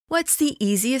What's the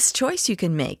easiest choice you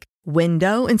can make?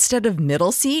 Window instead of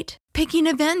middle seat? Picking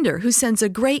a vendor who sends a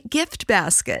great gift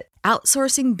basket?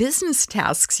 Outsourcing business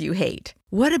tasks you hate?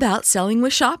 What about selling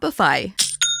with Shopify?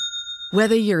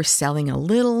 Whether you're selling a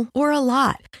little or a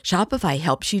lot, Shopify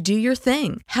helps you do your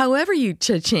thing, however you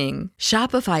cha-ching.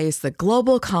 Shopify is the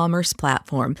global commerce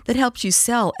platform that helps you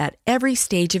sell at every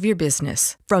stage of your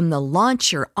business. From the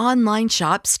launch your online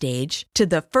shop stage to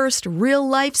the first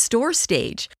real-life store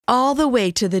stage, all the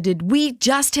way to the did we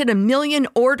just hit a million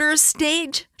orders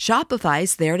stage.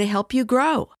 Shopify's there to help you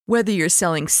grow. Whether you're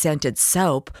selling scented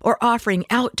soap or offering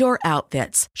outdoor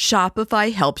outfits,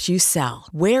 Shopify helps you sell.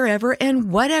 Wherever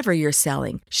and whatever you're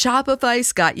selling,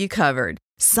 Shopify's got you covered.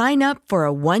 Sign up for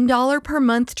a $1 per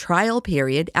month trial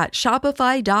period at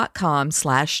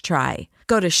shopify.com/try.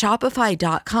 Go to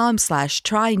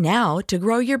shopify.com/try now to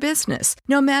grow your business,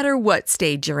 no matter what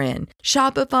stage you're in.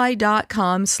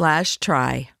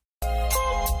 Shopify.com/try.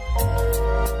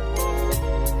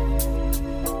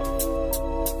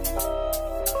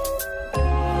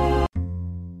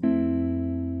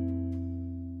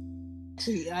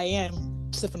 I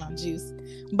am sipping on juice.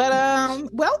 But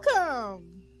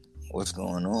welcome. What's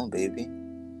going on, baby?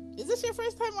 Is this your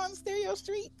first time on Stereo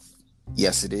Streets?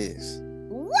 Yes, it is.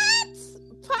 What?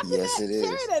 Popping Yes, that it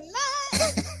cherry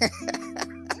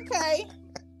tonight? Okay.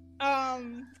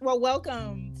 Well,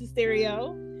 welcome to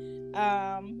Stereo.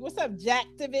 What's up,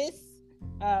 Jacktivists?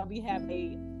 We have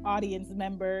a audience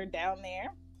member down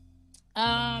there.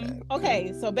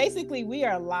 Okay, so basically we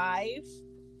are live.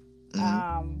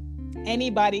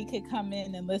 Anybody could come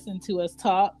in and listen to us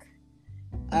talk.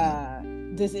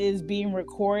 This is being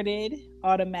recorded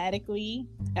automatically.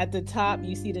 At the top,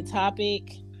 you see the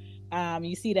topic.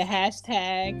 You see the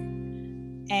hashtag.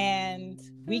 And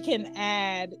we can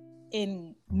add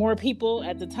in more people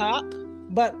at the top.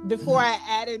 But before I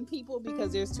add in people,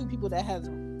 because there's 2 people that have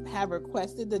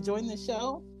requested to join the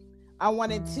show, I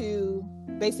wanted to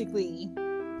basically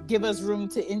give us room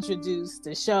to introduce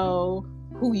the show,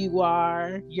 who you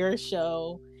are, your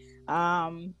show.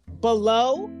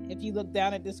 Below, if you look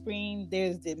down at the screen,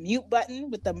 there's the mute button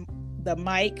with the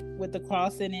mic with the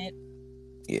cross in it.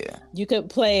 Yeah. You could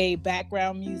play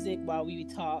background music while we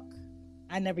talk.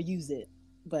 I never use it,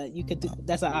 but you could do,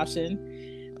 that's an option.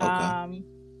 Okay.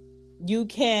 You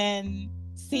can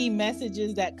see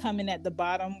messages that come in at the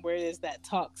bottom where there's that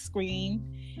talk screen.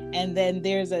 And then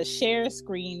there's a share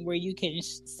screen where you can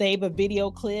save a video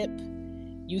clip.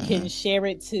 You can share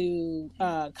it to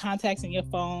contacts in your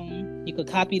phone. You could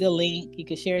copy the link. You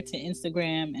could share it to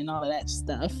Instagram and all of that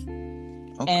stuff.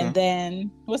 Okay. And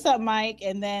then, what's up, Mike?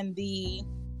 And then the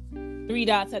 3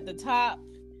 dots at the top,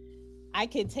 I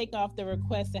could take off the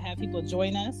request to have people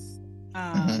join us.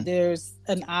 There's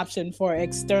an option for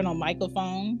external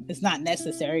microphone. It's not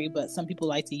necessary, but some people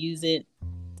like to use it.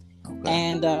 Okay.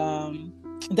 And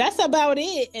that's about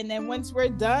it. And then once we're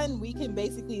done, we can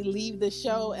basically leave the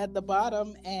show at the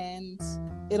bottom and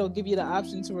it'll give you the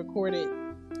option to record it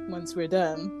once we're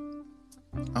done.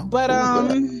 Oh, but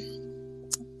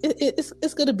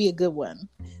it's going to be a good one.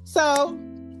 So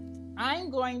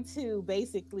I'm going to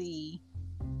basically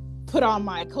put on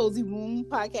my Cozy Womb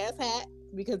podcast hat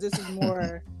because this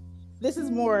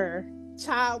is more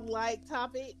childlike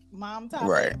topic, mom topic,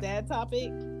 right. Dad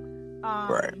topic.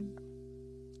 Right.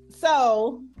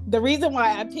 So the reason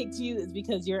why I picked you is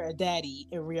because you're a daddy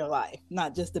in real life,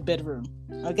 not just the bedroom.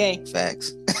 Okay.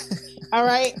 Facts. All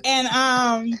right. And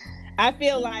I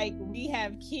feel like we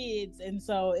have kids, and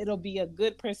so it'll be a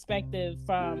good perspective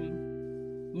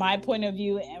from my point of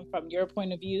view and from your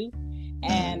point of view.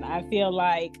 And I feel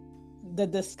like the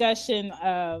discussion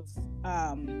of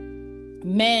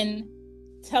men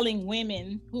telling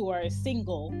women who are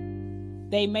single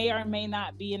they may or may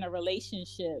not be in a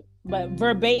relationship, but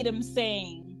verbatim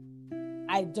saying,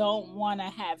 I don't want to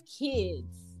have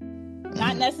kids.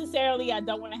 Not necessarily I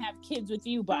don't want to have kids with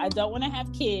you, but I don't want to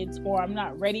have kids, or I'm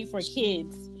not ready for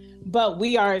kids, but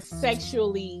we are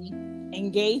sexually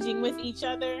engaging with each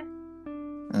other.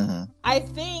 I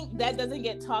think that doesn't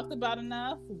get talked about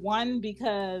enough. One,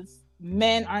 because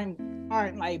men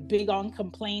aren't like big on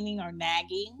complaining or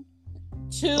nagging.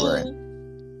 Two, right.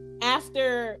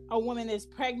 After a woman is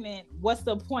pregnant, what's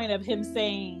the point of him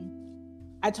saying,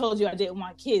 I told you I didn't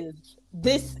want kids?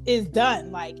 This is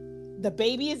done. Like, the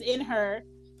baby is in her,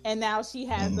 and now she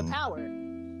has the power.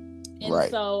 And right.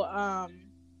 So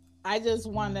I just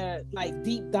want to like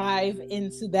deep dive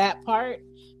into that part,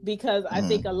 because I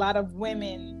think a lot of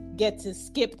women get to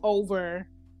skip over,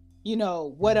 you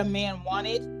know, what a man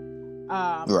wanted.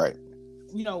 Right.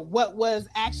 You know, what was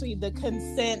actually the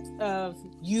consent of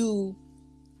you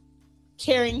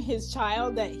carrying his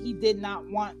child that he did not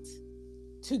want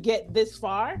to get this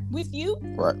far with you.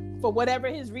 Right. For whatever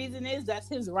his reason is, that's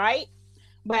his right.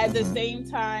 But at the same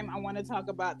time, I want to talk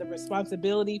about the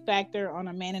responsibility factor on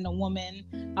a man and a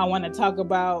woman. I want to talk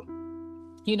about,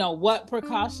 what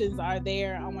precautions are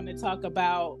there. I want to talk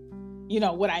about,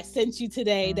 what I sent you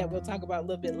today that we'll talk about a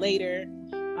little bit later,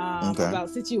 about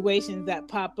situations that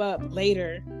pop up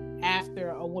later after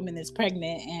a woman is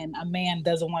pregnant and a man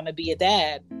doesn't want to be a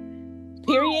dad,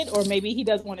 period. Or maybe he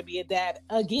doesn't want to be a dad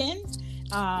again.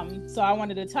 So I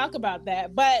wanted to talk about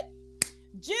that. But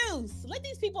Joose, let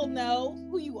these people know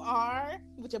who you are,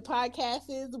 what your podcast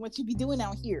is, and what you be doing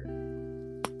out here.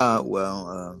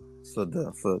 For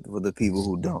the people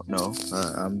who don't know,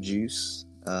 I'm Joose,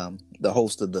 the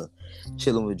host of the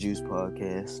Chillin Wit Joose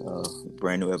Podcast.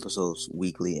 Brand new episodes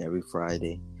weekly every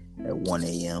Friday at 1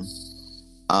 a.m.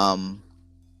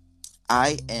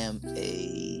 I am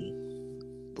a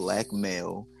black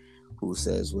male who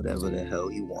says whatever the hell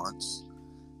he wants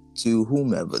to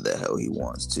whomever the hell he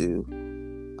wants to.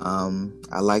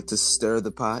 I like to stir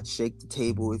the pot, shake the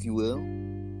table, if you will.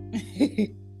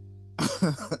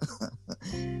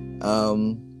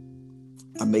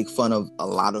 I make fun of a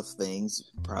lot of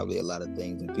things, probably a lot of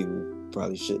things that people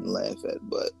probably shouldn't laugh at,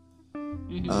 but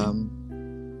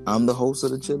I'm the host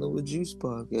of the Chillin Wit Joose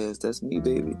Podcast. That's me,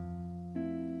 baby.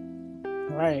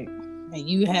 Right. And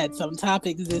you had some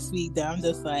topics this week that I'm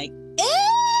just like,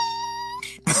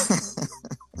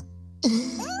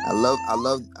 I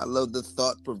love the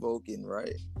thought provoking,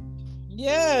 right?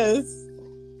 Yes.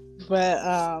 But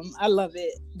I love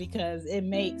it because it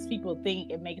makes people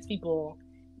think, it makes people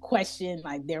question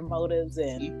like their motives,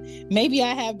 and maybe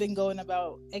I have been going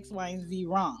about X, Y, and Z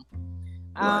wrong.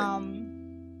 Right.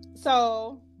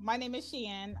 So my name is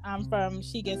Sheehan. I'm from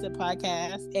She Gets It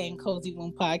Podcast and Cozy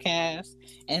Womb Podcast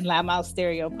and Loud Mouth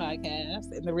Stereo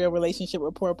Podcast and the Real Relationship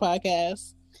Report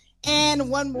Podcast. And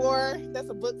one more, that's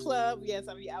a book club. Yes,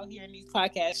 I'll be out here in these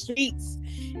podcast streets.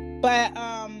 But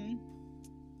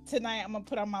tonight I'm gonna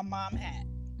put on my mom hat.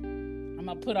 I'm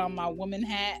gonna put on my woman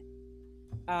hat.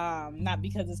 Not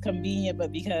because it's convenient,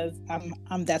 but because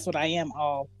I'm that's what I am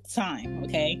all the time.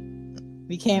 Okay,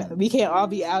 we can't all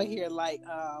be out here like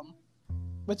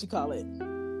what you call it?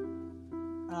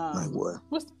 Like what?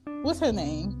 What's her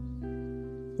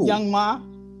name? Who? Young Ma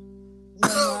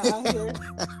out here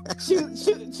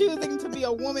choosing to be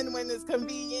a woman when it's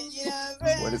convenient. You know what I'm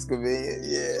saying? When it's convenient,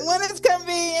 yeah. When it's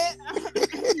convenient.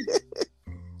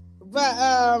 But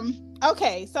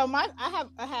okay, so I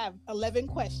have 11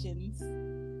 questions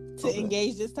to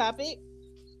engage this topic.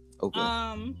 Okay.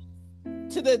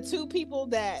 To the two people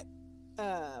that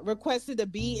requested to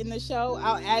be in the show,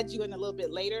 I'll add you in a little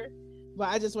bit later. But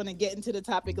I just want to get into the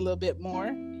topic a little bit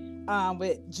more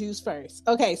with Joose first.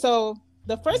 Okay, so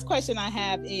the first question I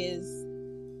have is,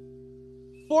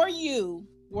 for you,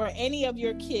 were any of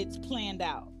your kids planned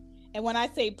out? And when I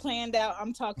say planned out,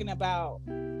 I'm talking about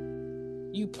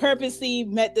you purposely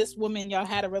met this woman, y'all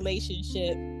had a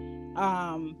relationship,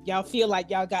 y'all feel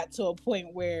like y'all got to a point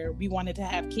where we wanted to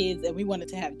have kids and we wanted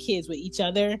to have kids with each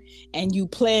other, and you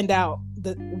planned out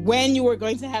when you were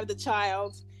going to have the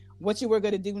child, what you were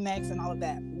going to do next, and all of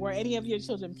that. Were any of your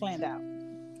children planned out?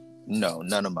 No,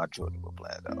 none of my children were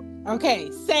planned out. Okay,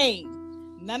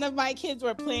 same. None of my kids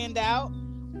were planned out,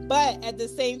 but at the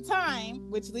same time,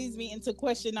 which leads me into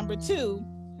question number 2,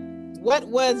 what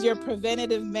was your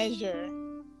preventative measure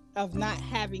of not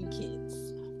having kids?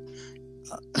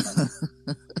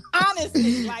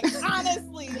 Honestly,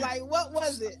 what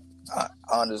was it?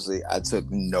 Honestly, I took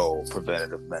no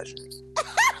preventative measures.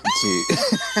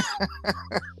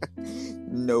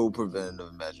 No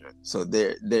preventative measure. So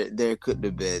there couldn't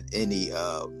have been any.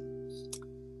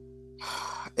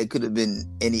 It could have been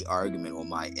any argument on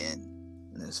my end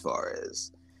as far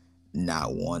as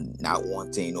not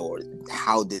wanting, or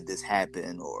how did this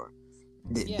happen, or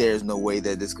there's no way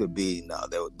that this could be. No,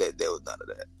 there was none of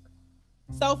that.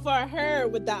 So for her,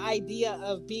 with the idea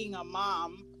of being a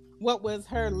mom, what was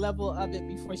her level of it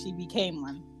before she became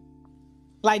one?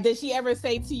 Like, did she ever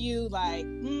say to you, like,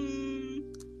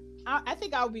 I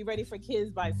think I'll be ready for kids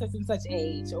by such and such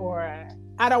age, or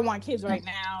I don't want kids right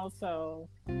now, so...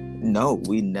 No,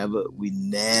 we never had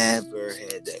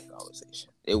that conversation.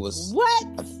 It was... What?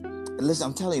 Listen,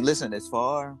 I'm telling you, as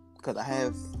far... Because I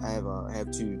have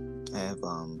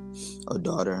a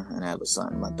daughter and I have a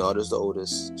son. My daughter's the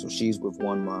oldest, so she's with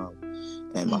one mom,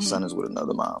 and my son is with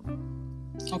another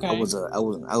mom. Okay. I was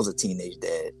a teenage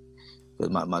dad. Because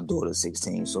my daughter's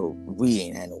 16, so we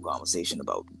ain't had no conversation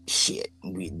about shit.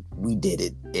 We did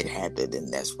it. It happened,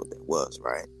 and that's what it was,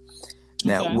 right?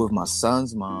 Now, with my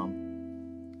son's mom,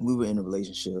 we were in a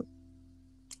relationship,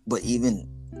 but even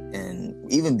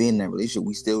being in that relationship,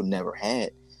 we still never had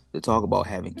to talk about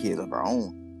having kids of her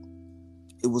own,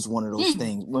 it was one of those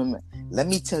things. Let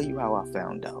me tell you how I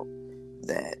found out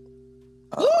that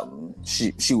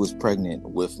she was pregnant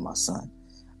with my son.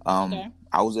 Okay.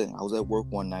 I was at work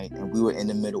one night, and we were in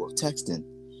the middle of texting.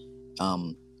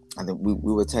 I think we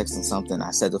were texting something.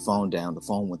 I set the phone down. The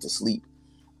phone went to sleep.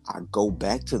 I go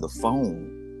back to the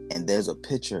phone, and there's a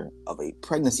picture of a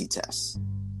pregnancy test.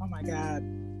 Oh my God!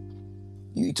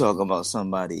 You talk about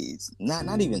somebody's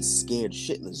not even scared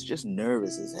shitless, just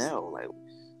nervous as hell. Like,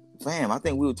 fam, I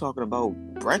think we were talking about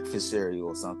breakfast cereal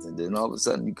or something. Then all of a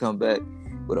sudden, you come back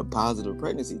with a positive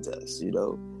pregnancy test. You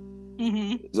know.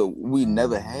 Mm-hmm. So we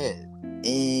never had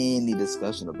any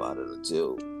discussion about it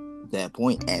until that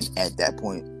point, and at that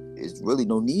point, there's really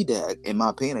no need to. In my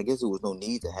opinion, I guess there was no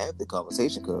need to have the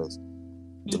conversation because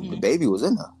the baby was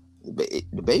in her.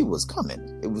 The baby was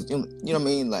coming. It was, you know what I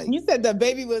mean? Like, you said the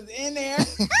baby was in there.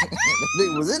 The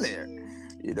baby was in there.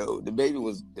 You know, the baby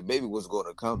was going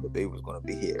to come. The baby was going to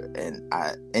be here, and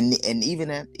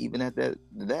even at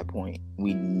that point,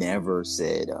 we never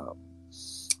said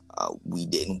we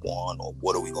didn't want or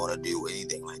what are we going to do,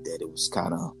 anything like that. It was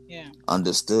kind of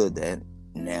understood that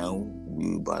now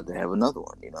we about to have another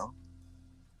one, you know.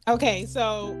 Okay,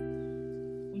 so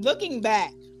looking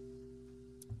back,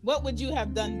 what would you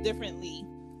have done differently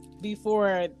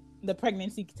before the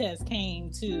pregnancy test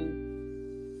came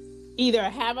to either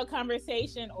have a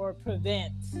conversation or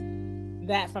prevent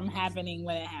that from happening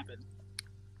when it happened?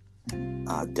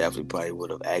 I definitely probably would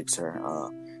have asked her,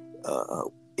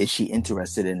 is she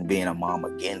interested in being a mom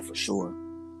again, for sure?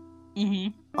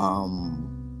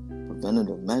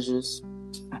 Preventative measures,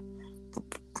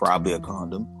 probably a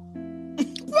condom.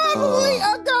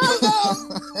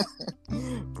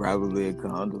 Probably a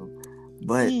condom.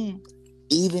 But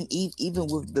even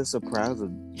with the surprise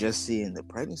of just seeing the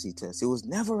pregnancy test,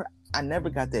 I never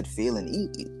got that feeling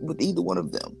with either one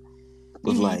of them. It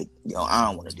was like, I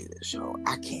don't want to do this,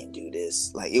 I can't do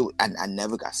this. Like, I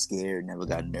never got scared, never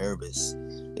got nervous.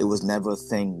 It was never a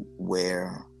thing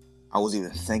where I was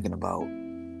even thinking about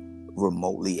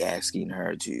remotely asking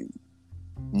her to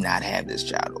not have this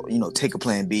child, or take a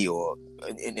plan B, or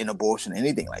an abortion,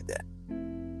 anything like that.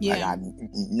 Like,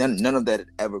 none of that had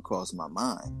ever crossed my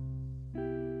mind.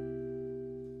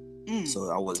 So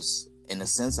I was, in a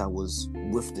sense, I was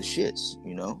with the shits,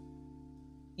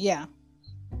 Yeah.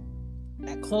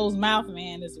 That closed mouth,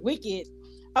 man, is wicked.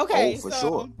 Okay, for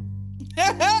sure.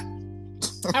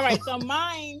 All right, so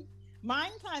mine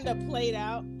kind of played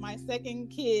out. My second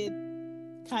kid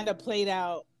kind of played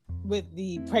out with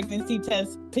the pregnancy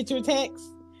test picture text.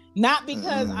 Not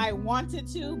because I wanted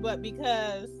to, but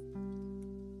because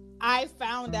I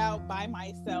found out by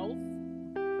myself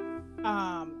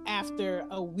after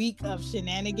a week of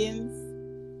shenanigans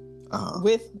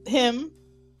with him.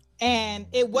 And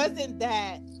it wasn't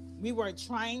that we were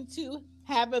trying to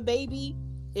have a baby.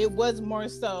 It was more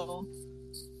so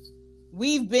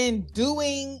we've been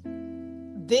doing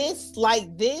this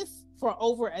like this for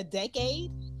over a decade.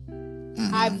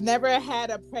 I've never had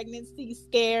a pregnancy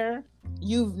scare.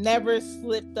 You've never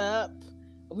slipped up.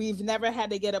 We've never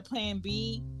had to get a plan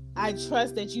B. I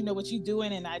trust that you know what you're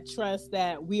doing, and I trust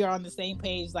that we are on the same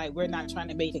page. Like, we're not trying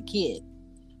to make a kid.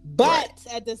 But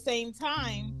at the same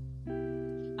time,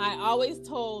 I always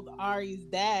told Ari's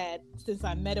dad, since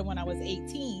I met him when I was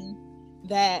 18,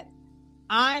 that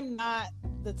I'm not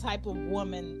the type of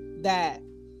woman that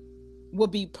will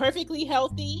be perfectly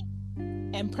healthy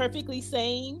and perfectly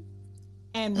sane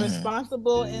and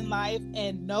responsible in life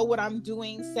and know what I'm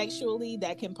doing sexually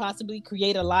that can possibly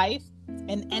create a life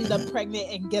and end up pregnant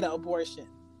and get an abortion.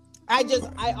 I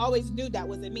always knew that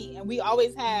wasn't me. And we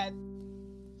always had,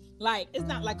 like, it's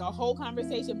not like a whole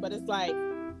conversation, but it's like,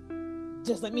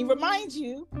 just let me remind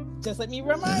you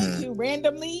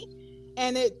randomly.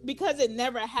 And because it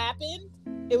never happened,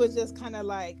 it was just kind of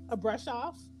like a brush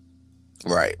off.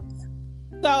 Right.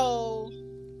 So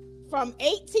from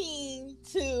 18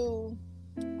 to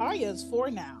Arya's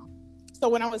 4 now. So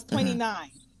when I was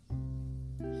 29,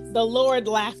 the Lord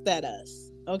laughed at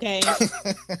us. Okay.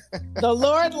 The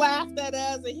Lord laughed at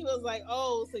us and he was like,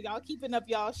 oh, so y'all keeping up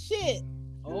y'all shit.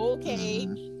 Okay.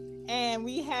 And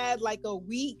we had like a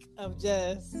week of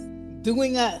just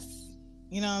doing us.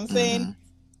 You know what I'm saying?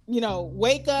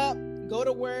 Wake up, go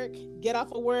to work, get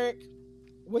off of work.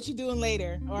 What you doing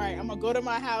later? All right, I'm gonna go to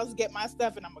my house, get my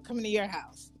stuff, and I'm gonna come into your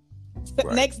house.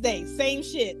 Next day, same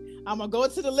shit. I'm gonna go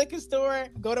to the liquor store,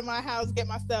 go to my house, get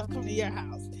my stuff, come to your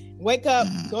house. Wake up,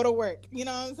 go to work. You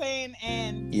know what I'm saying?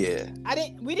 And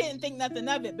we didn't think nothing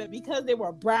of it, but because there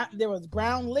was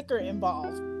brown liquor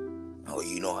involved. Oh,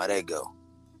 you know how that go.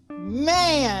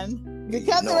 Man,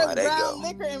 because there was brown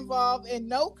liquor involved and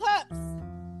no cups,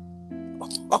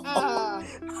 I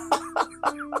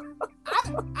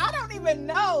don't even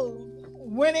know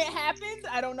when it happened.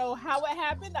 I don't know how it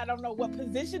happened. I don't know what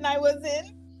position I was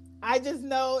in. I just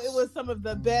know it was some of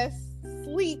the best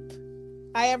sleep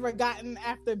I ever gotten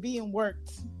after being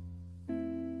worked.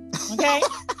 Okay?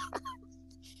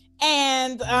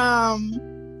 And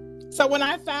so when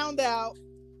I found out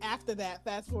after that,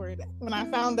 fast forward, when I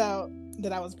found out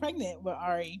that I was pregnant with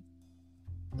Ari,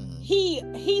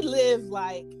 he lived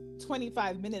like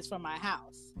 25 minutes from my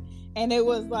house. And it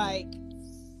was like,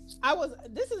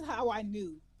 this is how I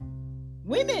knew.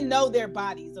 Women know their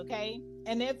bodies, okay?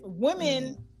 And if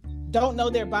women don't know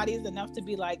their bodies enough to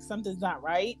be like, something's not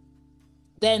right,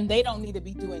 then they don't need to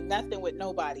be doing nothing with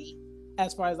nobody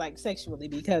as far as like sexually,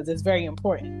 because it's very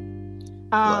important.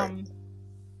 Right.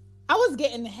 I was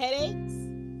getting headaches.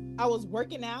 I was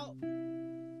working out.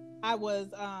 I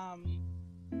was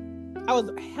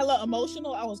hella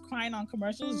emotional. I was crying on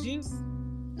commercials, Juice.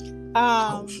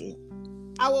 Oh shit.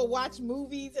 I would watch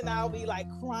movies and I'll be like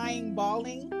crying,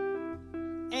 bawling.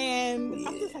 And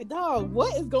I'm just like, dog,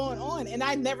 what is going on? And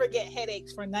I never get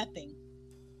headaches for nothing.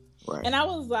 Right. And I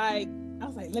was like,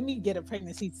 let me get a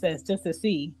pregnancy test just to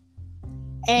see.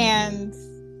 And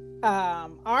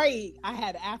Ari, I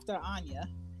had after Anya.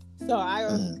 So I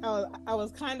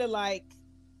was kind of like,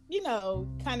 you know,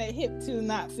 kind of hip to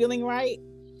not feeling right.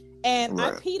 And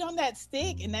I peed on that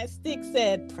stick, and that stick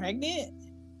said pregnant.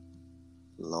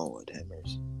 Lord have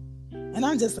mercy. And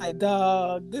I'm just like,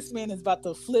 dog, this man is about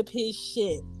to flip his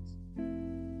shit.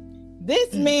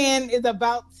 This man is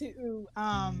about to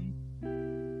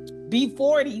be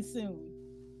 40 soon.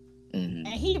 And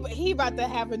he about to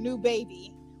have a new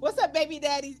baby. What's up, baby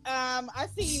daddy? I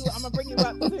see you. I'm gonna bring you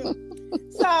up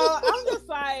soon. So I'm just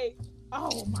like,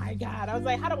 oh my God. I was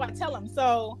like, how do I tell him?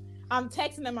 So I'm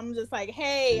texting him. I'm just like,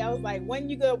 hey, I was like, when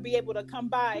you gonna be able to come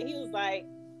by? He was like,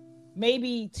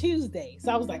 maybe Tuesday.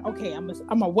 So I was like, okay, I'm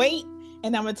gonna wait,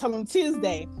 and I'm gonna tell him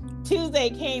Tuesday. Tuesday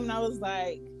came, and I was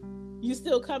like, you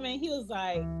still coming? He was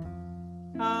like,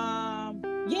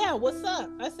 yeah, what's up?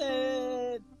 I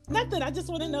said, nothing. I just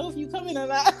want to know if you coming or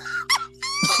not.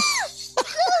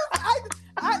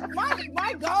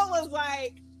 My goal was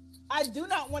like, I do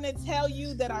not want to tell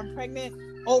you that I'm pregnant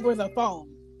over the phone.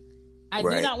 I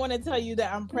do not want to tell you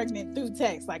that I'm pregnant through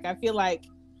text. Like, I feel like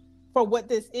for what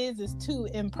this is too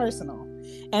impersonal.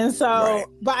 And so,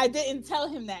 but I didn't tell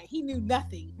him that. He knew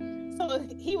nothing. So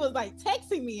he was like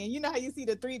texting me, and you know how you see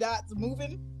the three dots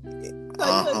moving? So he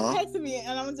was texting me,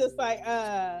 and I'm just like,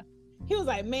 he was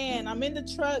like, man, I'm in the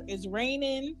truck. It's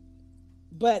raining,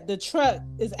 but the truck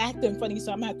is acting funny,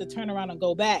 so I'm gonna have to turn around and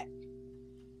go back.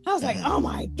 I was like, oh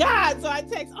my God. So I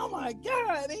text, oh my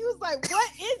God. And he was like,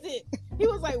 what is it? He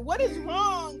was like, what is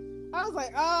wrong? I was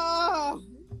like, oh.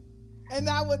 And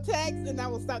I would text, and I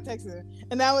would stop texting.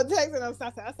 And I would text, and I would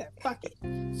stop texting. I said, fuck it.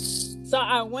 So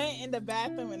I went in the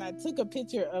bathroom, and I took a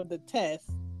picture of the test.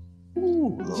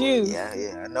 Ooh, Juice.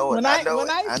 Yeah, I know it.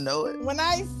 I know it. When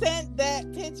I sent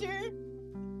that picture,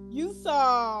 you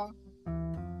saw,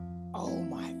 oh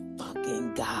my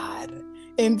fucking God,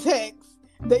 in text.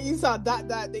 Then you saw ... then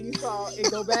you saw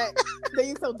it go back. Then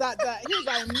you saw ... He was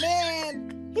like,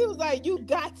 man, he was like, you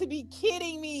got to be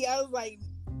kidding me. I was like,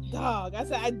 dog. I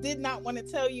said, I did not want to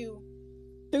tell you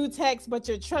through text, but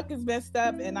your truck is messed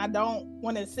up, and I don't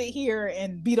want to sit here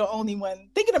and be the only one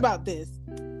thinking about this.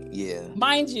 Yeah.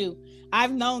 Mind you,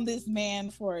 I've known this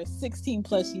man for 16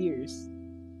 plus years.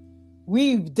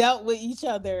 We've dealt with each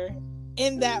other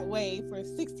in that way for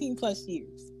 16 plus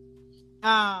years.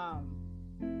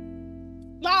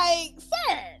 Like,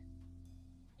 sir,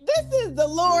 this is the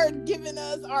Lord giving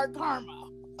us our karma,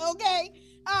 okay?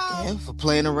 For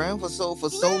playing around for so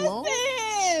long.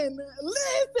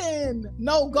 Listen.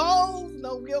 No goals,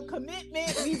 no real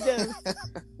commitment.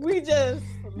 We just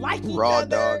like each other,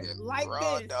 dogging, like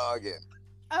raw this. Dogging.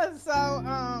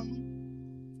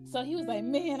 So he was like,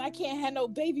 man, I can't have no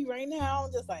baby right now.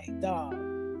 I'm just like, dog.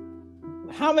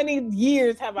 How many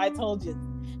years have I told you?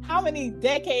 How many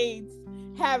decades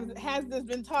has this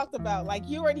been talked about? Like,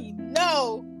 you already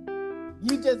know.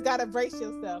 You just gotta brace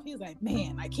yourself. He was like,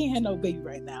 man, I can't have no baby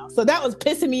right now. So that was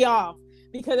pissing me off,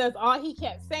 because that's all he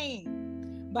kept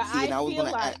saying. But I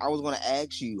was gonna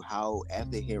ask you, how,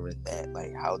 after hearing that,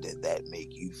 like, how did that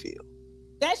make you feel?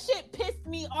 That shit pissed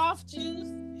me off,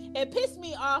 Juice. It pissed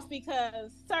me off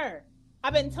because, sir,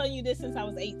 I've been telling you this since I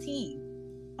was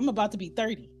 18. I'm about to be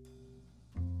 30.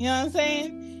 You know what I'm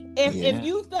saying? If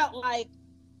you felt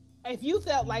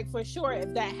like for sure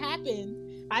if that happened,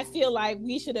 I feel like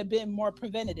we should have been more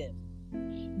preventative.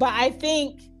 But I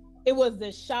think it was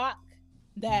the shock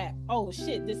that, oh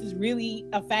shit, this is really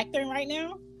a factor right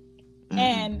now.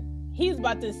 And he's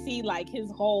about to see like his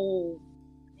whole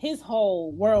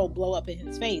world blow up in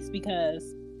his face,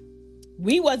 because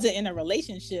we wasn't in a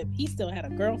relationship. He still had a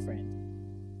girlfriend.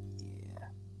 Yeah.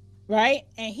 Right?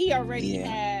 And he already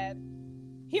had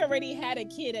a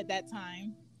kid at that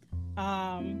time.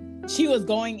 She was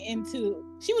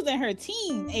in her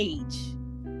teen age.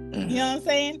 You know what I'm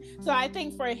saying? So I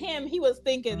think for him, he was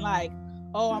thinking like,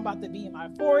 oh, I'm about to be in my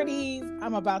 40s.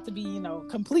 I'm about to be, you know,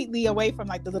 completely away from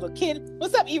like the little kid.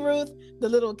 What's up, E-Ruth? The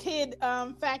little kid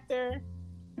factor,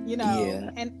 you know.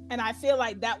 Yeah. And I feel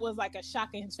like that was like a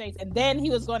shock in his face. And then he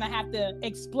was going to have to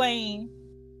explain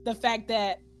the fact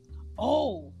that,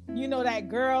 oh, you know, that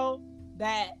girl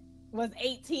that was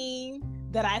 18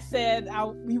 that I said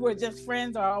we were just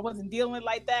friends, or I wasn't dealing with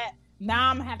like that. Now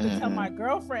I'm gonna have to tell my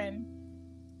girlfriend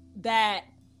that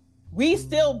we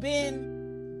still been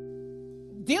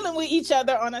dealing with each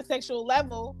other on a sexual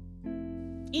level,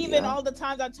 even all the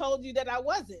times I told you that I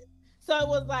wasn't. So it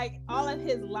was like all of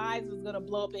his lies was gonna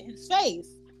blow up in his face,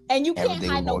 and you can't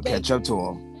hide no baby. Catch up to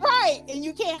him, right? And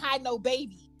you can't hide no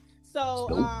baby. So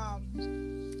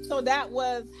so that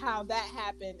was how that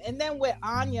happened. And then with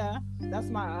Anya, that's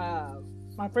my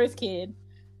first kid.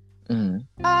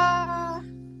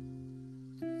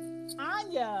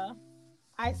 Anya,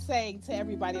 I say to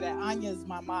everybody that Anya's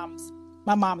my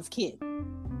mom's kid.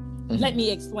 Let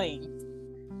me explain.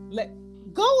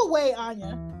 Go away,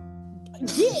 Anya.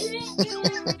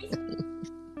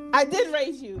 I did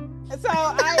raise you. And so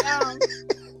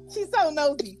she's so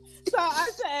nosy. So I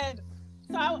said,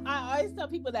 I always tell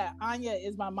people that Anya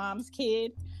is my mom's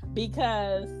kid,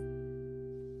 because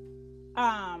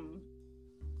I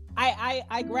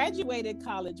graduated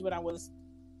college when I was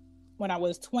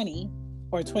 20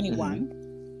 or 21.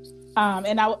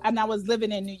 And I was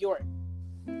living in New York.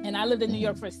 And I lived in New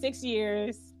York for 6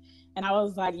 years. And I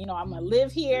was like, you know, I'm going to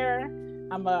live here.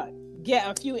 I'm going to get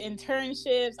a few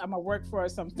internships. I'm going to work for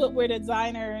some footwear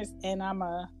designers. And I'm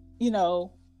going to, you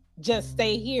know, just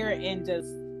stay here and just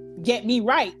get me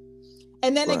right.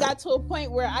 And then it got to a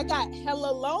point where I got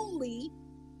hella lonely.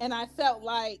 And I felt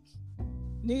like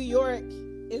New York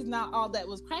is not all that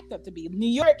was cracked up to be. New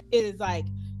York is a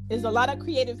lot of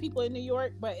creative people in New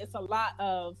York, but it's a lot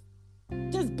of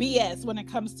just BS when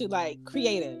it comes to like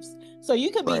creatives. So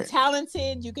you can be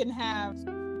talented, you can have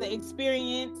the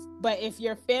experience, but if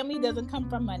your family doesn't come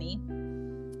from money,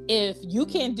 if you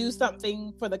can't do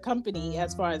something for the company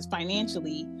as far as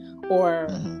financially or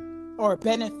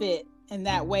benefit in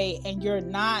that way, and you're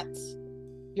not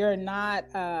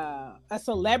a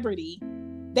celebrity,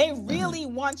 they really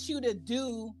want you to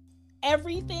do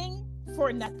everything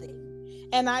for nothing.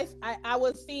 And I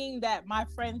was seeing that my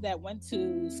friends that went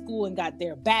to school and got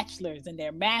their bachelors and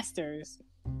their masters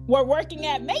were working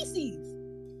at Macy's.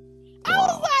 Wow. I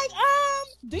was like,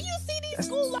 do you see these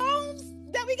school loans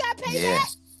that we got paid back?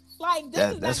 Like,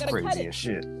 this is not gonna cut it. That's crazy as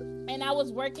shit. And I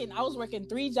was working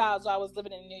 3 jobs while I was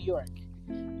living in New York.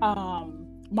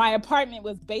 My apartment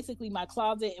was basically my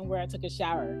closet and where I took a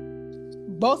shower.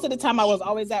 Most of the time I was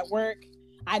always at work.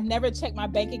 I never checked my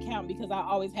bank account because I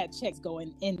always had checks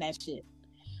going in that shit.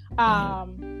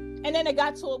 And then it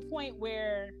got to a point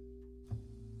where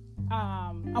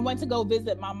I went to go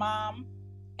visit my mom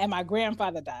and my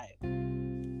grandfather died.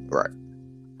 Right.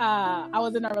 I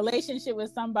was in a relationship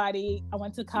with somebody I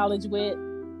went to college with.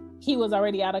 He was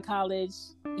already out of college.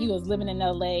 He was living in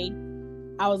LA.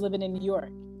 I was living in New York.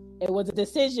 It was a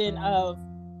decision of,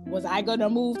 was I going to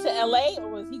move to LA or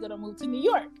was he going to move to New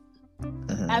York?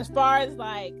 As far as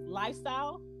like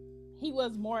lifestyle, he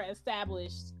was more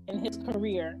established in his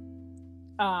career.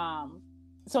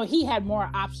 So he had more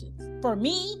options. For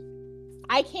me,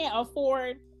 I can't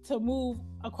afford to move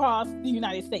across the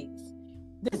United States.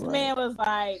 This man was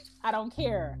like, I don't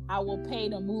care. I will pay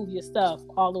to move your stuff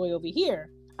all the way over here.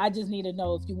 I just need to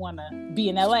know if you want to be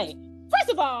in LA.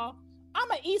 First of all, I'm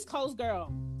an East Coast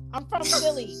girl. I'm from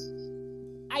Philly.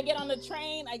 I get on the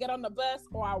train, I get on the bus,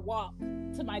 or I walk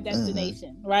to my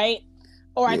destination, right?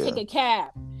 Or I take a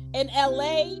cab. In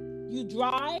LA, you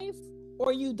drive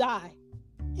or you die.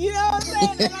 You know what I'm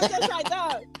saying? And I'm just like,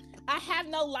 dog, I have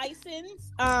no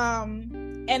license.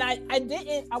 And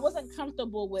I wasn't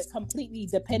comfortable with completely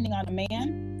depending on a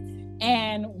man.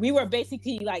 And we were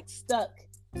basically like stuck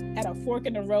at a fork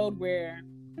in the road where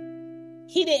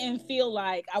he didn't feel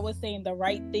like I was saying the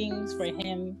right things for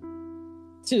him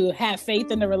to have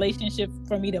faith in the relationship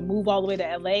for me to move all the way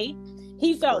to LA.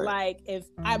 He felt like if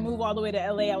I move all the way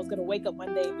to LA, I was going to wake up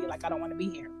one day and be like, I don't want to be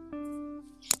here.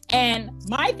 And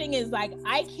my thing is like,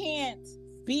 I can't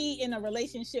be in a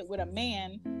relationship with a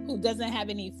man who doesn't have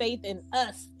any faith in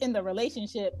us in the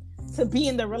relationship to be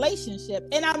in the relationship.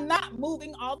 And I'm not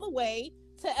moving all the way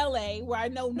to LA where I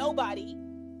know nobody.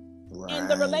 Right. And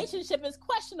the relationship is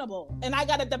questionable. And I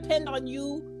got to depend on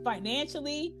you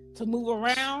financially to move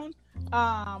around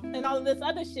and all of this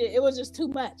other shit. It was just too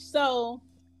much. So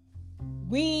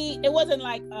it wasn't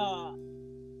like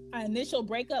an initial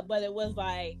breakup, but it was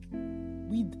like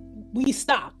we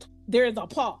stopped. There is a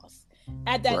pause.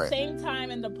 At that same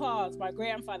time in the pause, my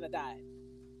grandfather died.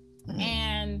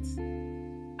 And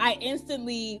I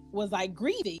instantly was like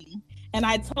grieving. And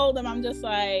I told him, I'm just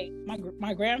like,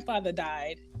 my grandfather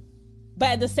died. But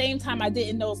at the same time, I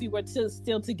didn't know if we were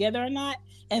still together or not.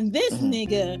 And this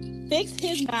nigga fixed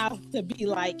his mouth to be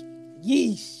like,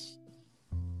 yeesh.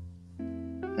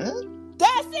 Huh?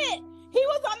 That's it. He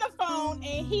was on the phone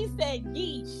and he said,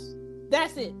 yeesh.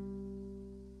 That's it.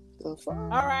 The fuck?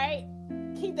 All right.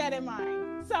 Keep that in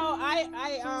mind. So I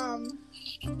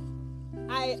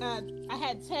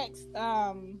had text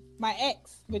my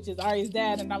ex, which is Ari's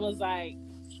dad, and I was like,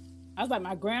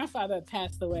 my grandfather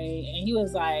passed away, and he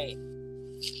was like,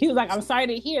 I'm sorry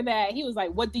to hear that. He was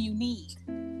like, what do you need?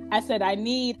 I said, I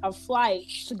need a flight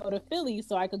to go to Philly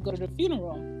so I could go to the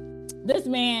funeral. This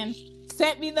man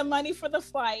sent me the money for the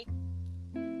flight.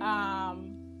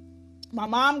 My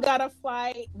mom got a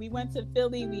flight. We went to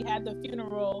Philly. We had the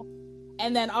funeral.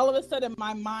 And then all of a sudden,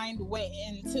 my mind went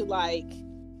into like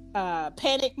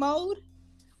panic mode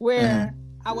where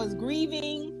I was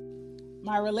grieving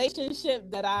my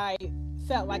relationship that I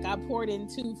felt like I poured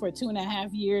into for 2.5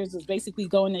 years was basically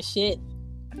going to shit.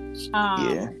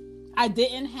 I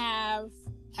didn't have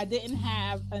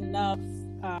enough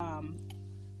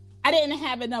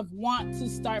want to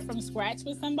start from scratch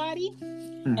with somebody.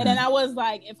 And then I was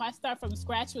like, if I start from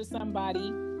scratch with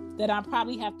somebody, then I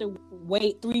probably have to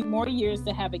wait 3 more years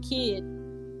to have a kid.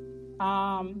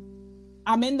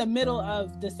 I'm in the middle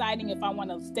of deciding if I want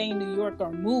to stay in New York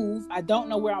or move. I don't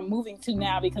know where I'm moving to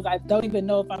now because I don't even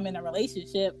know if I'm in a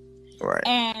relationship. Right.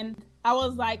 And I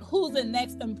was like, who's the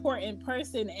next important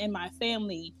person in my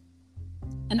family?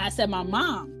 And I said, my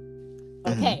mom.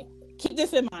 Okay, keep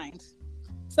this in mind.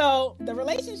 So the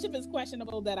relationship is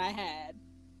questionable that I had.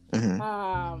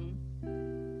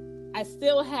 I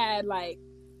still had like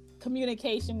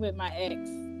communication with my ex.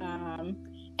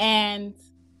 And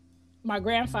my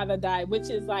grandfather died, which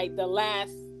is like the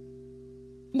last.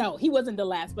 No, he wasn't the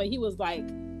last, but he was like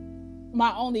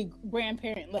my only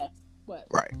grandparent left. What?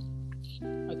 Right.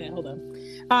 Okay, hold on.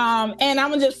 And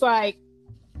I'm just like,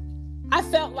 I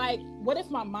felt like, what if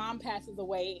my mom passes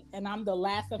away and I'm the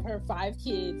last of her 5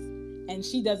 kids and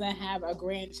she doesn't have a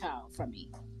grandchild from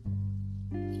me?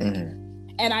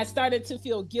 And I started to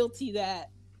feel guilty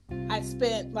that I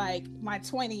spent like my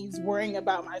 20s worrying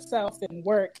about myself and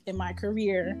work and my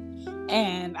career.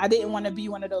 And I didn't want to be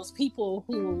one of those people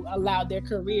who allowed their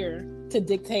career to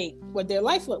dictate what their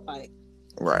life looked like.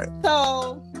 Right.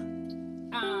 So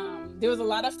there was a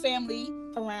lot of family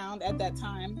around at that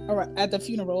time, or at the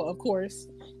funeral, of course,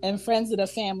 and friends of the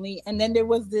family. And then there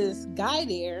was this guy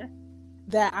there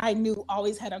that I knew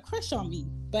always had a crush on me.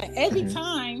 But every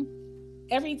time,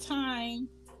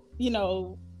 you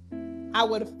know, I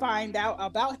would find out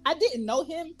about, I didn't know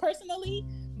him personally,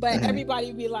 but everybody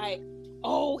would be like,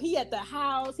 oh, he at the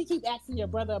house. He keep asking your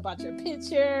brother about your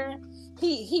picture.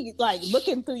 He like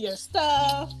looking through your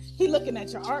stuff. He looking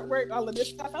at your artwork, all of this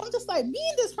stuff. I'm just like, me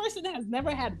and this person has never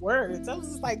had words. I was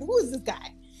just like, who is this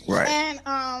guy? Right.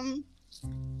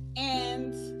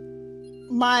 And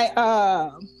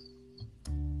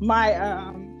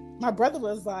my brother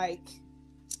was like,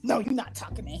 no, you're not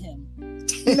talking to him.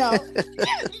 You know,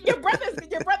 your brother's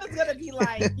gonna be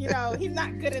like, you know, he's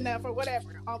not good enough or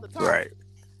whatever all the time. Right.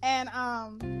 And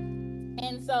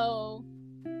so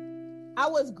I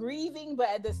was grieving, but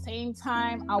at the same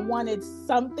time, I wanted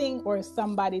something or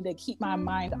somebody to keep my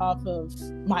mind off of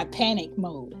my panic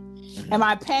mode. And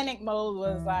my panic mode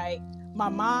was like, my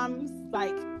mom's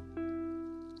like,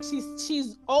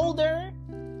 she's older.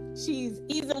 She's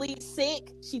easily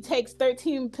sick. She takes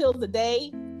 13 pills a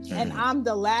day. And I'm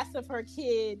the last of her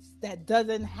kids that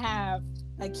doesn't have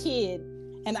a kid.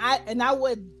 And I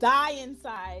would die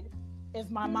inside if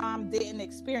my mom didn't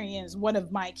experience one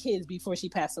of my kids before she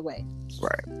passed away.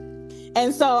 Right.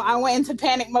 And so I went into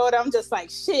panic mode. I'm just like,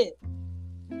 shit.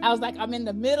 I was like, I'm in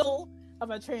the middle of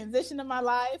a transition in my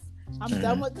life. I'm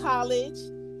done with college.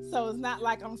 So it's not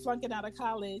like I'm flunking out of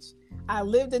college. I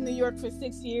lived in New York for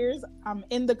 6 years. I'm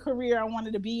in the career I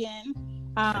wanted to be in.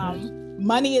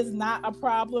 Money is not a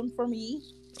problem for me.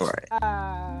 Right.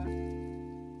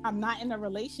 I'm not in a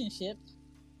relationship.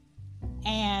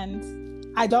 And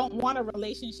I don't want a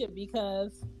relationship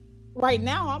because right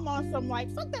now I'm on some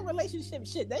like, fuck that relationship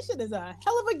shit. That shit is a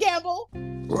hell of a gamble.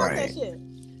 Fuck that shit.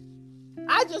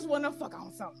 I just want to fuck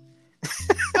on something.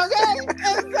 Okay,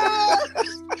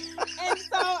 and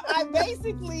so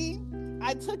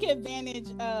I took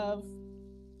advantage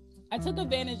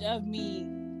of me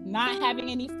not having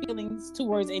any feelings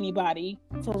towards anybody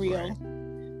for real.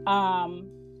 Right.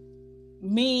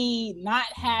 Me not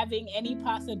having any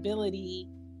possibility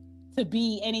to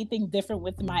be anything different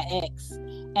with my ex,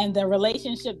 and the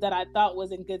relationship that I thought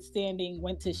was in good standing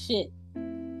went to shit.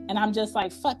 And I'm just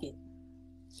like, fuck it.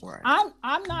 Right.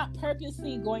 I'm not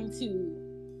purposely going to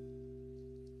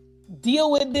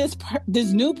deal with this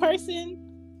new person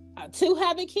to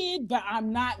have a kid, but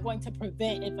I'm not going to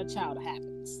prevent if a child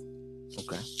happens.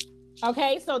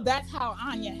 Okay, so that's how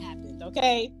Anya happened.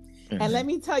 Okay. Mm-hmm. And let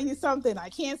me tell you something. I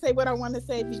can't say what I want to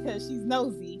say because she's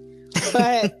nosy,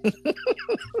 but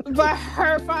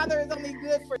her father is only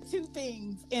good for two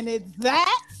things, and it's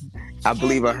that. I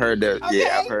believe I heard that. Okay?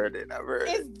 Yeah, I've heard it.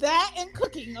 It's that and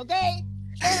cooking. Okay.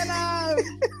 And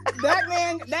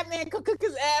that man could cook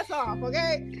his ass off.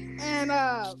 Okay. And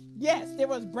yes, there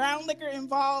was brown liquor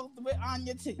involved with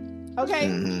Anya too. Okay.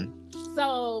 Mm-hmm.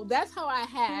 So that's how I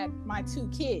had my two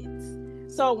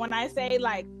kids. So when I say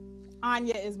like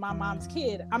Anya is my mom's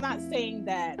kid, I'm not saying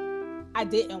that I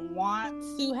didn't want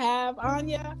to have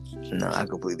Anya. No, I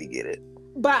completely get it.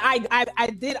 But I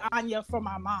did Anya for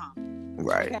my mom.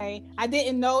 Right. Okay. I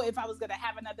didn't know if I was going to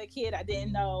have another kid. I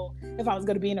didn't know if I was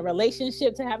going to be in a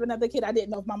relationship to have another kid. I didn't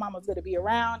know if my mom was going to be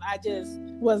around. I just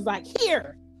was like,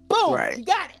 here, boom, right. You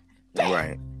got it. Bam.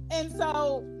 Right. And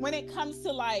so when it comes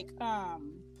to like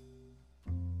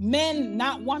men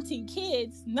not wanting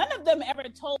kids, none of them ever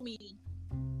told me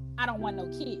I don't want no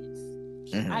kids.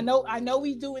 Mm-hmm. I know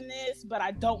we doing this, but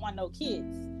I don't want no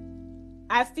kids.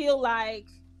 I feel like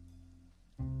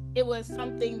it was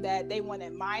something that they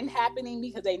wouldn't mind happening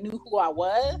because they knew who I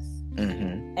was.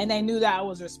 Mm-hmm. And they knew that I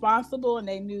was responsible, and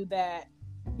they knew that,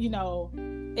 you know,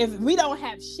 if we don't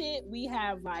have shit, we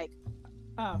have like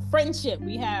friendship.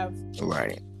 We have,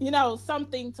 right, you know,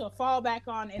 something to fall back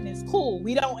on, and it's cool.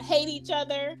 We don't hate each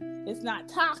other. It's not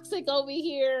toxic over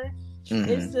here. Mm-hmm.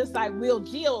 It's just like we'll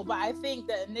deal. But I think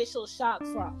the initial shock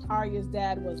for Arya's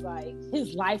dad was like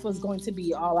his life was going to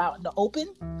be all out in the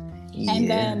open. Yeah. And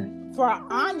then for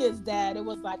Anya's dad, it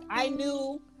was like I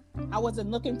knew I wasn't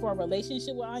looking for a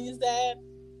relationship with Anya's dad.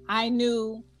 I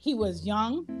knew he was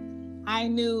young. I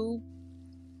knew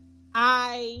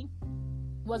I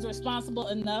was responsible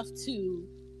enough to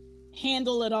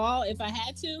handle it all if I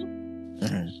had to.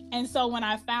 Mm-hmm. And so when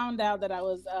I found out that I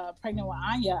was pregnant with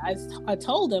Anya, I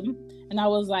told him, and I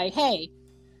was like, hey,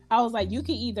 I was like, you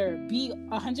can either be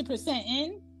 100%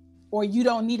 in, or you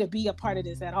don't need to be a part of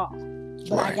this at all.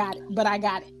 But right. I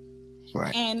got it.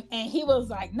 Right. And he was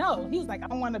like, no. He was like,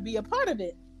 I want to be a part of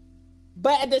it.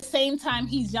 But at the same time,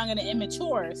 he's young and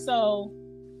immature. So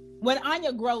when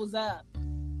Anya grows up,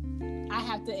 I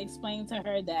have to explain to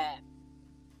her that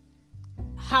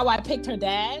how I picked her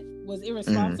dad was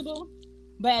irresponsible. Mm-hmm.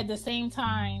 But at the same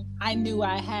time, I knew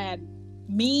I had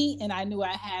me, and I knew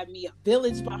I had me a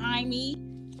village behind me,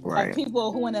 right, of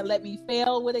people who wouldn't let me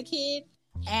fail with a kid.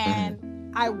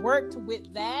 And I worked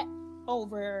with that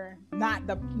over not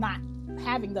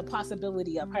having the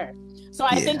possibility of her. So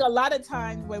I think a lot of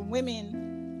times when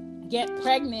women get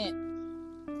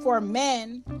pregnant for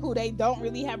men who they don't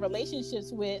really have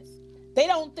relationships with, they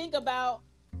don't think about,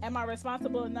 am I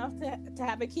responsible enough to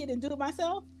have a kid and do it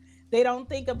myself? They don't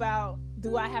think about,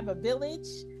 do I have a village?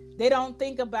 They don't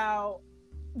think about,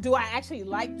 do I actually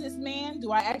like this man?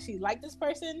 Do I actually like this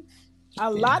person? A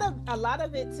lot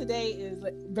of it today is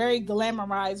very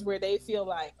glamorized, where they feel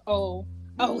like, oh,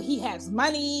 he has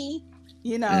money,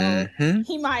 you know, mm-hmm,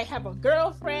 he might have a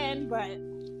girlfriend, but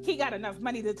he got enough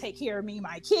money to take care of me,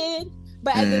 my kid.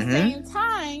 But at the same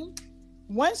time,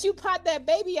 once you pop that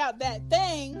baby out that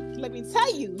thing, let me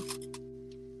tell you,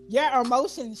 your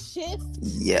emotions shift.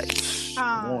 Yeah.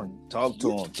 Come on, talk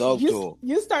to him.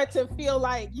 You start to feel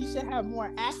like you should have more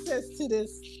access to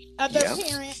this other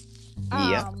parent.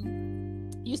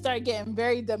 You start getting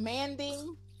very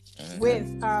demanding with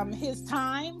his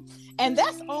time. And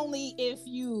that's only if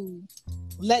you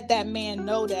let that man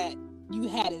know that you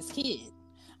had his kid.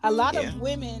 A lot of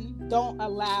women don't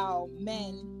allow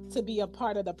men to be a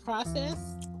part of the process.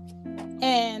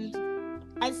 And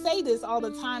I say this all the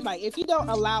time, like, if you don't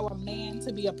allow a man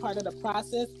to be a part of the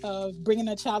process of bringing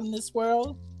a child in this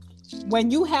world, when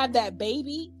you have that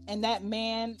baby and that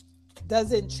man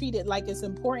doesn't treat it like it's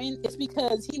important, it's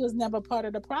because he was never part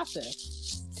of the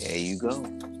process. There you go.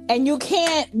 And you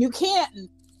can't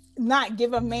not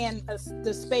give a man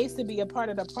the space to be a part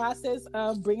of the process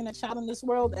of bringing a child in this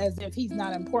world as if he's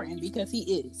not important, because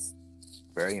he is.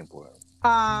 Very important.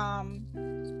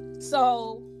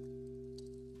 So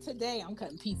today I'm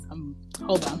cutting pieces.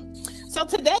 Hold on. So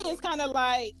today is kind of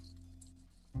like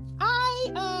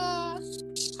I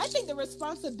think the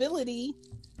responsibility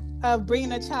of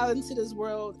bringing a child into this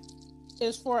world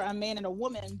is for a man and a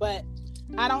woman, but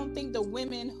I don't think the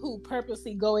women who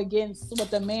purposely go against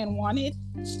what the man wanted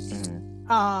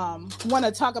want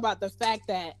to talk about the fact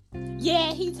that,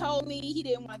 yeah, he told me he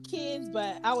didn't want kids,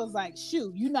 but I was like,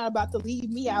 shoot, you're not about to leave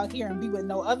me out here and be with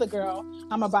no other girl.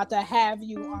 I'm about to have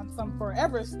you on some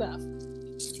forever stuff.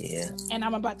 Yeah. And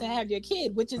I'm about to have your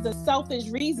kid, which is a selfish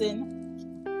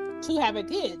reason to have a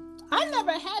kid. I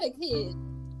never had a kid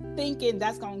thinking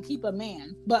that's going to keep a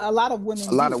man, but a lot of women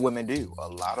do. A lot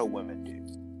of women do.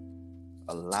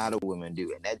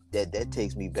 And that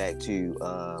takes me back to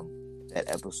that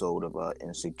episode of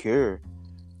Insecure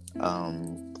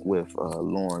with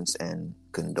Lawrence and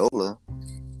Condola,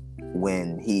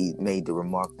 when he made the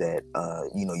remark that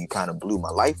you kind of blew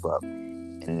my life up.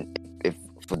 And if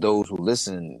for those who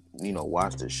listen,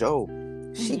 watch the show,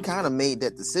 she kind of made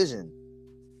that decision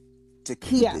to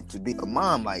keep it, to be a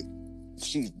mom. Like,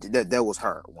 that was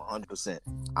her 100%.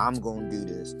 I'm gonna do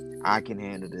this. I can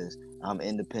handle this. I'm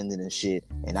independent and shit,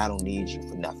 and I don't need you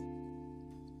for nothing.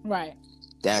 Right.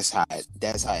 That's how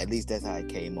at least that's how it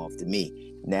came off to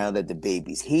me. Now that the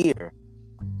baby's here,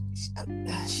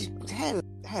 she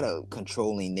had a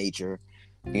controlling nature.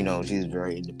 She's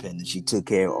very independent. She took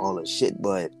care of all the shit,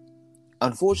 but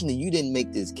unfortunately, you didn't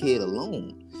make this kid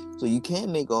alone. So you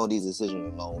can't make all these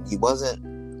decisions alone. He wasn't,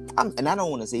 and I don't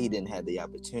want to say he didn't have the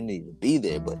opportunity to be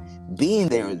there, but being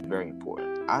there is very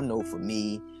important. I know for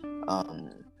me,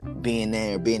 being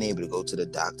there, being able to go to the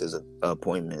doctor's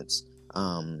appointments,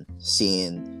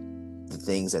 seeing the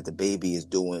things that the baby is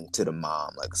doing to the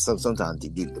mom. Like sometimes the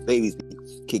baby's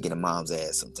kicking the mom's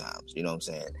ass sometimes, you know what I'm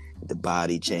saying? The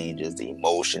body changes, the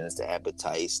emotions, the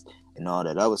appetites, and all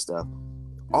that other stuff.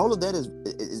 All of that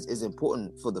is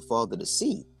important for the father to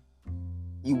see.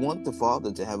 You want the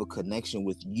father to have a connection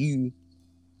with you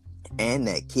and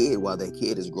that kid while that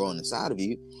kid is growing inside of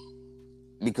you,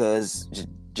 because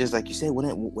just like you said, when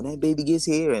that baby gets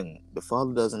here and the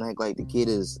father doesn't act like the kid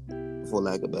is, for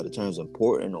lack of better terms,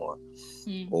 important or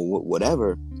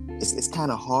whatever, it's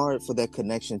kind of hard for that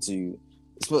connection to.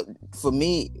 For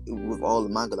me, with all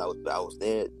of mine, because I was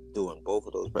there during both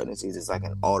of those pregnancies, it's like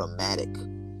an automatic.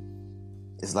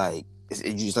 It's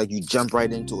just like you jump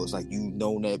right into it. It's like you've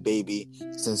known that baby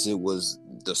since it was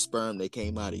the sperm that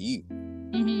came out of you.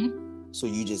 Mm-hmm. So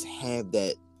you just have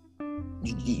that.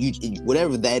 You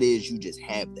whatever that is, you just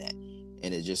have that,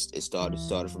 and it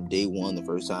started from day one. The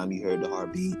first time you heard the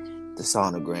heartbeat, the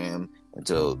sonogram,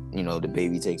 until the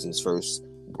baby takes his first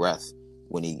breath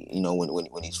when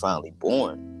when he's finally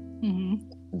born. Mm-hmm.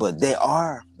 But there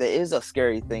is a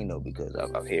scary thing though, because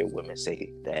I've heard women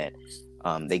say that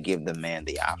they give the man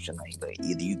the option, like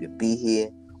either you can be here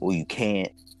or you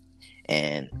can't,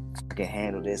 and I can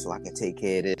handle this or I can take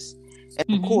care of this.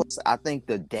 And of course, I think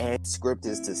the dad script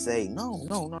is to say, no,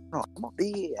 I'm gonna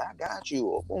be here, I got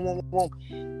you. Or, boom.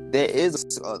 There is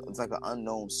it's like an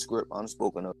unknown script,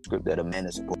 unspoken script that a man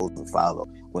is supposed to follow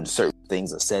when certain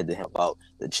things are said to him about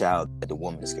the child that the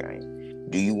woman is carrying.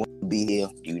 Do you want to be here?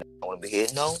 Do you not want to be here?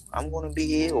 No, I'm going to be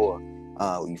here. Or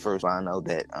you first find out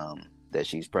that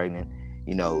she's pregnant.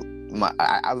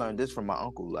 I learned this from my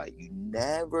uncle. Like, you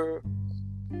never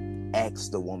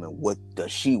ask the woman, what does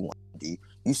she want to do?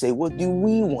 You say, what do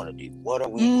we want to do? What are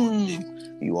we going to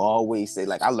do? You always say,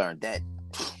 like, I learned that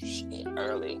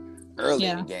early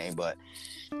in the game, but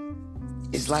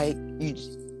it's like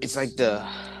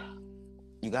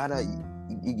you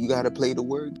gotta play the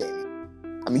word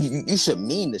game. I mean, you should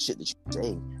mean the shit that you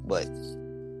say, but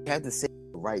you have to say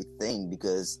the right thing,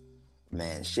 because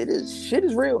man, shit is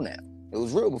real now. It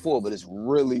was real before, but it's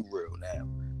really real now.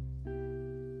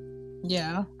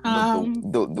 Yeah.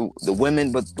 The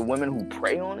women who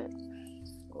prey on it,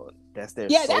 that's their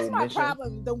that's sole my mission.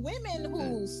 problem. The women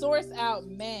who source out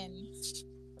men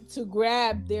to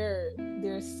grab their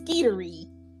skeetery.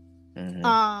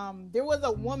 Mm-hmm. There was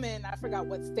a woman, I forgot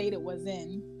what state it was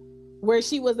in, where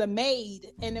she was a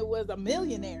maid and it was a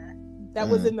millionaire that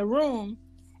was in the room,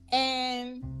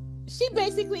 and she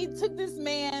basically took this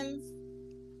man's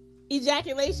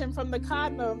ejaculation from the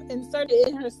condom, inserted it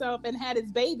in herself, and had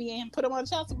his baby and put him on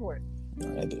child support.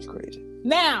 Oh, that bitch crazy.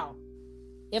 Now,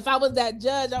 if I was that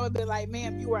judge, I would be like,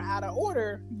 ma'am, you are out of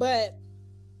order. But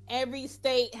every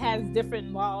state has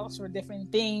different laws for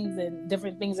different things, and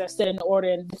different things are set in order,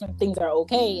 and different things are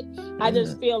okay. I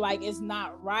just feel like it's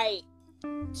not right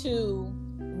to,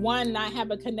 one, not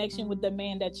have a connection with the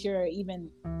man that you're even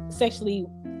sexually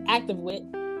active with,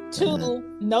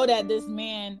 Two, know that this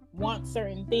man wants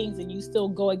certain things and you still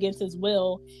go against his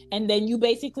will. And then you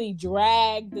basically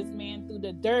drag this man through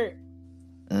the dirt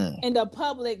in the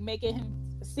public, making him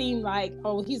seem like,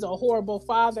 oh, he's a horrible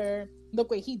father.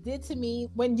 Look what he did to me,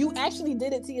 when you actually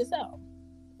did it to yourself.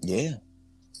 Yeah.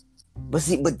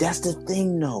 But that's the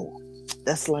thing, though.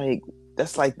 That's like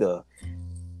the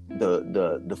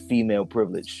female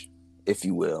privilege, if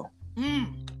you will.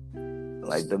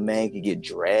 Like, the man could get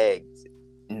dragged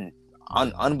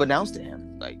unbeknownst to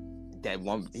him. Like, that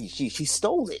one, she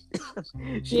stole it.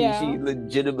 She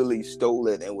legitimately stole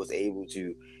it and was able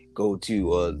to go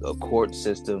to a court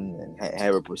system and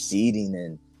have a proceeding,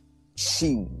 and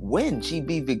she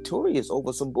be victorious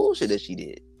over some bullshit that she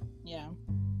did. Yeah.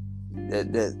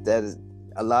 That is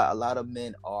a lot of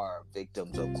men are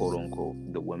victims of, quote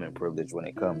unquote, the women privilege when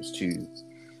it comes to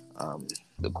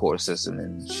the court system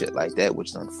and shit like that, which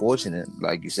is unfortunate.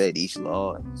 Like you said, each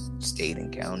law, state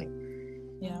and county.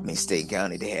 Yeah. I mean, state and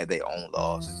county, they have their own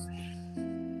laws.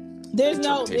 There's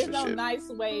no nice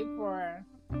way for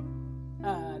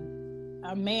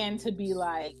a man to be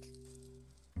like,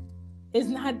 it's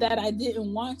not that I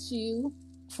didn't want you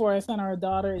for a son or a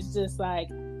daughter. It's just like,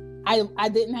 I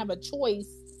didn't have a choice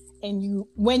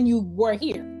when you were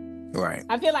here. Right.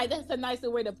 I feel like that's a nicer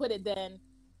way to put it than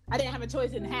I didn't have a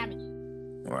choice in having you.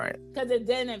 Right. Because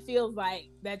then it feels like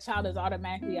that child is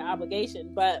automatically an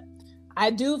obligation. But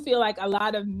I do feel like a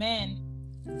lot of men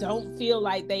don't feel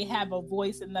like they have a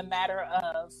voice in the matter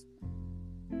of,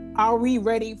 are we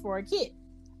ready for a kid?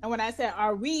 And when I said,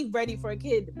 are we ready for a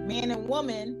kid, man and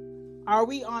woman, are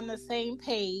we on the same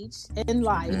page in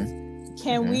life?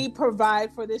 Can we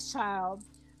provide for this child?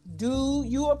 Do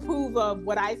you approve of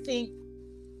what I think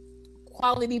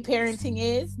quality parenting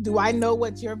is? Do I know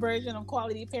what your version of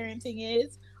quality parenting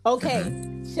is?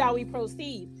 Okay, shall we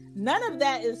proceed? None of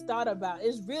that is thought about.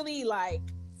 It's really like,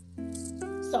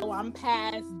 so I'm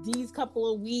past these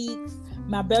couple of weeks,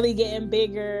 my belly getting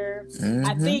bigger.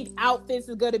 I think outfits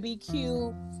is going to be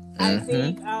cute. I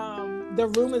think the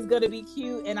room is going to be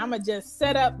cute. And I'm going to just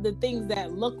set up the things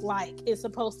that look like it's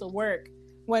supposed to work.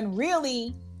 When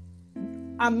really,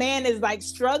 a man is like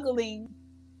struggling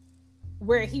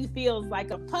where he feels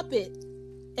like a puppet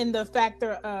in the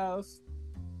factor of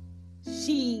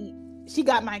she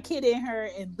got my kid in her,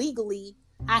 and legally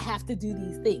I have to do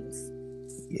these things.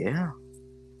 Yeah.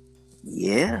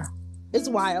 It's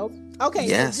wild. Okay,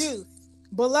 yes. So Juice.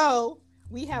 Below,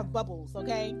 we have Bubbles,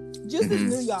 okay? Juice is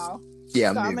new, y'all.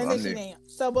 Yeah, so I'm new. new.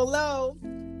 So below,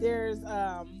 there's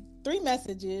 3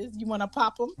 messages. You want to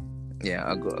pop them? Yeah,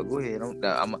 I'll go ahead.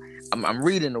 I'm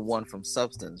reading the one from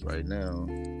Substance right now.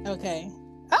 Okay.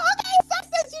 Oh, okay,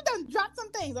 Substance, you done dropped some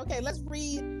things. Okay, let's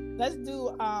read. Let's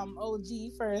do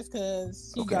OG first,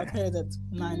 because she got hers at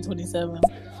 9:27.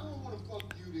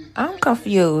 I'm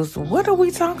confused. What are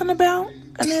we talking about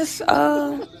in this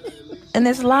live?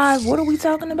 What are we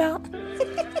talking about?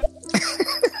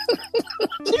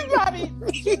 She probably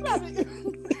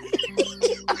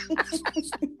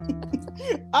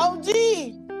OG,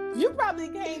 you probably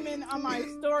came in on my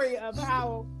story of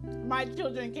how my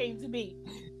children came to be.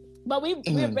 But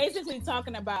we're basically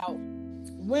talking about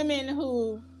women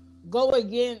who go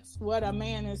against what a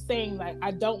man is saying, like,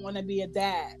 I don't want to be a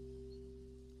dad.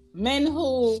 Men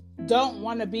who don't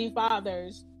want to be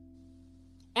fathers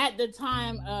at the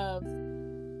time of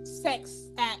sex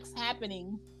acts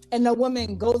happening, and the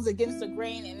woman goes against the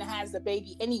grain and has the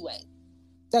baby anyway.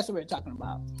 That's what we're talking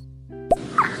about.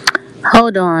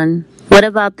 Hold on. What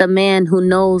about the man who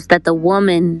knows that the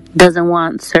woman doesn't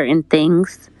want certain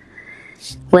things?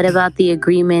 What about the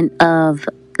agreement of,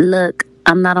 look,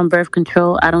 I'm not on birth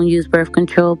control. I don't use birth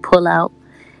control. Pull out.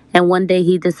 And one day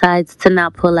he decides to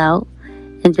not pull out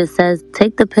and just says,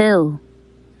 take the pill.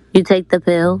 You take the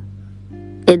pill.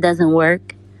 It doesn't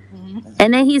work.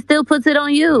 And then he still puts it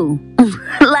on you.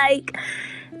 Like,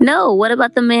 no. What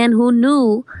about the man who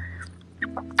knew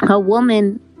a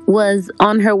woman was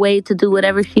on her way to do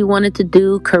whatever she wanted to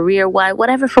do, career-wise,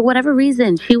 whatever, for whatever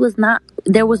reason?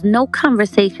 There was no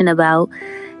conversation about,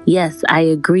 yes, I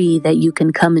agree that you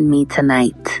can come in me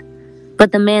tonight.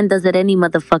 But the man does it any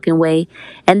motherfucking way,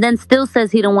 and then still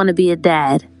says he don't want to be a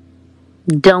dad.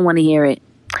 Don't want to hear it.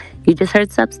 You just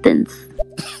heard Substance.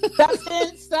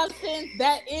 Substance,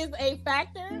 that is a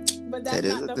factor, but that's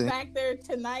not the factor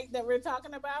tonight that we're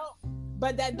talking about.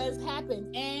 But that does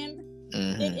happen, and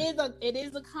it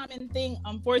is a common thing,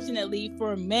 unfortunately,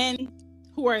 for men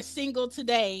who are single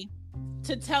today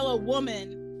to tell a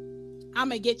woman, I'm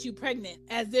gonna get you pregnant,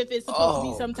 as if it's supposed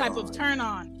to be some type of turn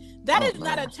on. That is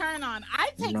not a turn on.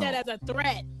 I take that as a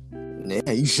threat.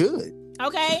 Yeah, you should.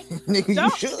 Okay? Nigga, you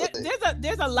should.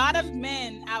 There's a lot of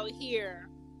men out here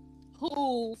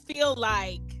who feel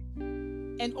like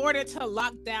in order to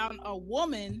lock down a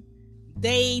woman,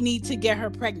 they need to get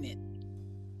her pregnant.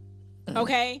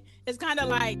 Okay? It's kind of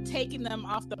like taking them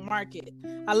off the market.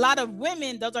 A lot of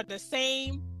women, those are the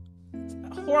same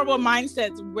horrible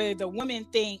mindsets where the women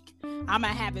think, I'm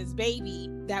going to have his baby.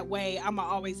 That way, I'm going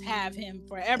to always have him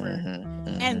forever.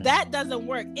 And that doesn't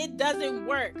work. It doesn't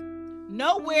work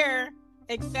nowhere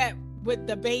except with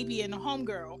the baby and the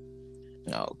homegirl.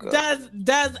 Oh, God.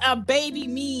 Does a baby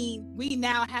mean we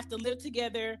now have to live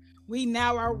together? We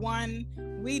now are one.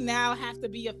 We now have to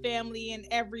be a family in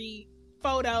every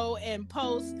photo and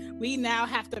post. We now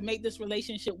have to make this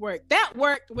relationship work. That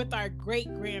worked with our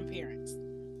great grandparents.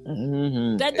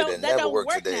 That don't work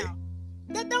today. Now.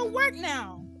 That don't work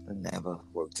now. It never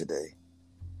work today.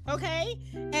 Okay,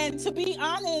 and to be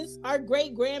honest, our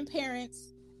great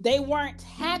grandparents, they weren't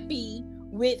happy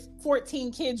with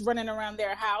 14 kids running around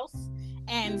their house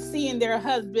and seeing their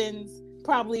husbands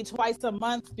probably twice a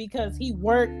month because he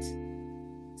worked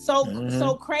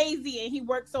so crazy and he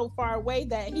worked so far away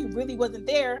that he really wasn't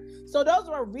there. So those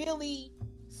were really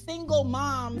single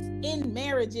moms in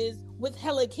marriages with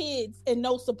hella kids and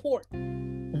no support.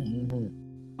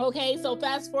 Okay, so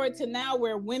fast forward to now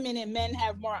where women and men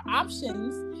have more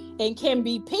options and can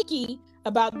be picky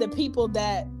about the people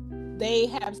that they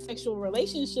have sexual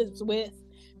relationships with.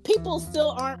 People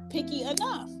still aren't picky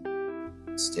enough.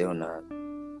 Still not.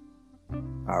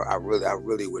 I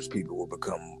really wish people would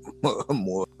become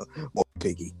more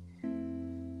picky.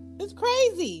 It's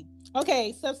crazy.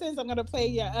 Okay, so since I'm gonna play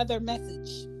your other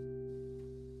message.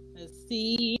 Let's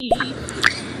see.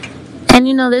 And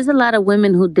there's a lot of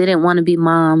women who didn't want to be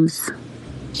moms.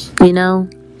 They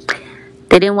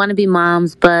didn't want to be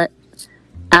moms, but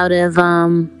out of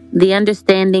the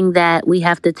understanding that we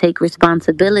have to take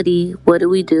responsibility, what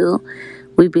do?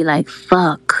 We'd be like,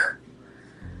 fuck.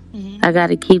 I got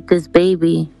to keep this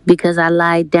baby because I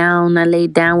laid down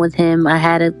with him. I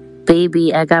had a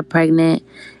baby. I got pregnant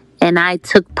and I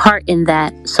took part in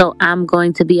that. So I'm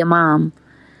going to be a mom.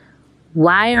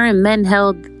 Why aren't men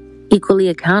held equally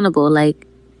accountable? Like,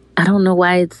 I don't know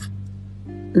why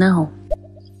no.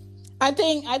 I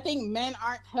think men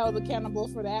aren't held accountable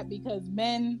for that because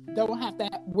men don't have to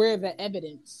wear the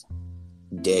evidence.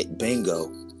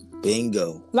 Bingo.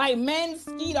 Like men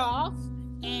skeet off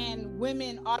and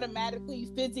women automatically,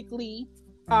 physically,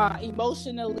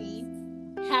 emotionally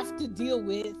have to deal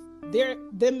with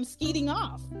them skeeting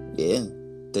off. Yeah.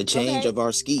 The change of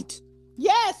our skeet.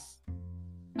 Yes.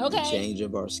 Okay. The change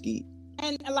of our skeet.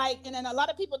 And then a lot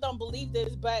of people don't believe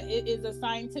this, but it is a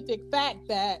scientific fact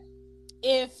that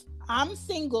if I'm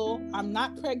single, I'm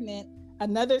not pregnant,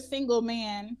 another single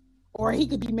man, or he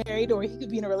could be married or he could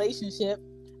be in a relationship,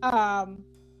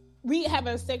 we have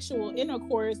a sexual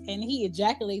intercourse and he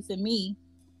ejaculates in me,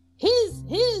 his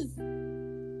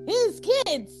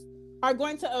kids are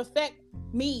going to affect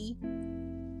me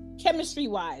chemistry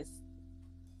wise.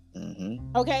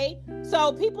 Okay,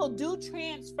 so people do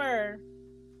transfer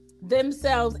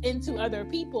themselves into other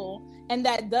people, and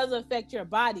that does affect your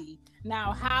body.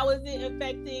 Now, how is it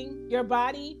affecting your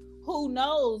body? Who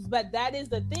knows? But that is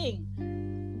the thing.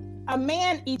 A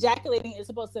man ejaculating is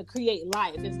supposed to create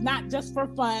life. It's not just for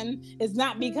fun. It's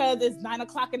not because it's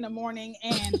 9:00 in the morning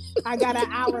and I got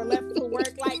an hour left to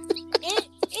work. Like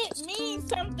it means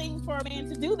something for a man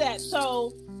to do that.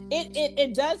 So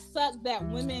it does suck that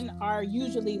women are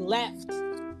usually left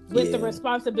with the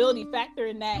responsibility factor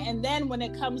in that. And then when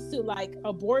it comes to like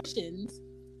abortions,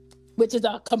 which is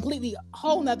a completely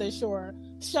whole nother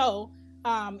show.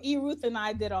 Ruth and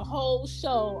I did a whole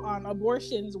show on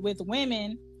abortions with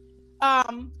women. A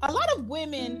lot of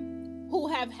women who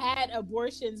have had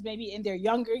abortions maybe in their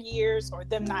younger years or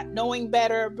them not knowing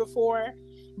better before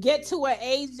get to an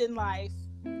age in life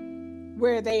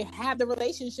where they have the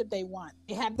relationship they want,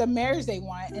 they have the marriage they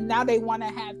want, and now they want to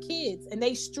have kids, and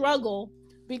they struggle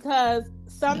because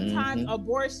sometimes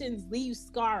abortions leave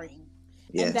scarring.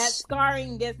 Yes. And that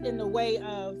scarring gets in the way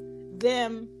of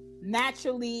them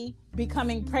naturally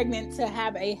becoming pregnant to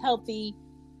have a healthy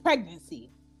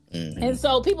pregnancy. And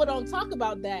so people don't talk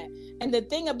about that. And the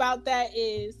thing about that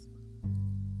is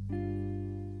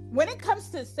when it comes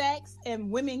to sex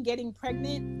and women getting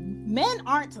pregnant, men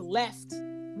aren't left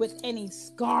with any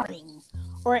scarring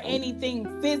or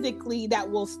anything physically that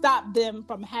will stop them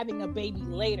from having a baby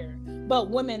later. But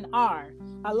women are.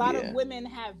 A lot of women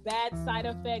have bad side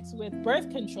effects with birth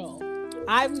control.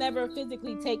 I've never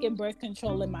physically taken birth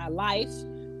control in my life,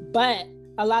 but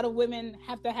a lot of women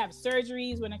have to have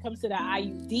surgeries when it comes to the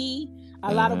IUD.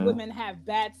 A lot of women have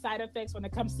bad side effects when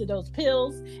it comes to those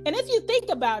pills. And if you think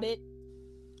about it,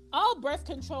 all birth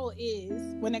control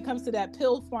is, when it comes to that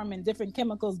pill form and different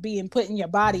chemicals being put in your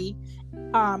body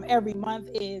every month,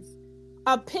 is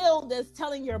a pill that's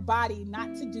telling your body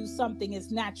not to do something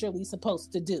it's naturally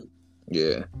supposed to do.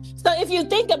 Yeah. So if you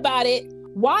think about it,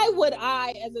 why would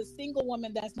I, as a single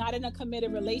woman that's not in a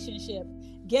committed relationship,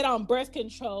 get on birth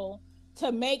control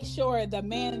to make sure the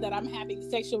man that I'm having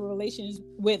sexual relations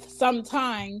with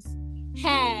sometimes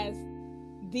has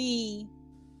the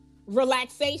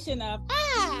relaxation of,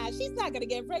 she's not gonna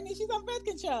get pregnant, she's on birth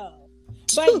control.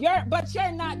 But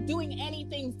you're not doing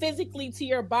anything physically to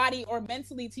your body or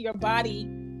mentally to your body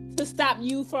to stop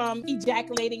you from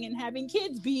ejaculating and having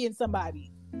kids, being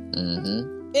somebody.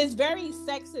 Mm-hmm. It's very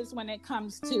sexist when it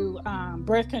comes to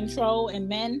birth control and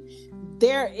men.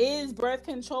 There is birth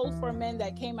control for men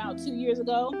that came out 2 years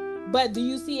ago, but do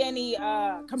you see any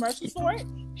commercials for it?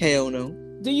 Hell no.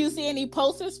 Do you see any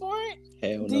posters for it?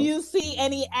 Hell no. Do you see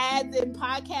any ads and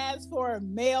podcasts for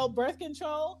male birth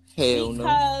control? Hell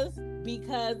no.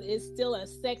 Because it's still a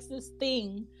sexist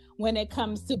thing when it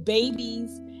comes to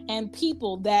babies and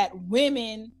people, that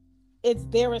women, it's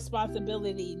their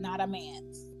responsibility, not a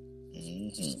man's.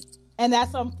 Mm-hmm. And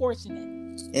that's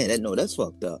unfortunate. Yeah, that's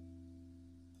fucked up.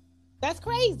 That's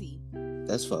crazy.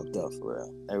 That's fucked up, for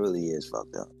real. That really is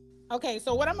fucked up. Okay,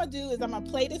 so what I'm gonna do is I'm gonna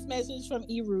play this message from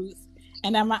E. Ruth,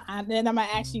 and then I'm gonna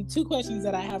ask you 2 questions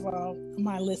that I have on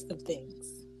my list of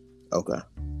things. Okay.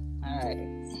 All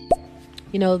right.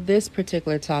 You know, this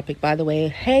particular topic, by the way,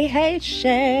 hey,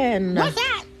 Shan. What's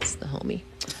that? It's the homie.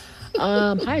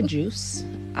 Hi, Juice.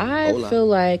 I Hola. feel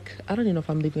like, I don't even know if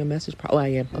I'm leaving a message. Oh, I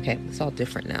am. Okay, it's all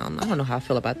different now. I don't know how I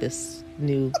feel about this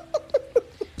new...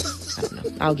 I don't know.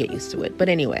 I'll get used to it. But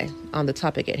anyway, on the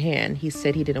topic at hand, he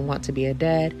said he didn't want to be a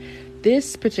dad.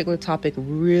 This particular topic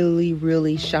really,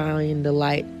 really shined the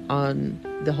light on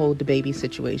the whole DaBaby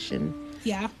situation.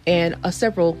 Yeah. And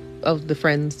several of the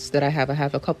friends that I have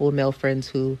a couple of male friends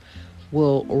who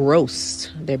will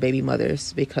roast their baby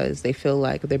mothers because they feel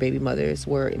like their baby mothers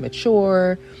were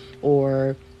immature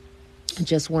or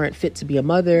just weren't fit to be a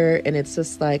mother. And it's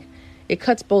just like, it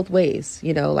cuts both ways,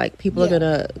 you know, like people are going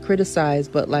to criticize,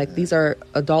 but like these are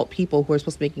adult people who are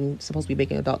supposed to be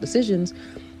making adult decisions,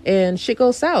 and shit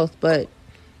goes south. But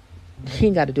you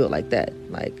ain't got to do it like that.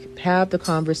 Like, have the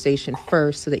conversation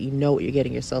first so that you know what you're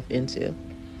getting yourself into.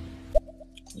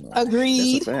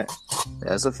 Agreed.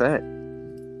 That's a fact.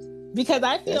 Because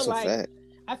I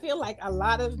feel like a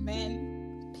lot of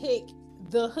men pick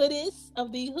the hoodest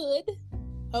of the hood.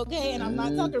 Okay, and I'm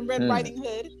not talking Red Riding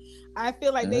Hood. I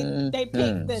feel like they pick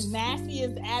the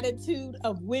nastiest attitude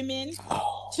of women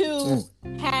to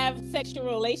have sexual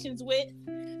relations with,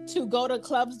 to go to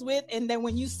clubs with, and then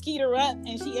when you skeet her up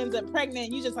and she ends up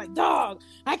pregnant, you just like, dog,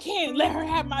 I can't let her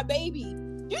have my baby.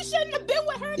 You shouldn't have been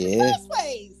with her in the first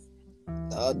place.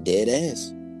 Oh, dead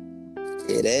ass.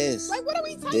 Dead ass. Like, what are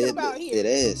we talking about here?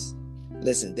 Dead ass.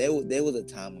 Listen, there was a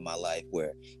time in my life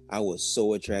where I was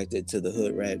so attracted to the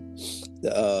hood rat,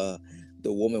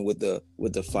 the woman with the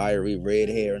fiery red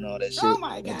hair and all that shit. Oh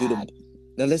my God.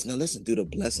 Now listen, through the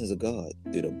blessings of God.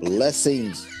 Through the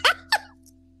blessings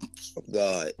of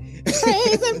God.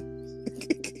 Praise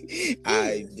him.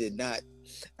 I did not,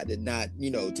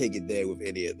 take it there with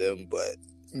any of them, but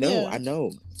no, I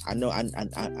know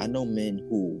men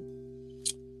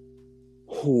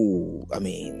who, I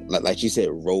mean, like you said,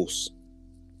 roast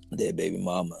their baby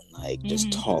mama, like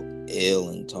just talk ill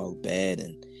and talk bad,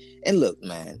 and look,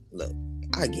 man,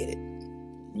 I get it.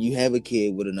 You have a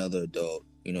kid with another adult,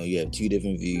 you have 2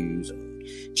 different views,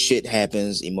 shit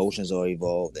happens, emotions are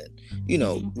evolved,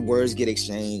 and words get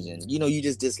exchanged, and you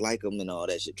just dislike them and all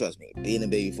that shit. Trust me, being a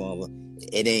baby father,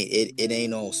 it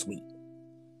ain't all sweet.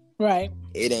 Right.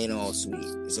 It ain't all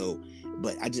sweet. So,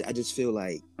 but I just feel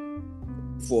like,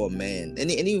 for a man, and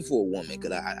even for a woman,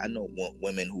 because I know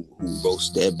women who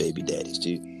roast their baby daddies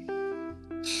too.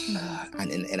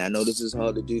 And I know this is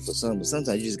hard to do for some, but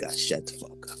sometimes you just gotta shut the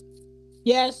fuck up.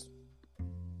 Yes.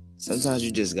 Sometimes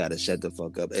you just gotta shut the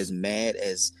fuck up. As mad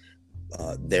as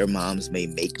their moms may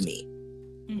make me,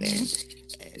 and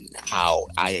how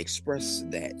I express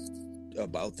that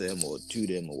about them or to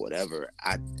them or whatever,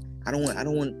 I don't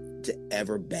want to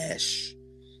ever bash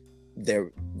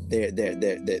their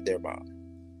mom.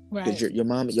 Right. Because your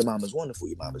mom is wonderful.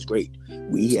 Your mom is great.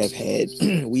 We have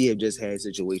just had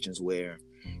situations where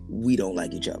we don't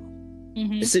like each other.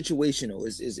 It's situational.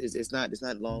 It's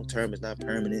not long term. It's not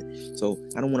permanent. So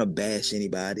I don't want to bash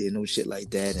anybody and no shit like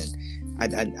that. And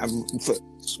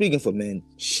speaking for men,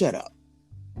 shut up.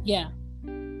 Yeah.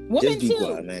 Women just be too.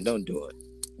 quiet, man. Don't do it.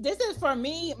 This is, for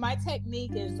me, my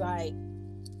technique is like,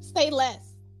 say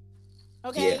less.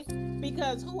 Okay? Yeah.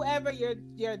 Because whoever your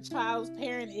child's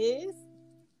parent is,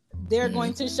 they're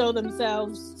going to show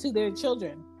themselves to their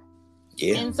children.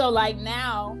 Yeah. And so like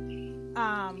now,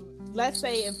 let's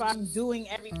say if I'm doing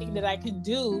everything that I can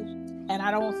do and I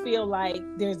don't feel like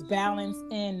there's balance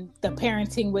in the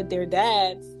parenting with their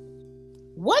dads,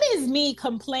 what is me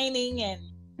complaining and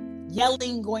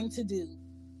yelling going to do?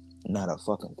 Not a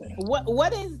fucking thing.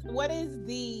 What is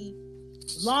the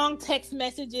long text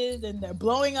messages and the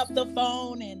blowing up the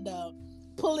phone and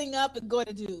pulling up and going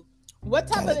to do? What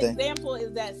type of example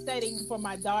is that setting for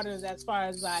my daughters as far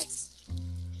as like,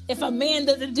 if a man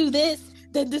doesn't do this,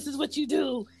 then this is what you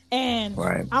do. And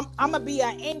right. I'm gonna be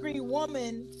an angry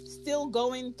woman still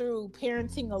going through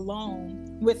parenting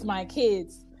alone with my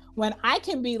kids when I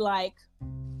can be like,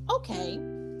 okay,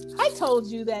 I told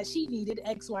you that she needed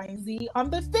X, Y, and Z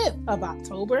on the 5th of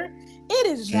October. It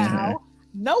is now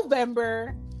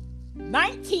November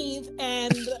 19th,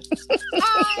 and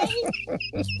I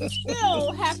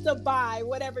still have to buy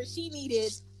whatever she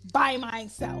needed by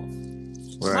myself.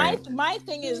 Right. My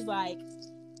thing is like,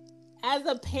 as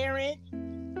a parent,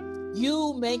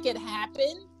 you make it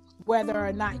happen whether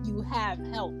or not you have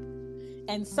help.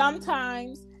 And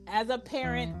sometimes as a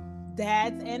parent,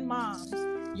 dads and moms,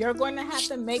 you're going to have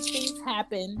to make things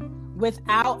happen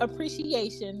without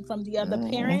appreciation from the other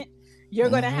parent. You're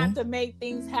going to have to make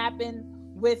things happen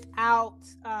without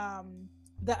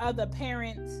the other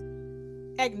parent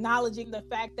acknowledging the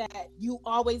fact that you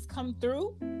always come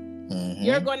through.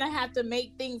 You're going to have to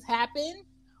make things happen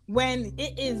when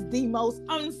it is the most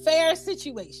unfair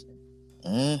situation.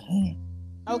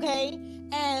 Okay?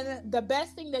 And the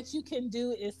best thing that you can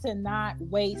do is to not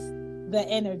waste the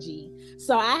energy.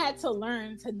 So I had to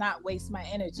learn to not waste my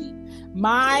energy.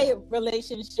 My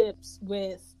relationships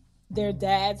with their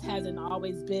dads hasn't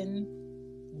always been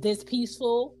this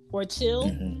peaceful or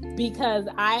chill because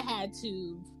I had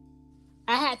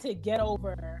to get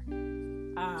over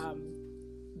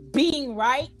being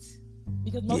right,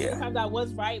 because most of the times I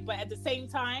was right, but at the same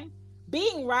time,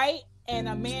 being right and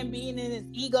a man being in his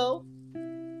ego,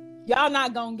 y'all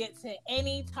not gonna get to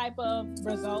any type of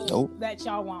result that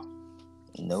y'all want.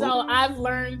 So I've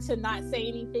learned to not say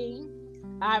anything.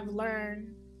 I've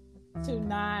learned to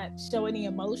not show any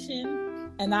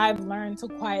emotion, and I've learned to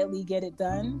quietly get it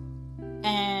done.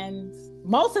 And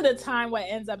most of the time what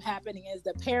ends up happening is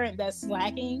the parent that's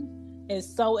slacking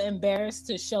is so embarrassed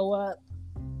to show up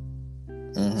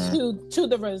to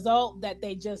the result that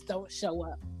they just don't show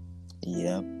up.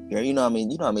 Yeah. You know what I mean?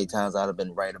 You know how many times I'd have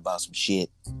been right about some shit.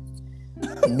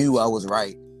 Knew I was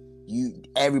right.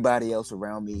 Everybody else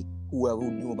around me, whoever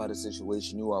who knew about the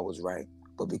situation, knew I was right.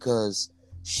 But because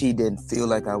she didn't feel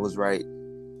like I was right,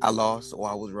 I lost or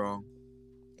I was wrong.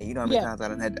 And you know how many times I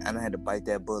done had to bite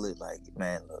that bullet? Like,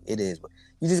 man, look, it is. But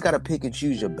you just gotta pick and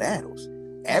choose your battles.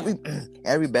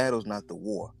 Every battle's not the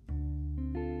war.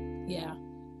 Yeah.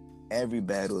 Every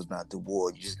battle is not the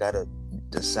war. You just gotta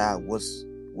decide what's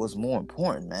more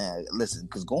important, man. Listen,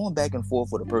 because going back and forth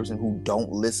with a person who don't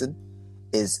listen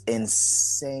is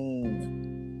insane.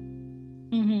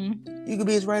 You could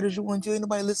be as right as you want to. Ain't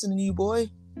nobody listening to you, boy.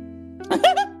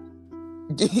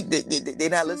 They're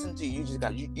not listening to you.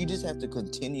 You just have to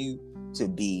continue to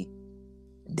be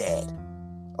dad,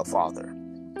 a father.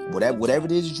 Whatever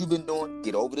it is that you've been doing,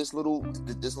 get over this little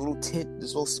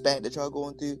spat that y'all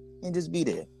going through, and just be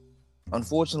there.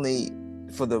 Unfortunately,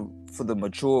 for the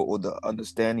mature or the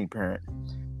understanding parent,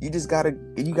 you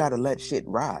gotta let shit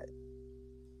ride.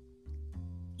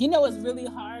 You know what's really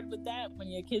hard with that when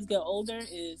your kids get older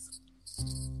is,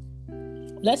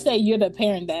 let's say you're the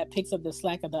parent that picks up the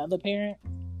slack of the other parent.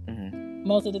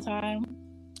 Most of the time,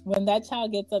 when that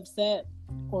child gets upset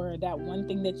or that one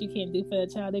thing that you can't do for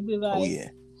the child, they be like,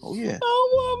 oh yeah, I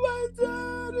want my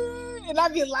daddy, and I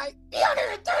be like, you don't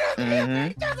even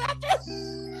do that.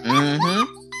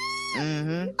 I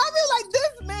feel like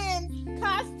this man's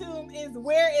costume is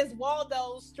where is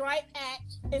Waldo's striped hat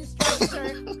and striped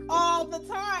shirt all the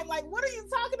time. Like, what are you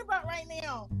talking about right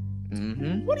now?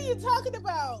 What are you talking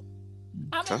about?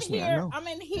 I'm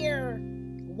in here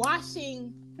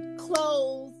washing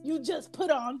clothes you just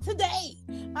put on today.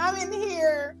 I'm in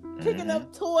here picking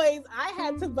up toys I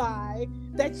had to buy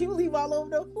that you leave all over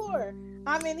the floor.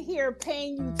 I'm in here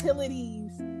paying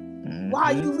utilities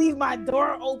while you leave my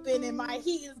door open and my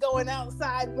heat is going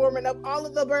outside, warming up all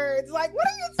of the birds. Like, what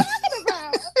are you talking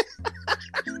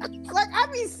about? Like, I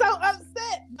be so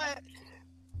upset, but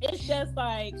it's just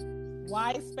like,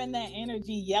 why spend that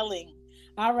energy yelling?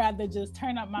 I'd rather just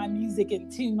turn up my music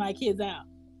and tune my kids out.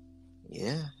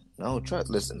 Yeah. No,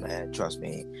 listen, man, trust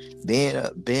me.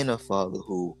 Being a father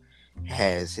who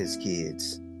has his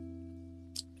kids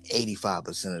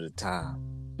 85% of the time,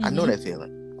 I know that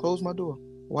feeling. Close my door.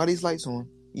 Why these lights on?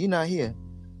 You're not here.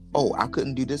 oh, I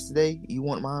couldn't do this today. You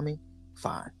want mommy?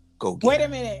 Fine, go get Wait her. a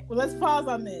minute. Let's pause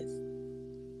on this.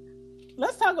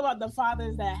 Let's talk about the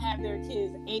fathers that have their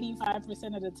kids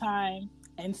 85% of the time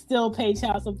and still pay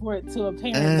child support to a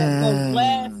parent that does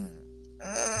less.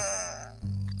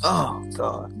 Oh,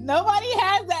 God. Nobody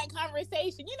has that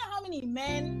conversation. You know how many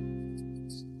men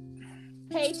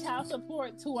pay child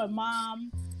support to a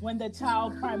mom when the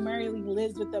child primarily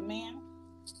lives with the man?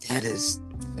 That is,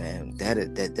 man, that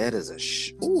is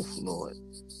a oof, Lord.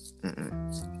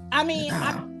 I mean,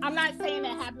 I'm not saying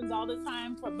it happens all the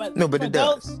time, but it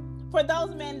does. For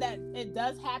those men that it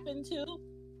does happen to,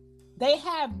 they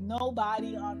have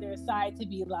nobody on their side to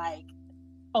be like,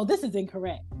 oh, this is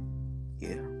incorrect.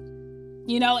 Yeah.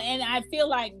 You know, and I feel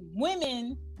like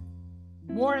women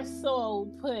more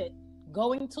so put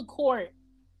going to court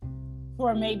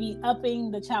for maybe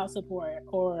upping the child support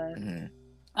or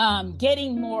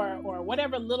getting more or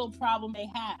whatever little problem they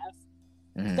have.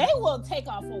 They will take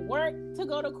off of work to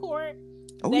go to court.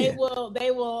 They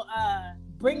will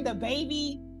bring the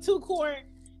baby to court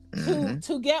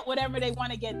to get whatever they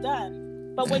want to get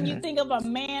done. But when you think of a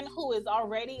man who is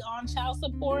already on child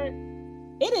support,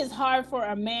 it is hard for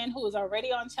a man who is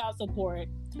already on child support,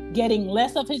 getting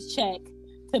less of his check,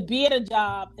 to be at a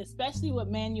job, especially with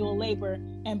manual labor,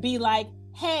 and be like,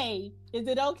 hey, is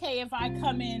it okay if I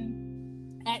come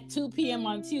in at 2 p.m.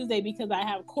 on Tuesday because I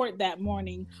have court that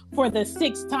morning for the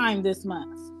 6th time this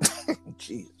month?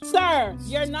 Sir,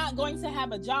 you're not going to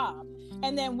have a job.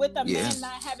 And then with a man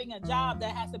not having a job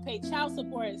that has to pay child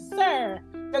support, sir,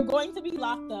 you're going to be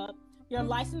locked up. Your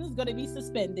license is going to be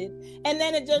suspended. And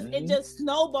then it just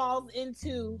snowballs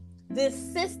into this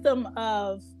system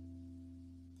of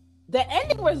the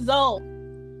ending result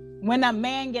when a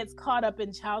man gets caught up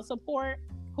in child support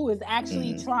who is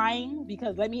actually trying,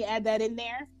 because let me add that in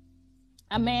there,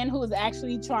 a man who is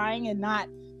actually trying and not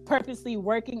purposely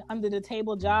working under the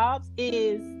table jobs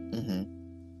is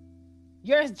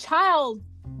your child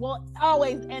will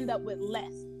always end up with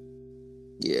less.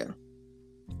 Yeah.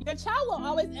 Your child will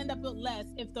always end up with less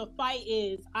if the fight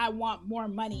is, I want more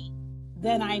money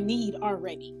than I need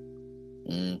already.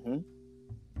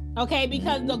 Okay,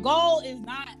 because the goal is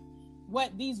not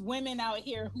what these women out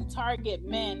here who target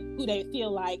men who they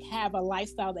feel like have a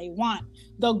lifestyle they want.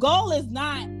 The goal is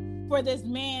not for this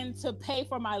man to pay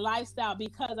for my lifestyle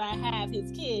because I have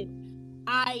his kid,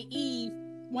 i.e.,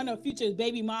 one of Future's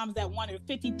baby moms that wanted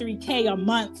 $53K a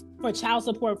month for child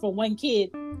support for one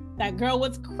kid. That girl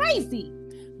was crazy.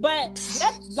 But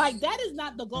that is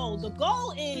not the goal. The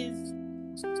goal is,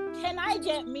 can I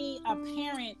get me a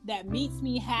parent that meets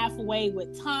me halfway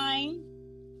with time,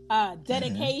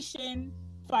 dedication,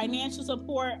 financial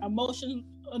support,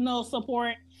 emotional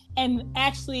support, and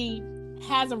actually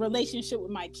has a relationship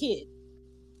with my kid?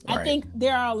 Right. I think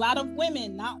there are a lot of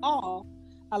women, not all,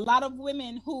 a lot of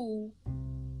women who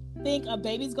think a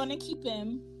baby's going to keep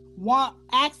him, want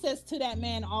access to that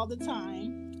man all the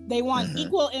time. They want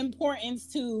equal importance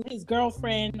to his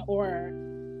girlfriend or,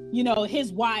 you know,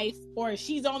 his wife, or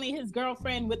she's only his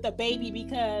girlfriend with the baby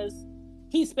because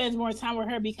he spends more time with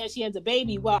her because she has a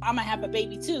baby. Well, I'm going to have a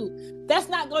baby too. That's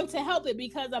not going to help it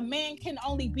because a man can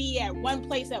only be at one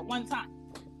place at one time.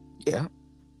 Yeah.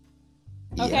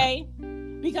 Okay?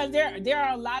 Because there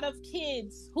are a lot of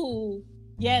kids who,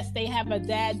 yes, they have a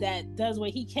dad that does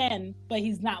what he can, but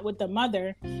he's not with the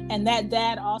mother. And that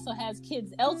dad also has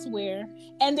kids elsewhere.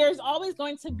 And there's always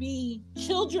going to be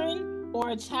children or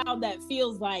a child that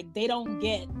feels like they don't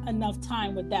get enough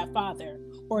time with that father,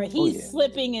 or he's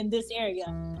slipping in this area.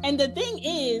 And the thing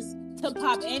is, to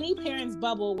pop any parent's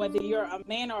bubble, whether you're a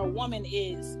man or a woman,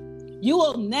 is you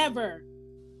will never,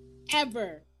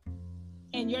 ever,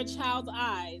 in your child's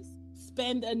eyes,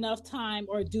 spend enough time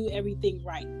or do everything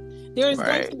right. There's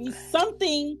going to be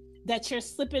something that you're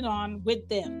slipping on with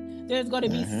them. There's going to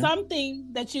be something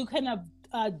that you could have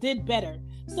did better.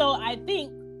 So I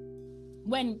think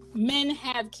when men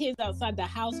have kids outside the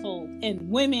household and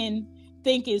women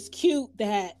think it's cute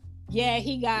that, yeah,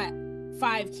 he got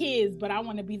 5 kids, but I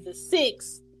want to be the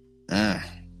 6th,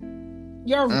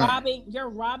 you're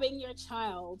robbing your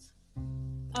child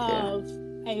of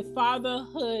a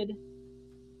fatherhood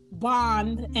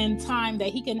bond and time that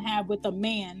he can have with a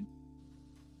man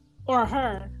or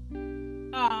her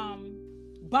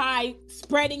by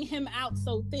spreading him out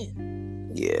so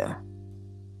thin. Yeah.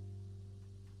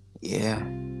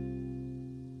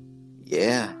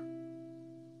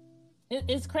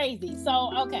 It's crazy.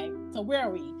 So okay, so where are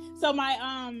we? So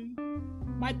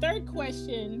my third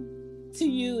question to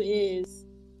you is,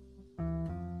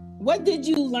 what did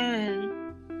you learn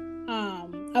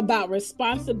about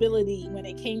responsibility when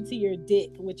it came to your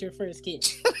dick with your first kid?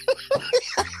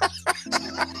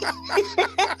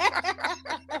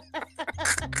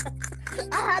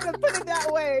 I had to put it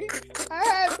that way. I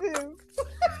had to.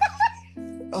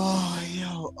 Oh,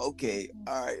 yo, okay,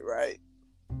 all right.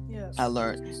 Yeah. I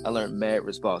learned mad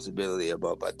responsibility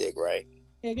about my dick, right?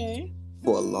 Okay.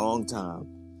 For a long time,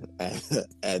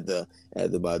 after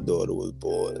my daughter was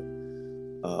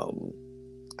born,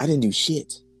 I didn't do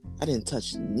shit. I didn't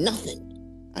touch nothing.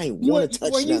 I ain't want to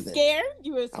touch nothing. Were you scared?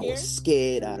 You were scared? I was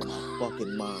scared out of my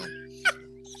fucking mind.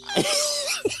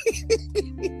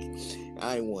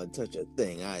 I ain't want to touch a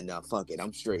thing. Fuck it.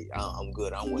 I'm straight. I'm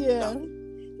good. I don't want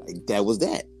nothing. Like, that was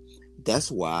that.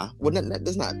 That's why. Well,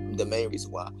 that's not the main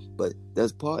reason why, but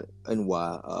that's part and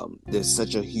why there's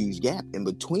such a huge gap in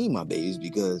between my babies,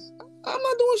 because I'm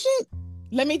not doing shit.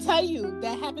 Let me tell you,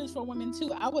 that happens for women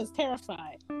too. I was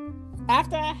terrified.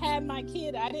 After I had my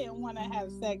kid, I didn't want to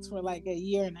have sex for like a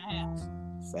year and a half.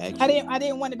 Fact. I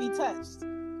didn't want to be touched.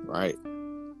 Right.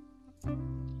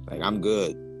 Like, I'm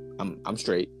good. I'm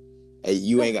straight. Hey,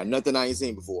 you ain't got nothing I ain't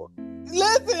seen before.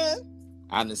 Listen.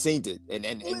 I done seen it.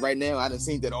 And right now I done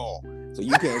seen it all. So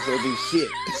you can't show me shit.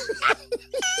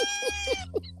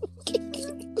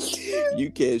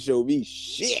 You can't show me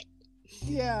shit.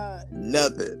 Yeah.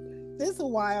 Nothing. It's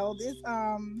wild.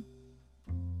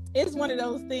 It's one of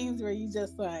those things where you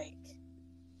just like,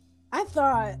 I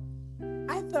thought,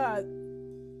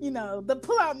 the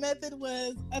pull-out method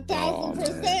was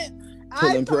 1,000%. Pull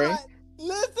and pray.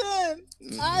 Listen,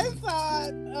 I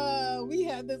thought we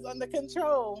had this under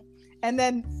control. And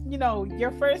then,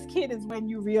 your first kid is when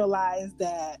you realize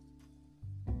that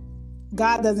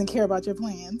God doesn't care about your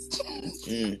plans.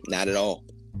 Not at all.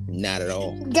 Not at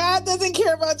all. God doesn't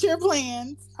care about your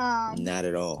plans. Not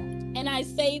at all. And I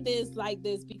say this like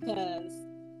this because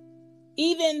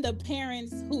even the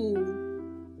parents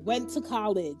who went to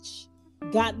college,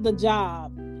 got the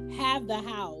job, have the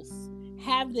house,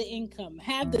 have the income,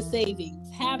 have the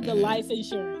savings, have the life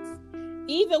insurance,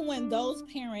 even when those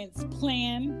parents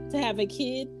plan to have a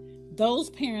kid, those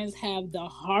parents have the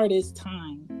hardest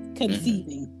time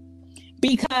conceiving.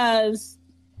 Because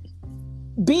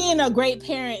being a great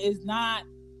parent is not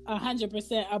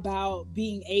 100% about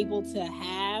being able to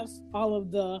have all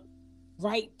of the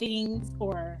right things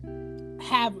or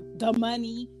have the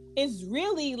money. It's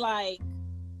really like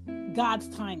God's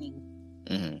timing.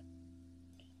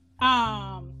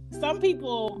 Some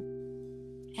people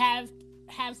have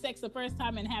sex the first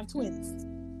time and have twins.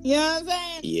 You know what I'm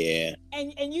saying? Yeah.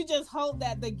 And you just hope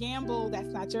that the gamble,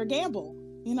 that's not your gamble.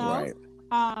 Right.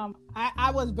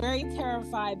 I was very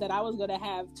terrified that I was going to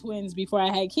have twins before I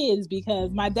had kids because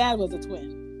my dad was a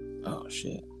twin. Oh,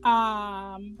 shit.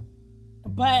 But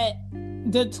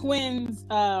the twins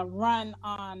run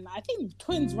on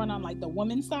like the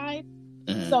woman's side.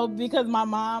 So because my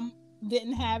mom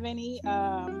didn't have any,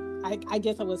 I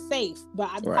guess I was safe.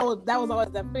 But that was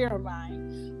always a fear of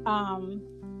mine. I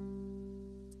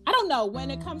don't know. When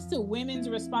it comes to women's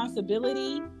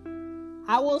responsibility,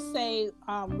 I will say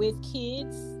with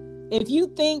kids, if you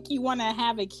think you want to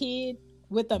have a kid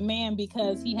with a man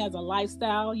because he has a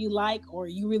lifestyle you like, or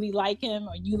you really like him,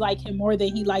 or you like him more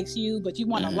than he likes you, but you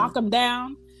want to lock him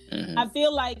down, I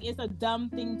feel like it's a dumb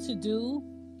thing to do,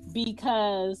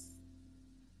 because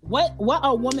what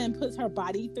a woman puts her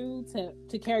body through to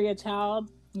carry a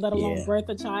child, let alone birth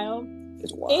a child,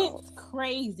 it's wild. It's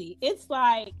crazy. It's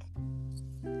like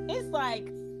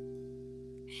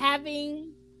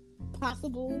having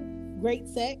possible great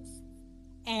sex,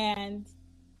 and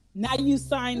now you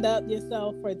signed up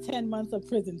yourself for 10 months of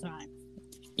prison time,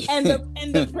 and the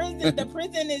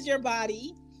prison is your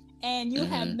body, and you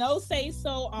have no say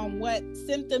so on what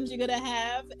symptoms you're gonna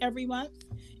have every month.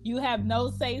 You have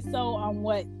no say so on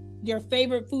what your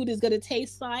favorite food is gonna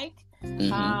taste like.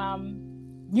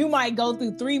 You might go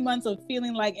through 3 months of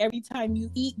feeling like every time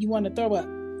you eat you want to throw up.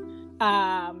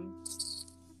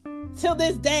 Till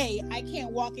this day, I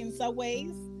can't walk in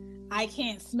Subways. I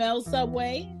can't smell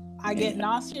Subway. I get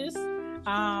nauseous.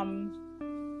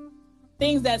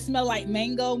 Things that smell like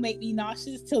mango make me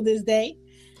nauseous till this day.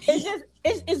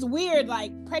 It's weird.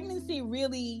 Like, pregnancy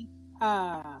really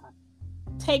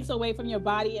takes away from your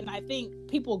body, and I think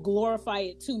people glorify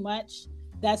it too much.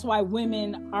 That's why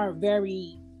women are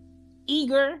very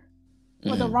eager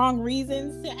for the wrong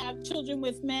reasons to have children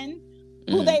with men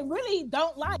who they really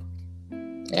don't like.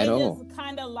 They just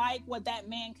kind of like what that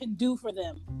man can do for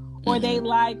them, or they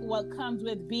like what comes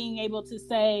with being able to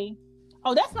say,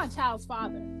 "Oh, that's my child's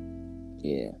father."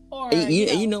 Yeah. Or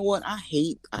you know what? I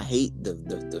hate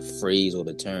the phrase or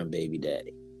the term "baby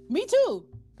daddy." Me too.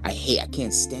 I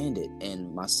can't stand it.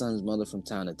 And my son's mother from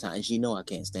time to time, and she know I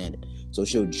can't stand it. So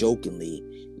she'll jokingly,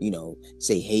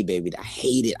 say, "Hey, baby, I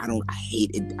hate it. I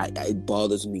hate it. It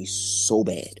bothers me so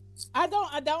bad." I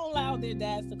don't allow their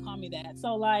dads to call me that.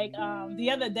 So like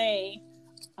the other day,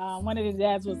 one of the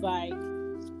dads was like,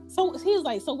 so he was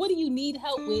like, "So what do you need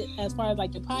help with as far as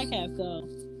like your podcast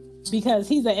goes?" Because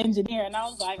he's an engineer, and I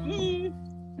was like,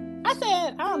 I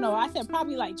said, I don't know. I said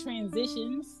probably like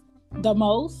transitions the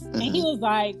most, and he was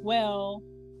like, "Well,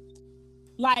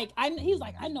 like he was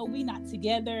like, I know we not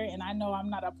together, and I know I'm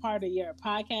not a part of your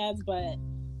podcast, but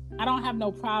I don't have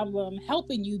no problem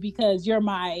helping you because you're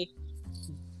my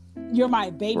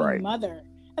baby mother."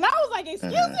 And I was like,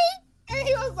 "Excuse me?" And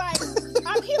he was like,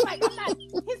 I'm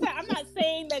not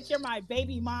saying that you're my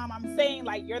baby mom. I'm saying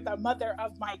like you're the mother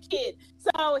of my kid.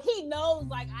 So he knows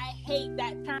like I hate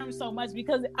that term so much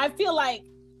because I feel like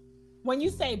when you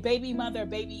say baby mother,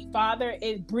 baby father,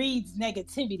 it breeds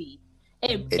negativity.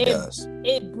 It does.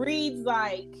 It breeds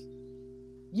like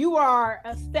you are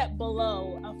a step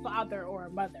below a father or a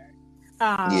mother.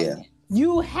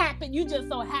 You just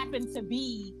so happen to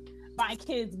be my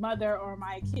kid's mother or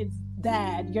my kid's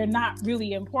dad. You're not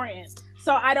really important.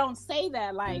 So I don't say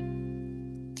that like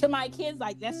to my kids,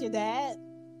 like, that's your dad,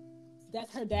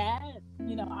 that's her dad,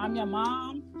 I'm your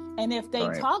mom. And if they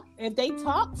talk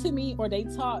to me or they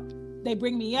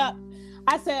bring me up,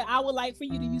 I said, I would like for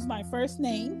you to use my first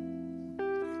name.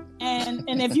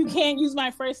 And if you can't use my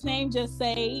first name, just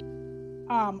say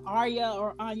Arya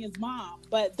or Anya's mom.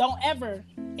 But don't ever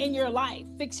in your life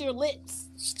fix your lips.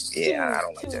 Yeah, I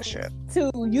don't like that shit.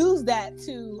 To use that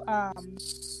to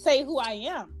say who I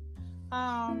am.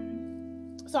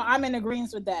 So I'm in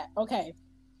agreement with that. Okay.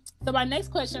 So my next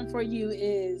question for you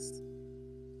is,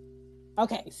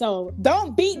 okay, so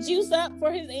don't beat Juice up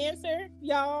for his answer,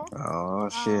 y'all. Oh,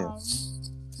 shit.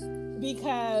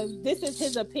 Because this is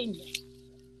his opinion.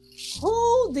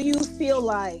 Who do you feel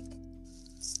like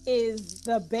is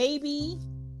the baby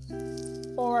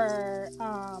or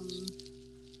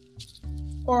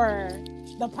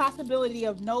the possibility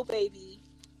of no baby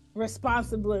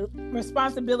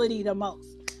responsibility the most?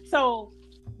 So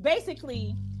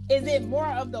basically, is it more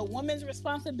of the woman's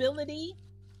responsibility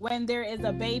when there is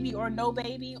a baby or no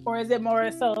baby, or is it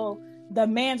more so the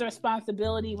man's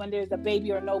responsibility when there's a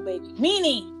baby or no baby?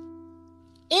 Meaning,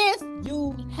 if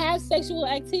you have sexual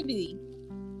activity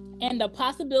and the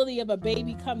possibility of a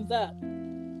baby comes up,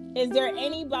 is there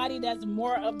anybody that's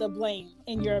more of the blame,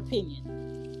 in your opinion?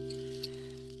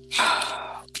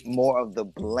 More of the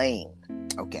blame.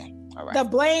 Okay. All right. The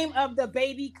blame of the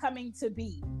baby coming to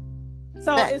be.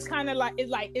 So it's kind of like,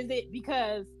 is it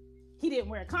because he didn't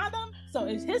wear a condom, so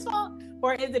it's his fault?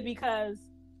 Or is it because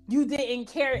you didn't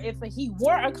care if he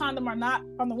wore a condom or not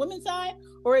on the women's side?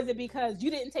 Or is it because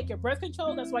you didn't take your birth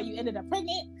control, that's why you ended up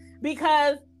pregnant?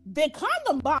 Because the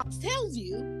condom box tells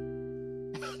you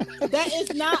that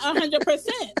is not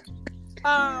 100%.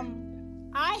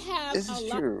 I have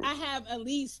at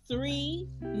least 3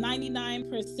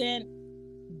 99%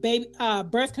 baby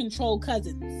birth control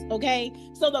cousins. Okay,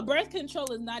 so the birth control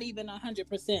is not even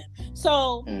 100%.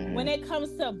 So when it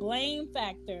comes to blame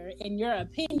factor, in your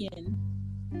opinion,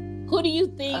 who do you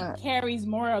think carries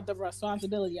more of the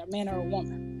responsibility, a man or a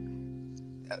woman?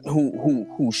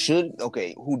 Who should?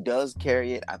 Okay, who does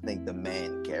carry it? I think the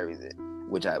man carries it,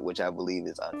 which I believe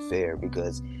is unfair,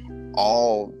 because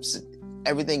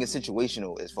everything is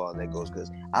situational as far as that goes. Because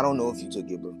I don't know if you took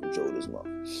your birth control this month.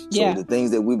 So the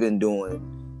things that we've been doing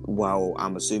while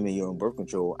I'm assuming you're on birth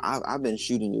control, I've been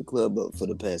shooting your club up for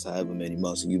the past however many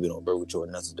months, and you've been on birth control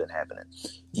and nothing's been happening.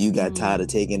 You got tired of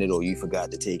taking it, or you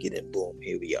forgot to take it, and boom,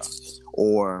 here we are.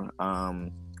 Or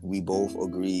we both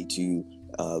agreed to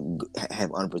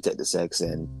have unprotected sex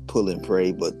and pull and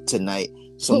pray, but tonight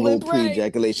some little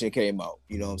pre-ejaculation came out.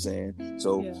 You know what I'm saying?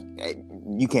 So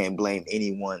you can't blame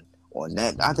anyone on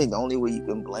that. I think the only way you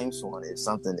can blame someone is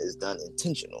something is done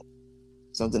intentional.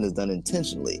 Something is done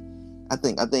intentionally. I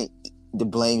think the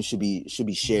blame should be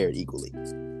shared equally.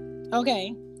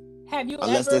 Okay.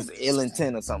 Unless there's ill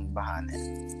intent or something behind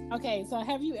that. Okay, so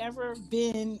have you ever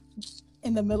been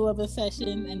in the middle of a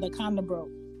session and the condom broke?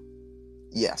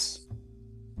 Yes.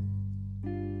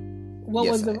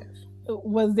 Was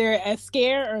there a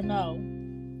scare or no?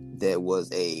 There was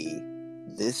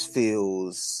this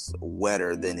feels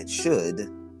wetter than it should.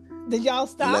 Did y'all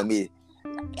stop?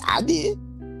 I did.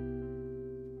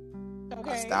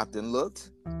 Okay. I stopped and looked.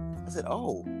 I said,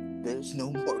 "Oh, there's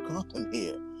no more condom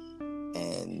here."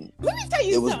 And let me tell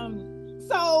you something.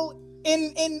 So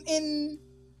in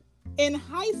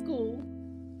high school,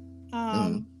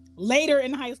 later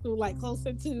in high school, like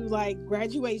closer to like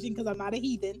graduation, because I'm not a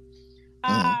heathen,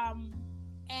 and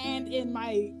And in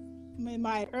my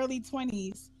early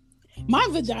 20s, my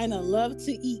vagina loved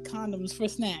to eat condoms for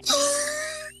snacks.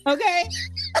 Okay?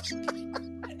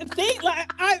 Think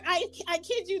like I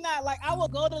kid you not, like I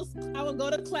would go to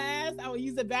class, I would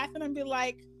use the bathroom and be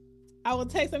like, I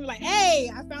would text them like, hey,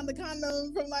 I found the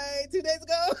condom from like 2 days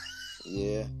ago.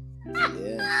 Yeah.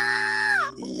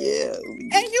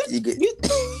 And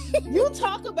you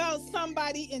talk about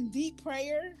somebody in deep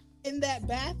prayer in that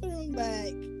bathroom,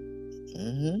 like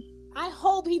I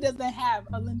hope he doesn't have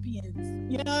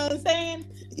Olympians. You know what I'm saying?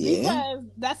 Yeah. Because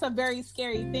that's a very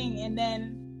scary thing. And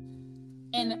then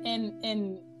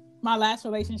in my last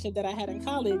relationship that I had in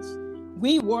college,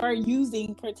 we were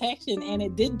using protection and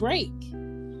it did break.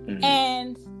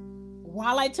 And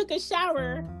while I took a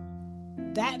shower,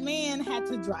 that man had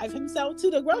to drive himself to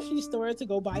the grocery store to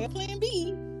go buy a Plan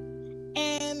B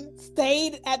and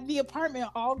stayed at the apartment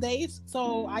all day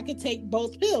so I could take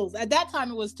both pills. At that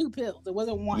time, it was 2 pills. It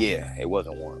wasn't one. Yeah, it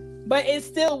wasn't one. But it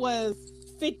still was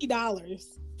 $50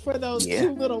 for those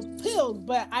 2 little pills.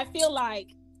 But I feel like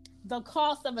the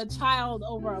cost of a child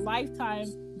over a lifetime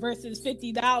versus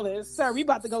 $50, sir, we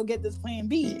about to go get this Plan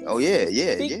B. Oh, yeah,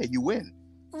 you win.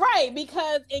 Right,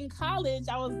 because in college,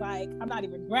 I was like, I'm not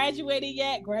even graduated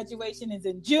yet. Graduation is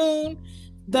in June.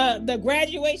 The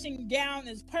graduation gown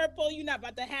is purple. You're not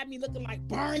about to have me looking like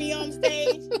Barney on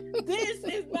stage. This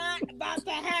is not about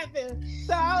to happen.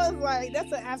 So I was like,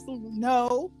 that's an absolute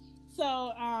no.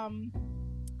 So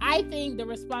I think the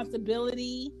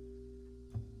responsibility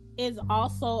is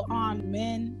also on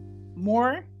men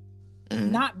more.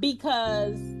 Not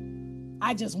because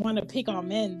I just want to pick on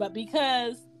men, but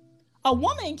because a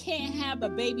woman can't have a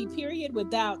baby, period,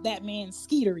 without that man's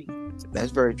skeetery.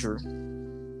 That's very true.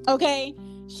 Okay?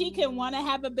 She can want to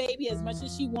have a baby as much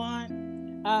as she wants.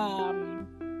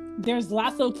 There's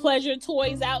lots of pleasure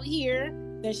toys out here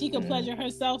that she can pleasure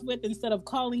herself with instead of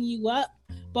calling you up.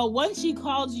 But once she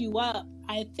calls you up,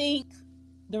 I think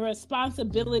the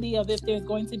responsibility of if there's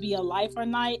going to be a life or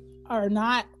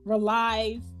not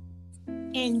relies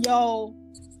in your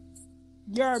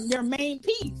main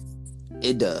piece.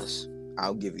 It does.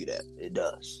 I'll give you that. It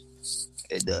does.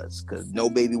 Because no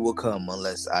baby will come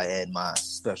unless I add my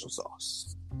special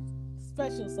sauce.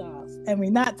 Special sauce. And we're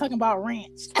not talking about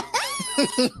ranch.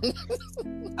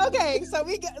 Okay, so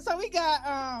we got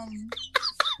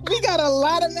a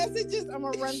lot of messages. I'm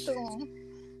gonna run through them.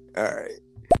 All right.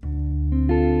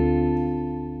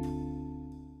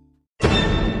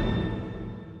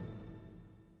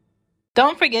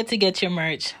 Don't forget to get your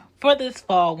merch for this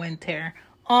fall winter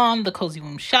on the Cozy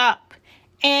Womb shop.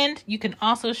 And you can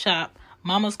also shop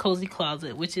Mama's Cozy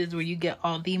Closet, which is where you get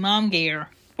all the mom gear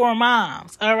for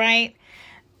moms. All right.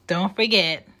 Don't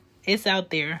forget, it's out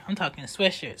there. I'm talking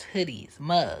sweatshirts, hoodies,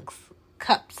 mugs,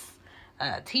 cups,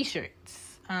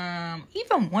 t-shirts,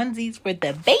 even onesies for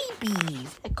the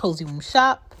babies at Cozy Womb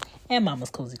shop and Mama's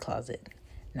Cozy Closet.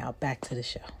 Now back to the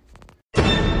show.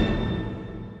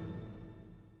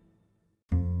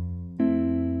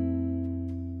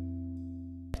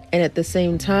 And at the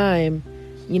same time,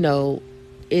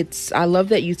 I love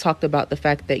that you talked about the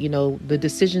fact that, the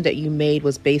decision that you made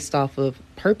was based off of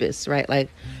purpose, right? Like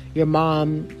your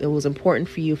mom, it was important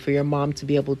for you, for your mom to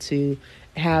be able to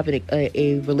have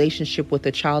a relationship with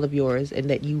a child of yours, and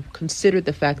that you considered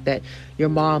the fact that your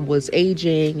mom was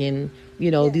aging and,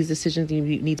 these decisions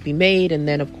need to be made. And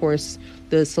then, of course,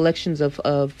 the selections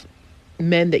of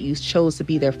men that you chose to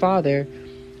be their father.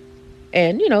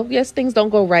 And, yes, things don't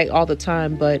go right all the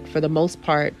time, but for the most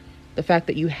part, the fact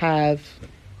that you have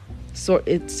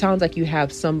it sounds like you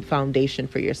have some foundation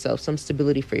for yourself, some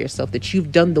stability for yourself, that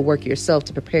you've done the work yourself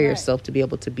to prepare yourself to be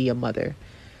able to be a mother.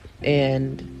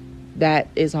 And that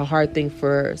is a hard thing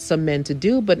for some men to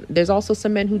do, but there's also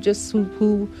some men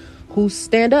who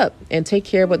stand up and take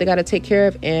care of what they got to take care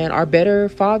of and are better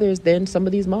fathers than some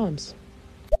of these moms.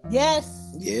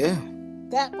 Yes. Yeah.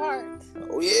 That part.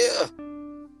 Oh, yeah.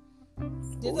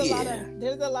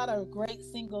 There's a lot of great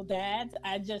single dads.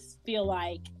 I just feel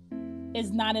like it's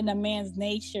not in a man's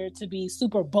nature to be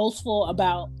super boastful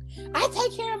about, I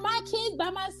take care of my kids by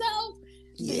myself.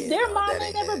 Yeah, their mom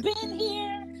ain't never been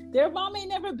here. Their mom ain't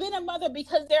never been a mother,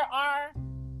 because there are,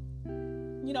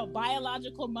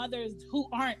 biological mothers who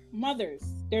aren't mothers.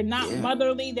 They're not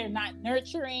motherly. They're not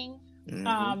nurturing.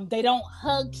 Mm-hmm. They don't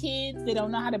hug kids. They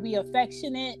don't know how to be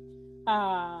affectionate.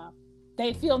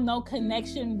 They feel no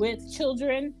connection with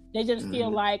children. They just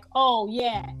feel like, oh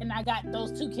yeah, and I got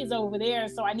those 2 kids over there,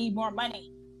 so I need more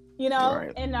money,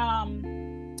 Right. And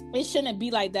it shouldn't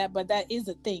be like that, but that is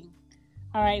a thing.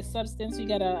 All right, Substance, we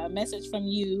got a message from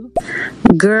you.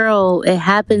 Girl, it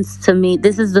happens to me.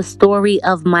 This is the story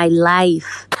of my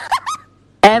life.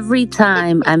 Every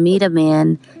time I meet a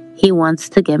man, he wants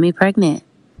to get me pregnant.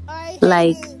 I hate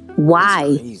Like, it.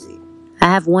 why? I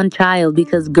have one child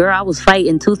because, girl, I was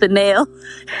fighting tooth and nail.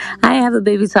 I didn't have a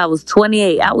baby till I was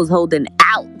 28. I was holding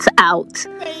out. I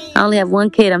only have one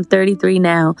kid. I'm 33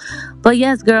 now. But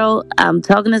yes, girl, I'm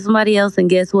talking to somebody else, and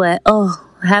guess what? Oh,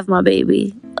 have my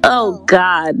baby. Oh, No.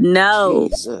 God, no.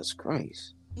 Jesus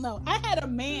Christ. No, I had a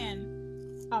man,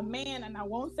 and I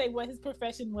won't say what his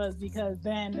profession was because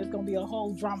then there's gonna be a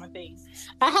whole drama thing.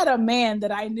 I had a man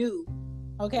that I knew,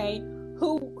 okay,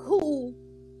 who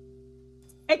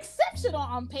exceptional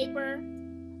on paper,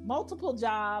 multiple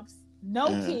jobs, no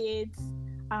kids,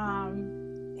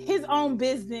 his own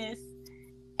business,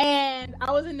 and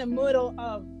I was in the middle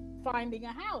of finding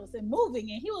a house and moving,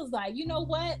 and he was like, you know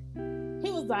what? He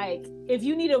was like, if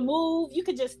you need to move, you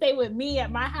could just stay with me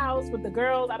at my house with the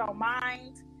girls. I don't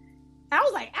mind. I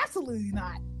was like, absolutely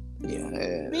not.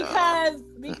 Yeah. Because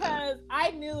I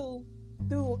knew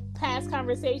through past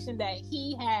conversation that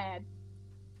he had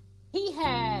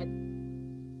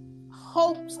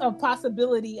hopes of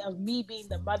possibility of me being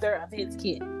the mother of his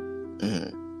kid.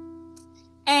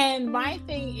 And my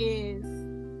thing is,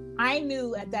 I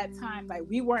knew at that time, like,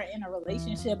 we weren't in a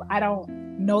relationship. I don't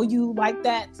know you like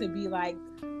that to be like,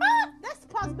 that's a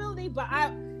possibility. But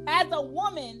I, as a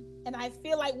woman, and I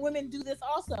feel like women do this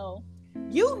also,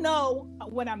 you know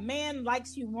when a man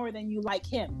likes you more than you like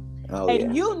him.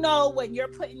 You know when you're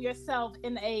putting yourself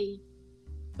in a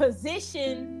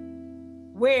position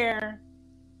where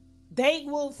they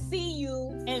will see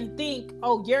you and think,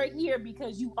 oh, you're here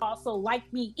because you also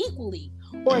like me equally.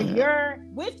 Or you're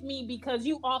with me because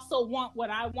you also want what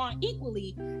I want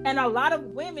equally. And a lot of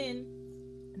women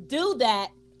do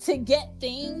that to get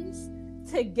things,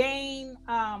 to gain,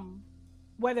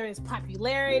 whether it's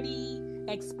popularity,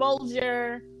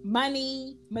 exposure,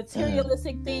 money,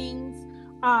 materialistic things,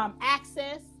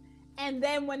 access. And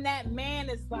then when that man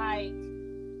is like,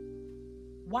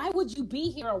 why would you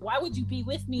be here? Or why would you be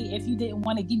with me if you didn't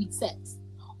want to give me sex?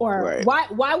 Or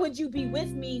why would you be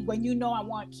with me when you know I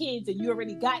want kids and you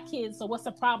already got kids? So what's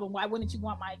the problem? Why wouldn't you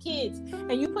want my kids?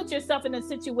 And you put yourself in a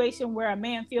situation where a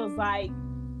man feels like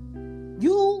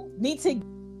you need to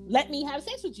let me have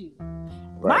sex with you.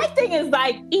 My thing is,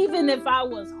 like, even if I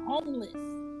was homeless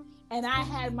and I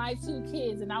had my 2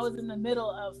 kids and I was in the middle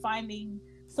of finding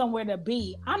somewhere to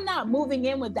be, I'm not moving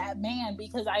in with that man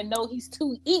because I know he's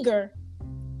too eager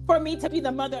for me to be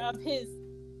the mother of his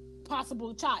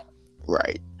possible child.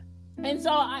 Right. And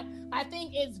so I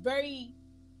think it's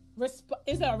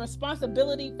it's a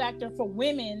responsibility factor for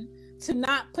women to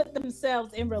not put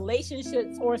themselves in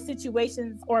relationships or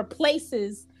situations or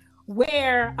places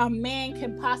where a man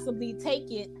can possibly take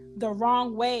it the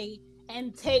wrong way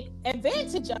and take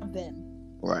advantage of them.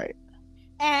 Right.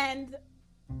 And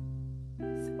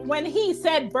when he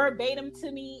said verbatim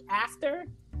to me after,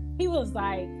 he was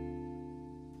like,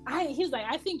 I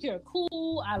think you're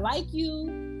cool. I like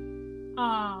you.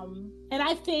 And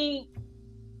I think,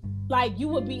 like, you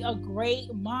would be a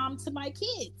great mom to my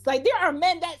kids. Like, there are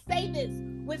men that say this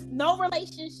with no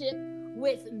relationship,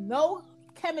 with no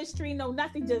chemistry, no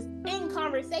nothing, just in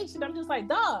conversation. I'm just like,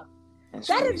 dog,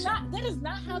 that is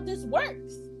not how this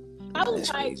works. I was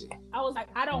like,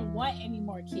 I don't want any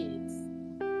more kids.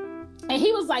 And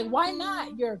he was like, why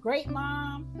not? You're a great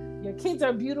mom. Your kids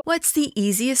are beautiful. What's the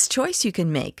easiest choice you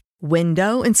can make?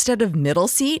 Window instead of middle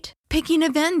seat? Picking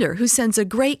a vendor who sends a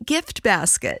great gift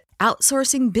basket?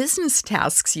 Outsourcing business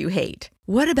tasks you hate?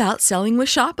 What about selling with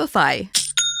Shopify?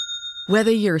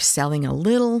 Whether you're selling a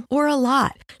little or a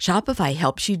lot, Shopify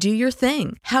helps you do your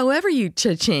thing, however you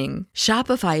cha-ching.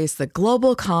 Shopify is the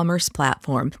global commerce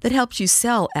platform that helps you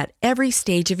sell at every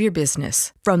stage of your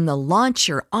business. From the launch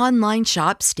your online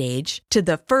shop stage to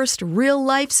the first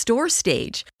real-life store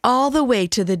stage, all the way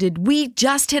to the did we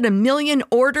just hit 1 million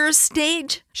orders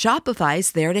stage.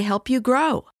 Shopify's there to help you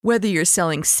grow. Whether you're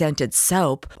selling scented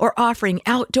soap or offering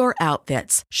outdoor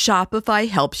outfits, Shopify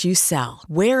helps you sell.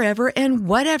 Wherever and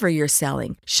whatever you're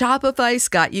selling, Shopify's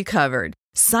got you covered.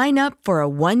 Sign up for a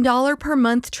 $1 per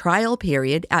month trial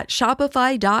period at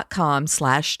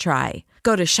shopify.com/try.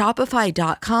 Go to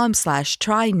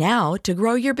shopify.com/try now to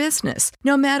grow your business,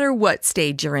 no matter what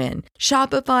stage you're in.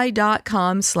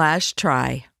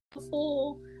 Shopify.com/try.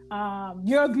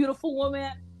 You're a beautiful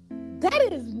woman. That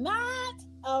is not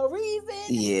a reason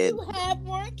to have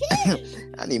more kids.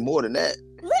 I need more than that.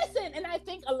 Listen, and I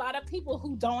think a lot of people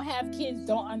who don't have kids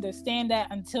don't understand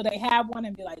that until they have one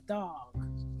and be like, dog.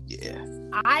 Yeah.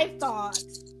 I thought.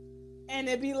 And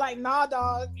it'd be like, nah,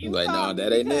 dog. You like, nah,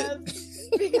 that ain't it.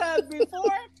 Because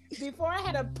before I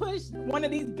had to push one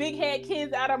of these big head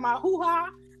kids out of my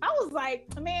hoo-ha, I was like,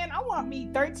 man, I want me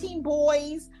 13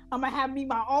 boys. I'm gonna have me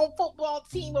my own football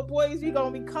team of boys. We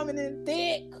gonna be coming in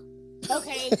thick.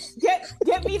 Okay,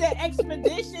 get me the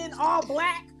expedition, all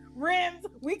black rims.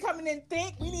 We coming in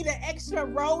thick. We need an extra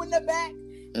row in the back.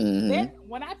 Mm-hmm. Then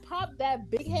when I popped that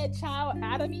big head child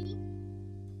out of me,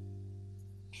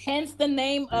 hence the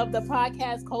name of the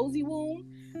podcast Cozy Womb,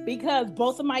 because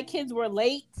both of my kids were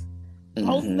late.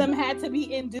 Both of them had to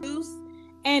be induced.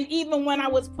 And even when I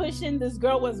was pushing, this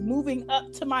girl was moving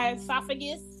up to my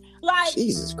esophagus. Like,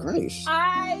 Jesus Christ.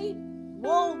 I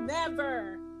will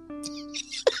never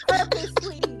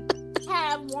purposely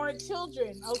have more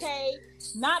children, okay?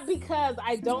 Not because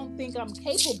I don't think I'm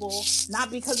capable,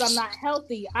 not because I'm not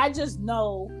healthy. I just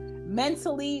know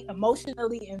mentally,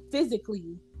 emotionally, and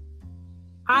physically,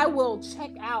 I will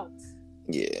check out.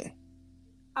 Yeah.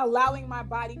 Allowing my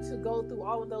body to go through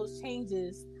all of those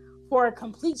changes for a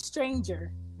complete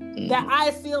stranger that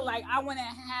I feel like I want to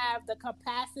have the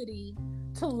capacity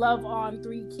to love on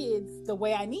 3 kids the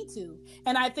way I need to.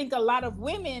 And I think a lot of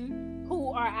women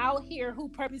who are out here who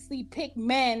purposely pick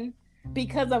men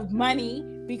because of money,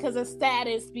 because of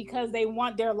status, because they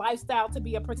want their lifestyle to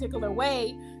be a particular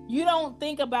way, you don't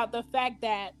think about the fact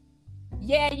that,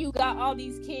 yeah, you got all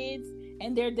these kids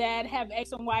and their dad have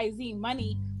X and Y, Z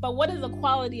money, but what is the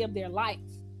quality of their life?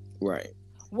 Right.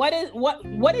 What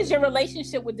is your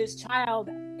relationship with this child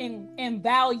in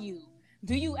value?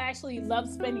 Do you actually love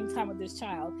spending time with this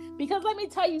child? Because let me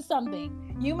tell you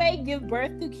something. You may give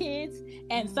birth to kids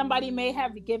and somebody may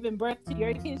have given birth to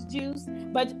your kids, Juice,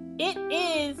 but it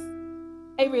is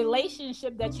a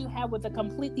relationship that you have with a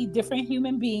completely different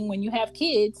human being when you have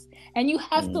kids, and you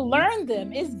have to learn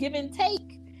them. It's give and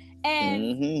take.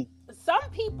 And some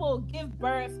people give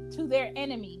birth to their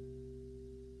enemy.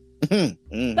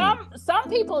 Some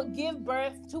people give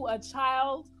birth to a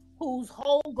child whose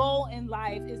whole goal in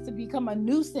life is to become a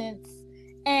nuisance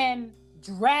and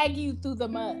drag you through the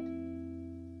mud.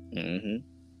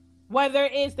 Whether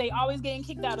it's they always getting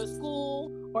kicked out of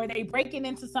school, or they breaking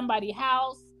into somebody's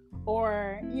house,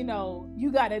 or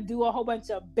you got to do a whole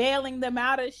bunch of bailing them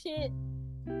out of shit.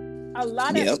 A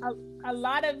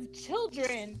lot of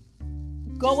children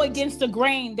go against the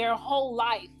grain their whole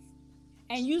life.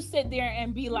 And you sit there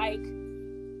and be like,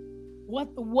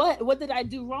 what did I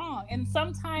do wrong? And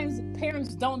sometimes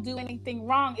parents don't do anything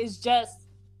wrong. It's just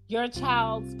your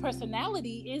child's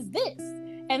personality is this.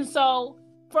 And so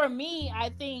for me, I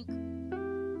think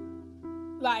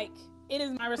like it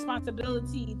is my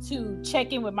responsibility to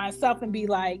check in with myself and be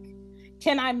like,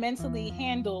 can I mentally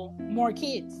handle more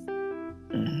kids?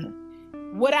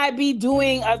 Would I be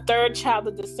doing a third child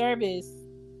a disservice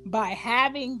by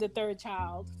having the third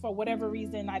child for whatever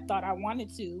reason I thought I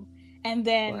wanted to, and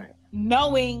then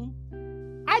knowing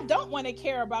I don't want to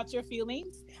care about your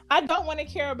feelings. I don't want to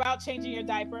care about changing your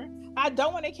diaper. I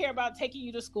don't want to care about taking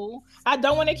you to school. I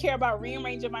don't want to care about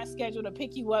rearranging my schedule to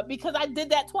pick you up, because I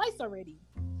did that twice already.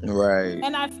 Right.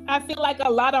 And I feel like a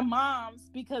lot of moms,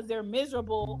 because they're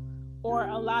miserable, or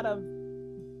a lot of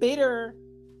bitter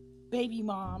baby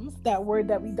moms, that word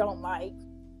that we don't like,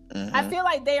 I feel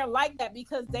like they are like that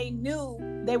because they knew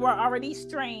they were already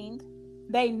strained.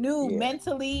 They knew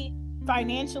mentally,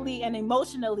 financially, and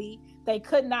emotionally they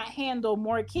could not handle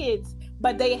more kids,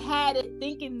 but they had it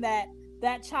thinking that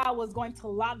that child was going to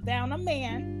lock down a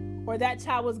man, or that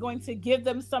child was going to give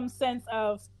them some sense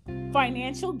of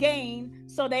financial gain,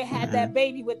 so they had that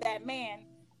baby with that man.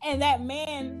 And that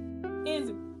man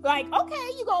is like,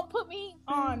 okay, you gonna put me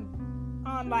on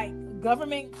like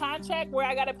government contract where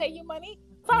I gotta pay you money?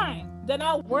 Fine, then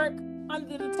I'll work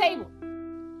under the table.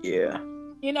 Yeah.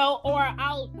 Or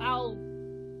I'll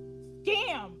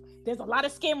scam. There's a lot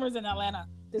of scammers in Atlanta.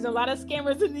 There's a lot of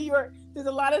scammers in New York. There's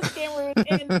a lot of scammers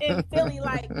in Philly.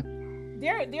 Like,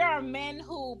 there are men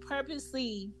who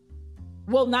purposely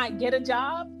will not get a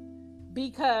job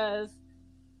because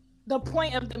the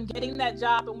point of them getting that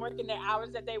job and working their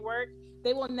hours that they work,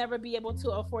 they will never be able to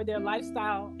afford their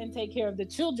lifestyle and take care of the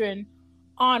children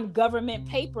on government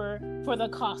paper for the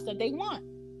cost that they want.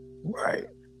 Right.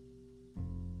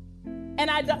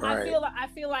 And I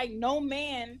feel like no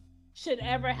man should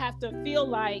ever have to feel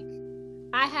like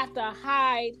I have to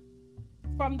hide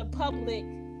from the public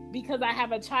because I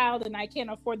have a child and I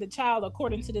can't afford the child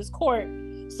according to this court.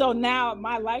 So now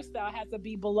my lifestyle has to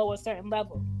be below a certain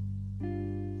level.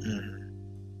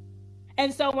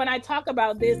 And so when I talk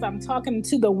about this, I'm talking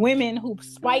to the women who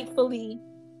spitefully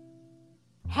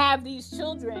have these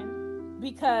children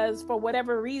because for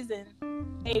whatever reason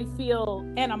they feel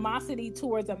animosity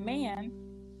towards a man,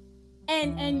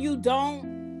 and you don't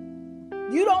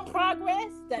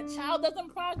progress, that child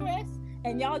doesn't progress,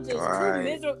 and y'all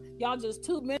just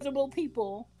two miserable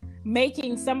people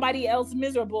making somebody else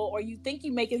miserable, or you think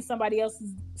you're making somebody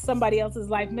else's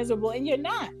life miserable, and you're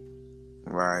not.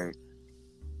 Right.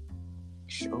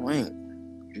 Sure ain't.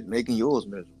 You're making yours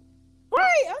miserable.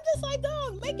 Right. I'm just like,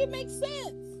 dog, make it make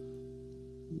sense.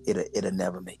 It'll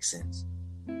never make sense.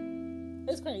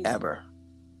 It's crazy. Ever.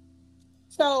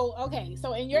 So, okay.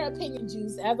 So in your opinion,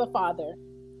 Joose, as a father,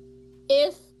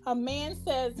 if a man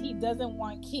says he doesn't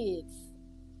want kids,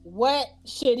 what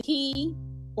should he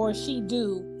or she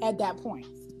do at that point?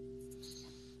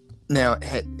 Now,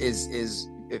 if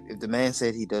the man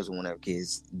said he doesn't want to have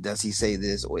kids, does he say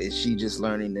this, or is she just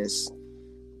learning this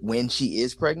when she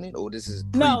is pregnant, or this is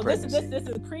pre-pregnancy? No, this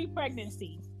is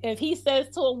pre-pregnancy. If he says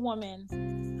to a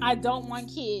woman, I don't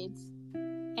want kids,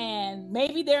 and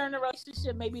maybe they're in a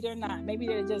relationship, maybe they're not, maybe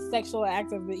they're just sexual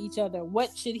active with each other,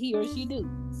 what should he or she do?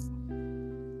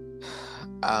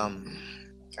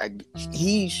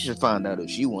 He should find out if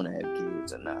she want to have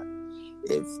kids or not.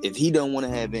 If he don't want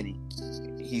to have any,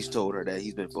 he's told her that,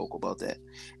 he's been vocal about that,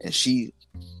 and she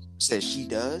says she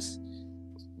does,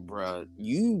 bruh,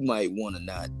 you might want to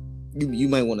not. You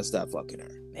might want to stop fucking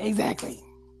her. Exactly.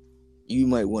 You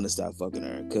might want to stop fucking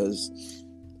her, because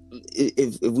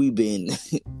if we been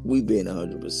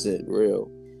 100%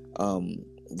 real,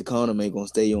 the condom ain't gonna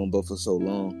stay on but for so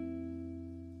long.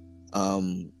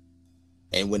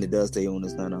 And when it does stay on,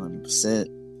 it's not 100%.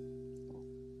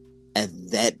 At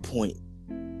that point,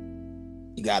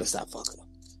 you gotta stop fucking her.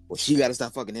 Well, she gotta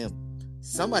stop fucking him.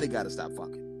 Somebody gotta stop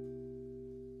fucking.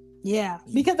 Yeah,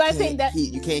 because I think that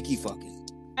you can't keep fucking.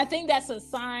 I think that's a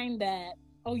sign that,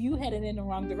 oh, you headed in the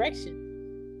wrong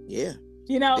direction. Yeah.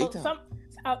 You know,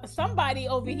 somebody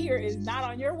over here is not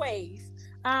on your ways.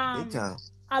 Big time.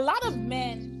 A lot of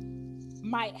men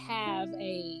might have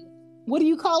a, what do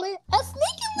you call it? A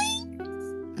sneaky link.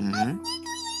 Mm-hmm. A sneaky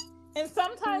link. And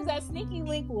sometimes that sneaky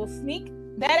link will sneak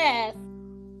that ass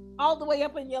all the way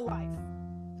up in your life.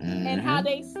 Mm-hmm. And how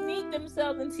they sneak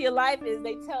themselves into your life is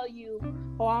they tell you,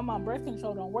 oh, I'm on birth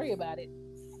control, don't worry about it.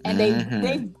 And maybe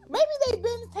they've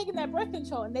been taking that birth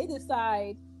control, and they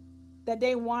decide that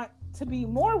they want to be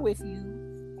more with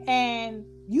you, and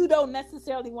you don't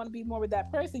necessarily want to be more with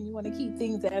that person. You want to keep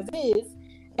things as is,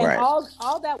 and right.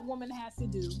 all that woman has to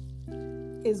do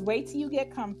is wait till you get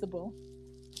comfortable.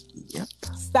 Yep.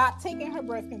 Stop taking her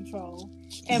birth control,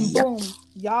 and boom,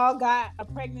 y'all got a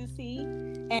pregnancy.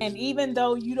 And even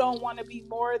though you don't want to be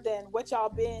more than what y'all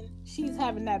been, she's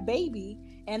having that baby,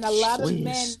 and a lot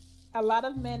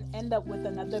of men end up with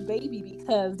another baby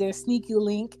because their sneaky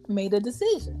link made a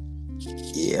decision.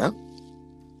 Yep.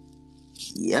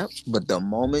 But the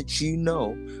moment you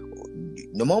know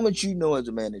as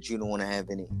a man that you don't want to have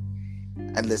any,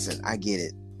 and listen, I get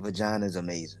it. Vagina is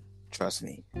amazing. Trust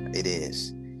me, it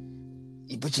is.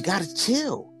 But you gotta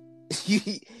chill.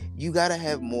 You gotta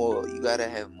have more. You gotta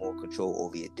have more control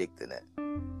over your dick than that.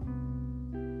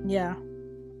 Yeah.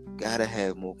 Gotta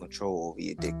have more control over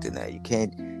your dick than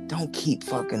that. Don't keep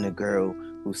fucking a girl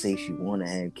who says she want to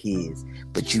have kids,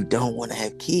 but you don't want to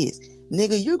have kids.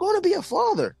 Nigga, you're gonna be a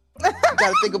father. You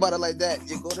gotta think about it like that.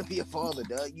 You're gonna be a father,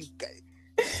 dog.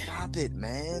 Stop it,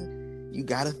 man.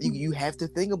 You have to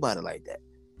think about it like that.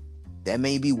 That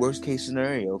may be worst case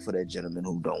scenario for that gentleman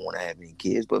who don't want to have any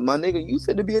kids, but my nigga, you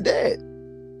said to be a dad.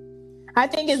 I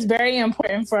think it's very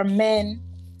important for men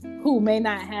who may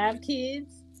not have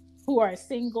kids, who are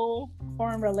single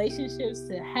or in relationships,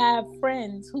 to have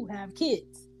friends who have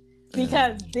kids,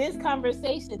 because this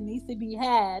conversation needs to be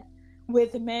had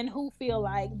with men who feel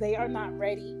like they are not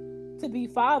ready to be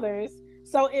fathers.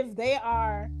 So if they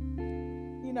are,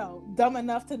 dumb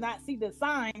enough to not see the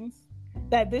signs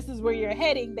that this is where you're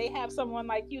heading, they have someone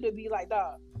like you to be like,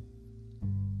 dog,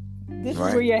 this is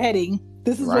where you're heading.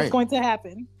 This is what's going to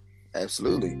happen.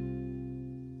 Absolutely.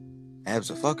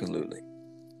 Absolutely.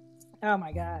 Oh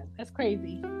my God, that's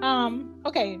crazy.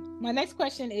 Okay, my next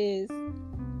question is,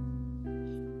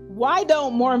 why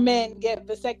don't more men get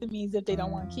vasectomies if they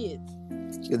don't want kids?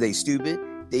 Because they stupid.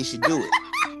 They should do it.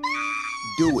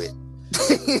 Do it.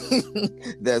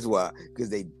 That's why. Because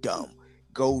they dumb.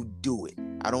 Go do it.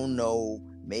 I don't know.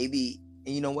 Maybe,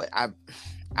 you know what? I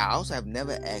also have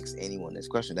never asked anyone this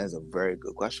question. That's a very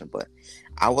good question, but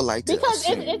I would like to. Because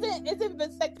isn't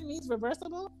vasectomies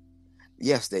reversible?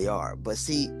 Yes, they are. But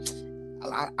see,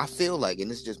 I feel like, and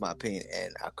this is just my opinion,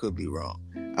 and I could be wrong,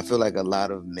 I feel like a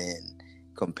lot of men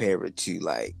compare it to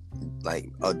like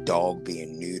a dog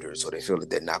being neutered, so they feel that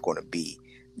they're not going to be,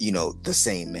 the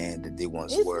same man that they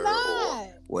once were, or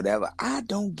whatever. I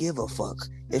don't give a fuck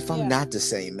if I'm not the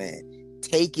same man.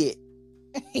 Take it.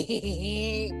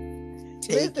 Take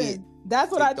it.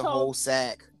 That's what I told. The whole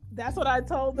sack. That's what I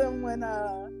told them when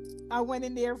I went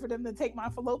in there for them to take my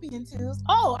fallopian tubes.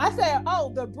 Oh, I said,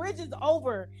 the bridge is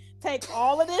over. Take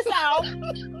all of this out,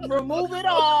 remove it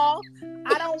all.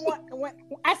 I don't want.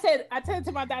 I said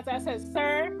to my doctor, I said,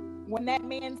 sir, when that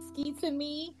man skeets in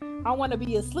me, I want to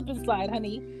be a slip and slide,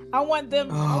 honey. I want them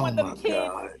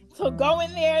kids to go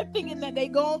in there thinking that they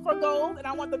going for gold, and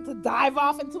I want them to dive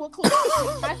off into a cliff.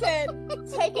 I said,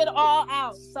 take it all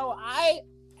out. So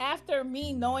after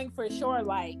me knowing for sure,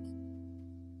 like,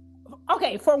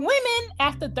 okay, for women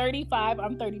after 35,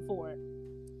 I'm 34.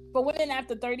 For women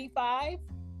after 35,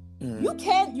 you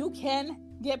can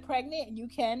get pregnant and you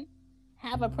can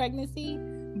have a pregnancy,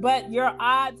 but your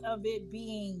odds of it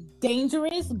being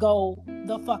dangerous go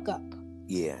the fuck up.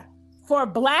 Yeah. For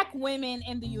Black women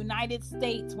in the United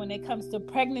States, when it comes to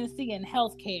pregnancy and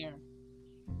healthcare,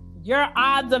 your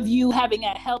odds of you having a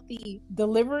healthy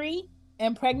delivery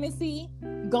and pregnancy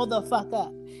go the fuck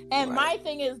up. And my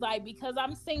thing is, like, because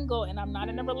I'm single and I'm not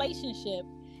in a relationship,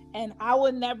 and I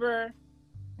would never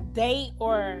date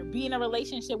or be in a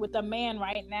relationship with a man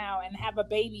right now and have a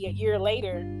baby a year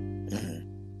later,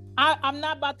 I'm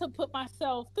not about to put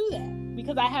myself through that,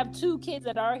 because I have 2 kids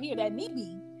that are here that need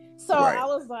me. So I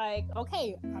was like,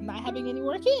 okay, I'm not having any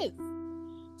more kids.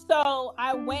 So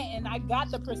I went and I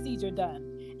got the procedure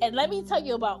done. And let me tell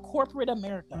you about corporate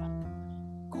America.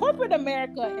 Corporate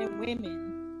America and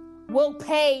women will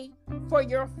pay for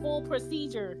your full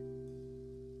procedure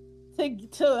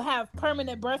to have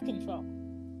permanent birth control.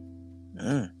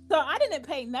 So I didn't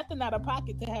pay nothing out of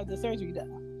pocket to have the surgery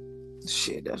done.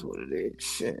 Shit, that's what it is.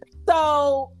 Shit.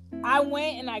 So I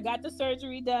went and I got the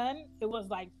surgery done. It was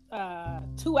like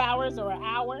 2 hours or an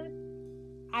hour.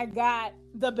 I got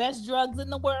the best drugs in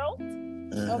the world.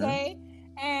 Okay.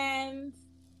 And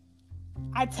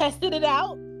I tested it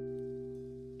out.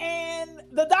 And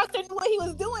the doctor knew what he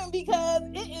was doing, because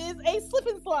it is a slip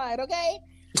and slide, okay?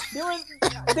 There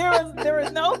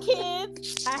was no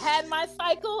kids. I had my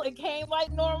cycle. It came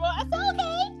like normal. I said,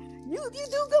 okay, you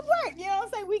do good work. You know what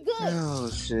I'm saying? We good. Oh,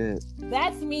 shit.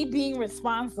 That's me being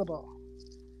responsible.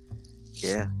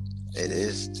 Yeah, it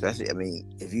is. Especially, I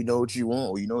mean, if you know what you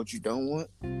want or you know what you don't want,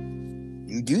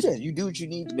 you do that. You do what you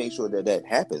need to make sure that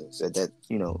happens, that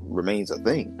remains a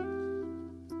thing.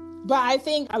 But I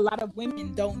think a lot of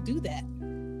women don't do that.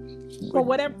 For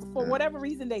whatever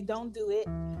reason, they don't do it.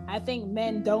 I think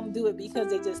men don't do it because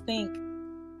they just think,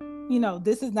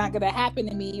 this is not going to happen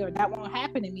to me, or that won't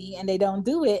happen to me, and they don't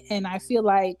do it. And I feel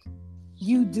like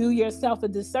you do yourself a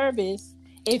disservice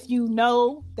if you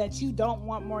know that you don't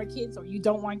want more kids, or you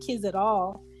don't want kids at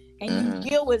all, and you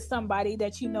deal with somebody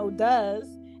that you know does,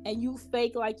 and you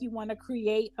fake like you want to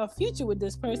create a future with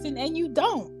this person, and you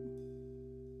don't.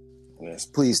 Yes,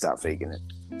 please stop faking it.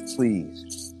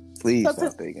 Please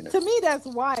stop faking it. To me, that's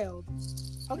wild.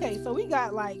 Okay, so we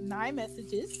got like 9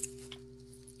 messages.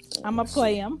 I'm gonna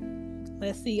play them.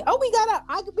 Let's see. Oh, we got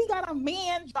a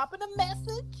man dropping a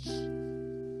message.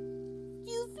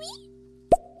 Excuse me.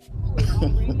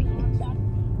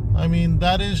 I mean,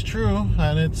 that is true,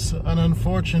 and it's an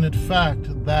unfortunate fact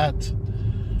that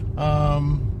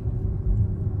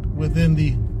within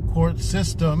the court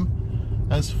system,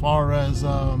 as far as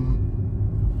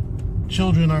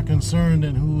children are concerned,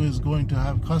 and who is going to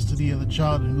have custody of the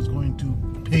child and who's going to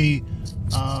pay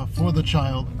for the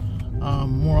child,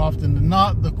 more often than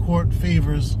not, the court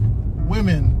favors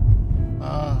women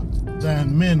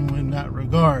than men in that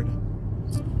regard.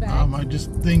 I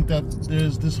just think that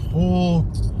there's this whole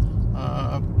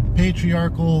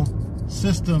patriarchal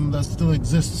system that still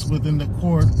exists within the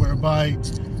court, whereby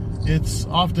it's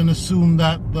often assumed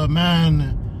that the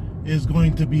man is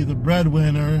going to be the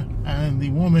breadwinner and the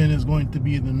woman is going to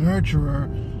be the nurturer.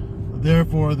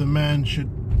 Therefore, the man should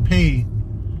pay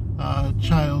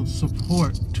child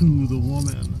support to the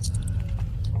woman.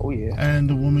 Oh, yeah. And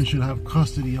the woman should have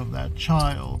custody of that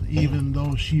child, even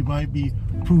though she might be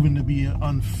proven to be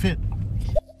unfit.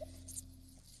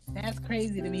 That's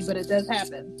crazy to me, but it does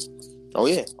happen. Oh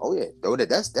yeah.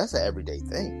 That's an everyday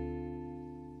thing.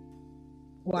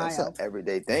 Wow. That's an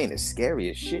everyday thing. It's scary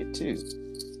as shit too.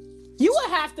 You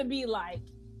would have to be like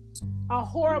a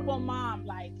horrible mom,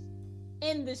 like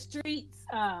in the streets,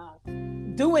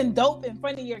 doing dope in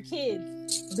front of your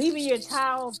kids, leaving your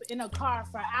child in a car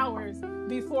for hours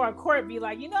before a court be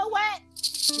like, you know what?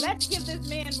 Let's give this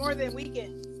man more than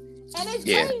weekends. And it's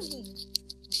crazy.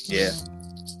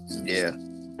 Yeah.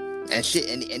 And shit,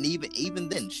 and even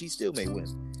then, she still may win.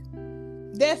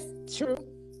 That's true.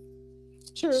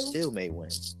 Still may win.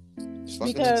 It's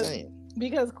fucking insane.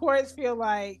 Because courts feel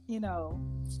like,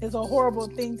 it's a horrible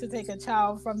thing to take a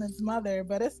child from its mother,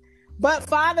 but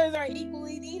fathers are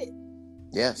equally needed.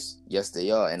 Yes, they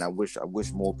are, and I wish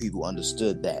more people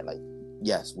understood that. Like,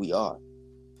 yes, we are.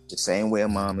 The same way a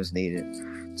mom is needed,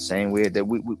 the same way that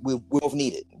we both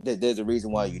need it. There's a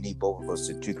reason why you need both of us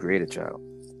to create a child.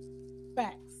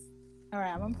 Facts. All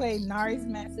right, I'm gonna play Nari's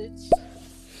message.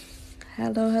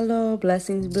 Hello,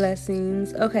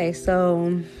 blessings. Okay,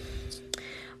 so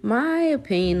my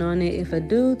opinion on it, if a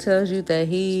dude tells you that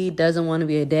he doesn't want to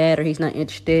be a dad or he's not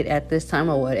interested at this time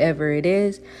or whatever it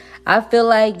is, I feel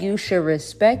like you should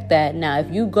respect that. Now,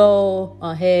 if you go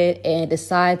ahead and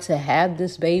decide to have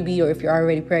this baby, or if you're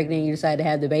already pregnant and you decide to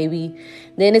have the baby,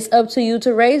 then it's up to you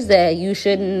to raise that. You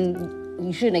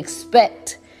shouldn't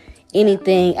expect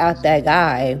anything out that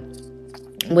guy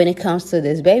when it comes to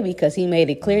this baby, because he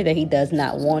made it clear that he does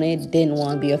not want it, didn't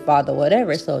want to be a father,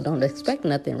 whatever. So don't expect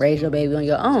nothing. Raise your baby on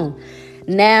your own.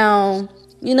 Now,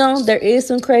 there is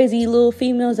some crazy little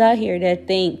females out here that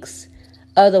thinks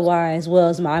otherwise. Well,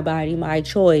 it's my body, my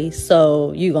choice,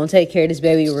 so you're gonna take care of this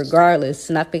baby regardless.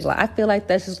 And I feel like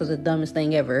that's just the dumbest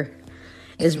thing ever.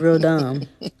 It's real dumb.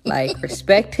 Like,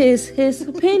 respect his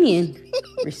opinion,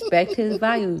 respect his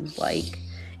values. Like,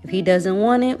 if he doesn't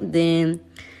want it, then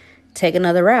take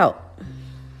another route.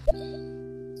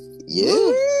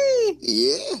 Yeah.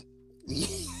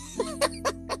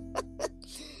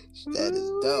 That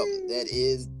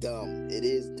is dumb. It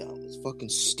is dumb. It's fucking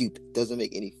stupid. Doesn't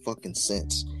make any fucking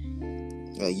sense.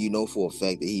 You know for a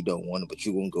fact that he don't want it, but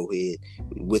you're gonna go ahead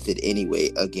with it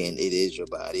anyway. Again, it is your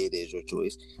body, it is your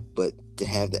choice. But to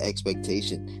have the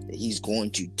expectation that he's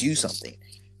going to do something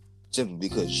simply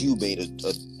because you made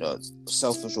a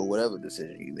selfish or whatever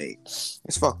decision you made,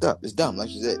 it's fucked up. It's dumb. Like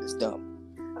you said, it's dumb.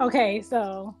 Okay,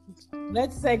 so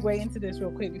let's segue into this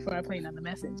real quick before I play another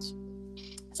message.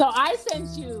 So I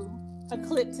sent you a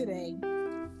clip today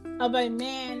of a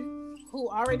man who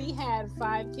already had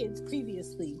 5 kids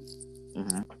previously.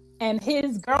 Mm-hmm. And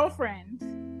his girlfriend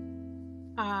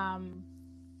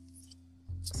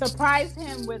surprised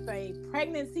him with a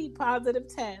pregnancy positive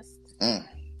test.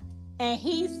 And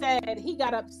he said he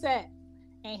got upset,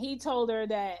 and he told her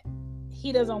that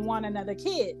he doesn't want another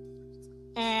kid.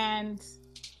 And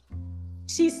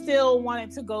she still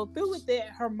wanted to go through with it.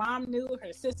 Her mom knew,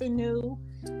 her sister knew,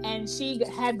 and she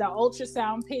had the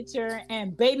ultrasound picture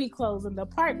and baby clothes in the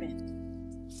apartment.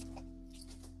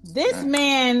 This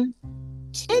man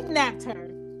kidnapped her,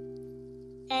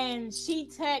 and she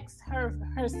texted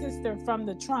her sister from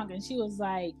the trunk, and she was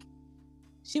like,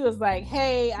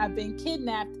 hey, I've been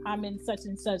kidnapped. I'm in such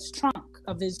and such trunk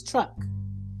of his truck.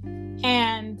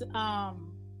 And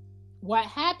what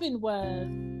happened was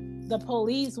the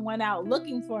police went out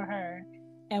looking for her.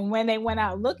 And when they went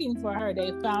out looking for her,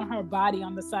 they found her body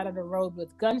on the side of the road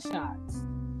with gunshots.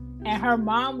 And her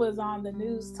mom was on the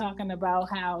news talking about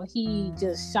how he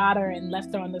just shot her and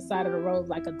left her on the side of the road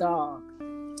like a dog.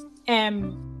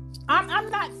 And I'm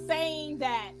not saying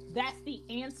that that's the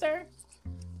answer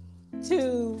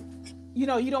to, you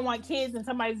don't want kids and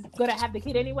somebody's gonna have the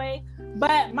kid anyway.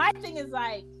 But my thing is,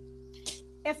 like,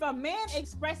 if a man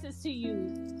expresses to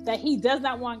you that he does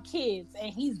not want kids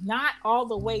and he's not all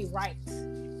the way right,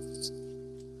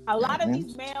 a lot of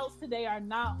these males today are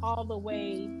not all the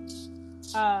way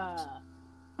Go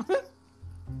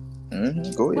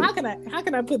ahead. How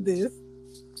can I put this?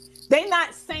 They're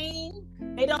not sane.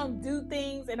 They don't do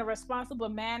things in a responsible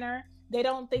manner. They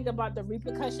don't think about the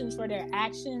repercussions for their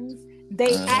actions.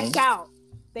 They act out.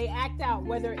 They act out,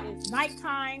 whether it's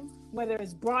nighttime, whether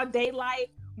it's broad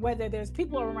daylight, whether there's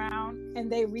people around,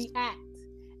 and they react.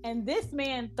 And this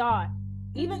man thought,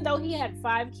 even though he had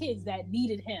 5 kids that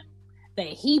needed him, that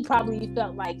he probably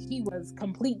felt like he was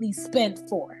completely spent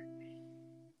for.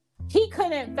 He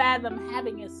couldn't fathom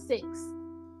having a 6th.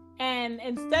 And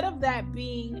instead of that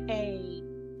being a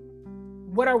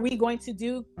what are we going to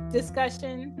do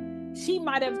discussion, she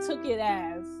might have took it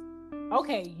as,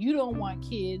 okay, you don't want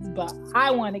kids, but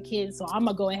I want a kid, so I'm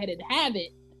going to go ahead and have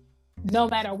it, no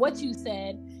matter what you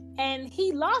said. And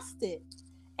he lost it.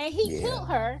 And he killed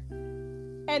her.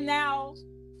 And now,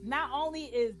 not only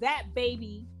is that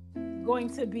baby going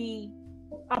to be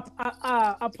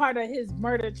a part of his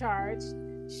murder charge,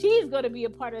 she's going to be a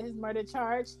part of his murder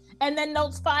charge. And then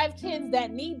those 5 kids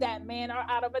that need that man are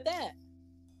out of a debt.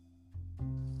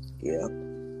 Yeah.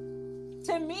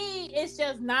 To me, it's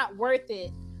just not worth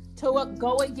it to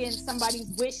go against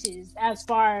somebody's wishes as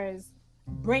far as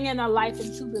bringing a life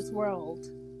into this world.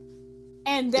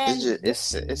 And then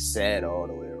it's sad all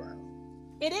the way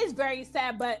around. It is very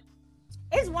sad, but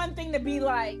it's one thing to be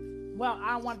like, well,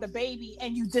 I want the baby,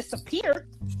 and you disappear.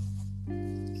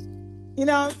 You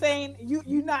know what I'm saying?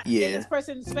 You're not in this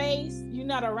person's face. You're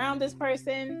not around this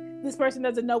person. This person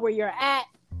doesn't know where you're at.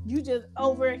 you just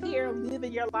over here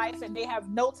living your life and they have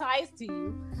no ties to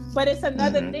you. But it's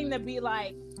another thing to be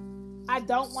like, I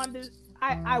don't want this.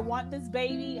 I want this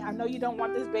baby. I know you don't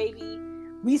want this baby.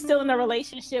 We still in a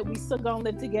relationship. We still gonna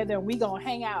live together. And we gonna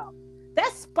hang out.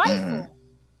 That's spiteful.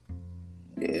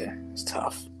 Yeah, it's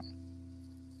tough.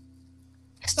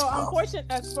 So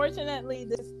unfortunately,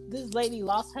 this lady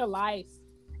lost her life,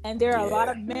 and there are a lot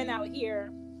of men out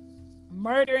here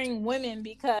murdering women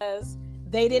because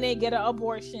they didn't get an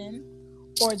abortion,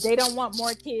 or they don't want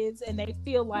more kids, and they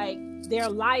feel like their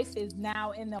life is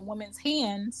now in the woman's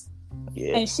hands,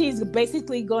 and she's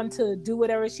basically going to do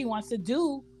whatever she wants to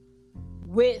do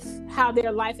with how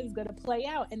their life is going to play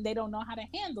out, and they don't know how to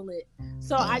handle it.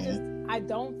 So I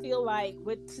don't feel like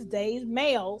with today's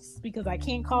males, because I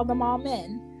can't call them all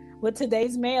men, with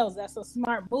today's males, that's a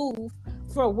smart move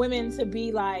for women to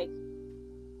be like,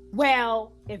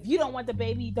 well, if you don't want the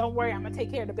baby, don't worry, I'm gonna take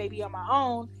care of the baby on my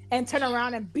own, and turn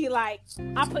around and be like,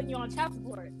 I'm putting you on child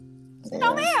support. Yeah.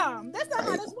 No, ma'am, that's not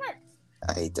how this works.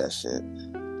 I hate that shit.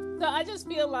 So I just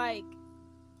feel like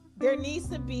there needs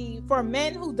to be, for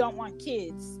men who don't want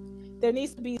kids, there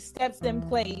needs to be steps in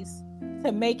place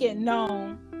to make it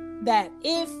known that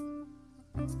if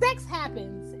sex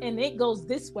happens and it goes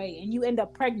this way and you end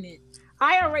up pregnant,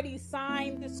 I already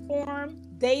signed this form,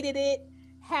 dated it,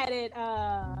 had it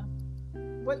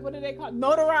what do they call it?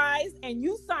 Notarized, and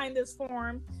you signed this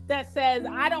form that says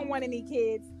I don't want any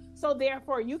kids, so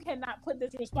therefore you cannot put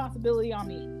this responsibility on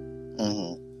me.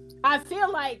 I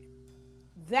feel like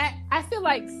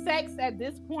sex at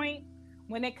this point,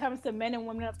 when it comes to men and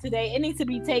women of today, it needs to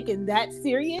be taken that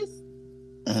serious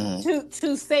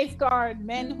to safeguard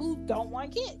men who don't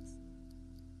want kids.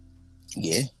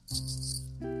 Yeah.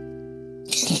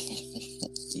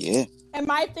 Yeah. And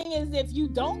my thing is, if you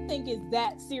don't think it's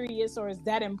that serious or it's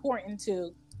that important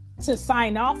to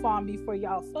sign off on before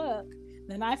y'all fuck,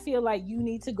 then I feel like you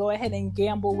need to go ahead and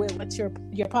gamble with what your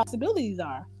possibilities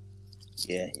are.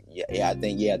 Yeah. I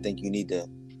think you need to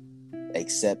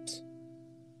accept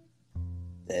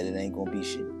that it ain't gonna be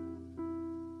shit.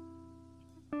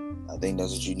 I think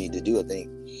that's what you need to do. I think,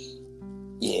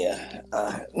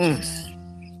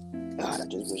 God, I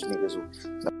just wish niggas would.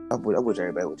 I wish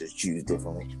everybody would just choose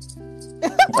differently.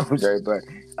 I wish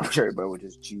everybody would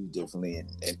just choose differently,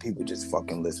 and people just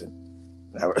fucking listen.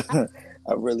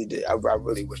 I really did. I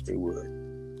really wish they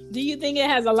would. Do you think it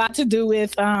has a lot to do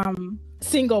with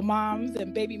single moms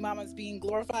and baby mamas being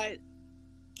glorified?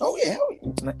 Oh yeah,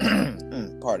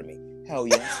 pardon me. Hell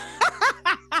yeah.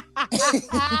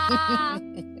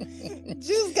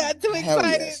 Juice got too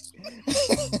excited.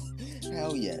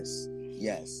 Hell yes.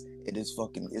 Yes. It is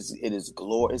fucking. It's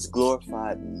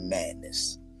glorified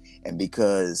madness, and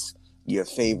because your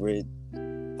favorite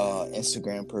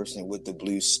Instagram person with the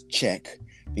blue check,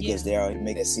 because they already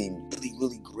make it seem really,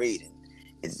 really great,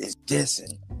 and it's this,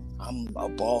 and I'm a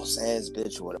boss ass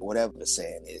bitch, or whatever the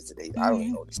saying is today. I don't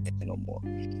even know the saying no more.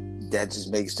 That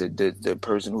just makes the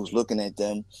person who's looking at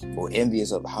them or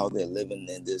envious of how they're living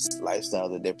in this lifestyle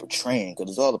that they're portraying,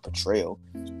 because it's all a portrayal.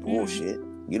 It's bullshit.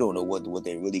 You don't know what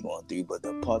they're really going through, but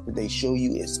the part that they show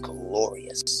you is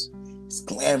glorious. It's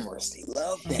glamorous. They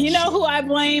love that. You know who I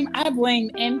blame? I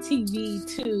blame MTV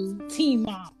to Teen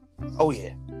Mom. Oh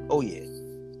yeah.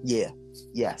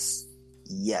 Yes.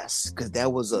 Because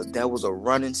that was a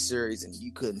running series, and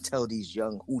you couldn't tell these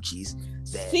young hoochies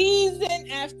that season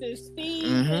after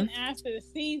season after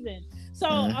season. So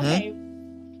okay,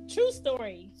 true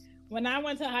story. When I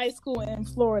went to high school in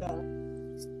Florida,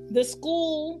 the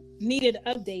school needed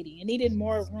updating. It needed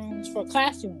more rooms for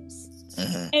classrooms.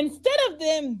 Instead of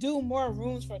them do more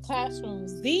rooms for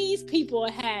classrooms, these people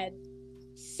had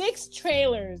 6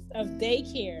 trailers of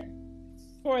daycare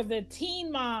for the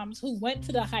teen moms who went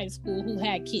to the high school who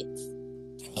had kids.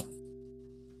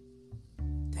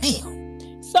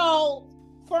 Damn. So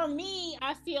for me,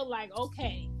 I feel like,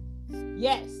 okay,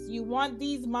 yes, you want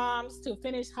these moms to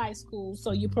finish high school,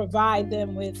 so you provide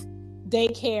them with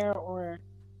daycare or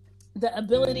the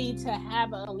ability to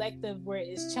have an elective where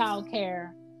it's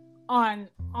childcare on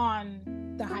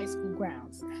the high school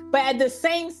grounds. But at the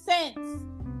same sense,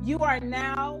 you are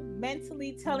now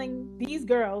mentally telling these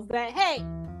girls that, hey,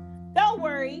 don't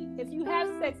worry, if you have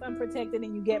sex unprotected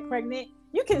and you get pregnant,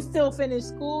 you can still finish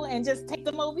school and just take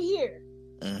them over here.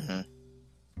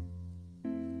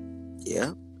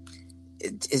 Yeah.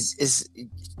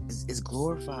 It's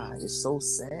glorified. It's so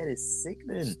sad. It's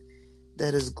sickening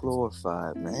that is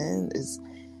glorified, man. It's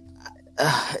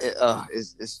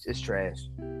trash.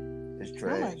 It's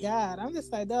trash. Oh my God, I'm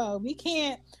just like, dog, we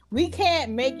can't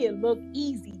make it look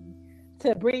easy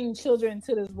to bring children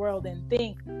to this world and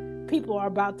think people are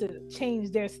about to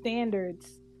change their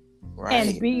standards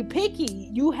and be picky.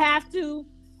 You have to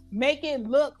make it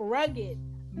look rugged.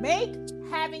 Make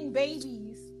having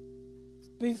babies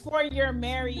before you're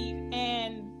married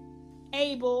and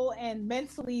able and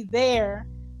mentally there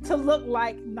to look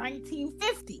like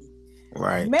 1950.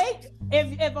 Right.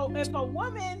 If a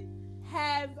woman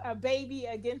has a baby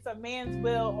against a man's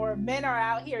will, or men are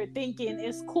out here thinking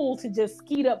it's cool to just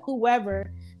skeet up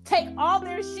whoever, take all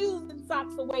their shoes and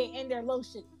socks away and their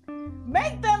lotion.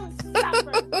 Make them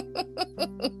suffer.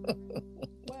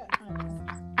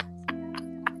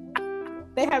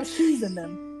 They have shoes in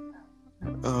them.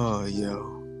 Oh,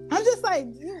 yo. I'm just like,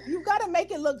 you got to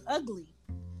make it look ugly.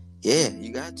 Yeah,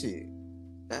 you got to.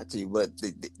 But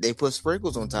they put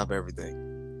sprinkles on top of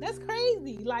everything. That's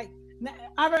crazy. Like,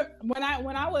 when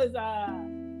I was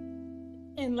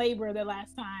in labor the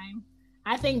last time,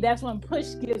 I think that's when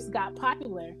push gifts got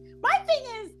popular. My thing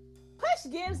is,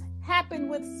 push gifts happen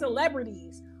with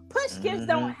celebrities. Push gifts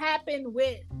don't happen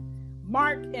with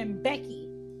Mark and Becky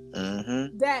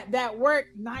that work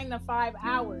 9 to 5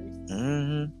 hours.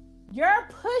 Your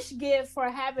push gift for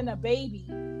having a baby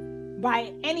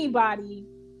by anybody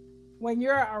when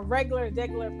you're a regular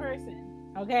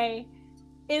person, okay,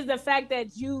 is the fact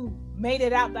that you made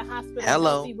it out the hospital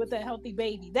healthy with a healthy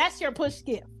baby. That's your push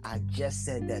gift. I just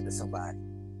said that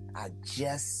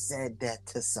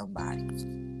to somebody.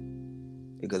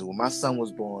 Because when my son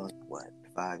was born,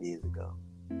 5 years ago,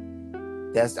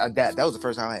 that was the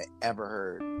first time I had ever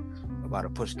heard about a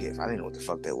push gift. I didn't know what the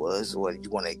fuck that was. What you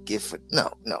want a gift for?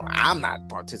 No, I'm not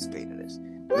participating in this.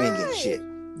 We ain't getting shit.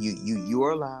 You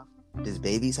are alive. This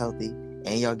baby's healthy,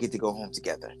 and y'all get to go home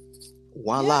together.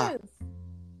 Voila. Yes.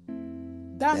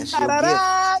 That's your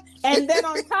gift. And then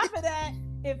on top of that,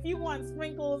 if you want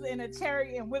sprinkles and a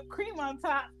cherry and whipped cream on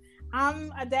top,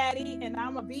 I'm a daddy, and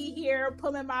I'm gonna be here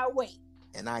pulling my weight.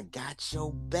 And I got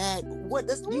your back. You got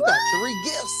 3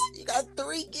 gifts. You got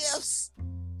 3 gifts.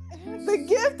 The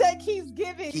gift that keeps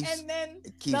giving, and then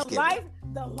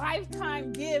the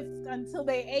lifetime gift until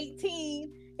they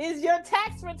 18 is your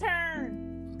tax return.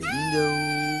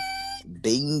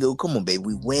 Bingo. Come on, baby.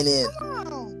 We winning. Come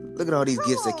on. Look at all these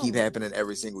gifts that keep happening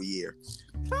every single year.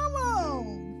 Come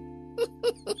on.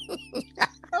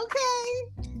 Okay.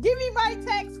 Give me my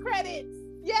tax credits.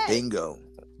 Yes. Bingo.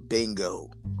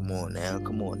 Come on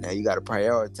now. You got to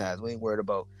prioritize. We ain't worried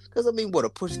about, because what a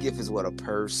push gift is, what a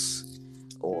purse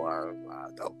or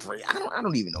I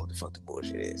don't even know what the fuck the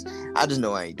bullshit is. I just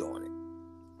know I ain't doing it.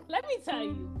 Let me tell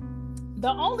you, the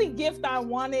only gift I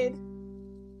wanted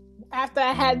after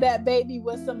I had that baby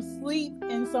was some sleep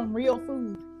and some real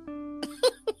food.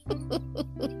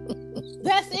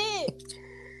 That's it.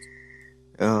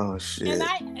 Oh shit.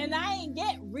 And I ain't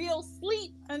get real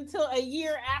sleep until a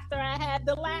year after I had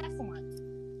the last one.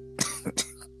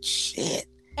 Shit.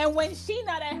 And when she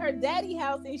not at her daddy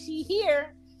house and she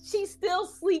here, she still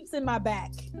sleeps in my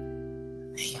back.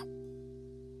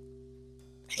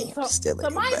 Damn, so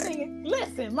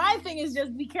my thing is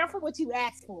just be careful what you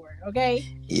ask for, okay?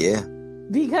 Yeah.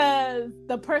 Because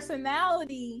the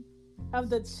personality of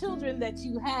the children that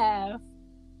you have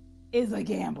is a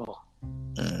gamble.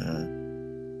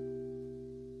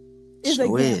 It's a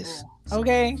gamble.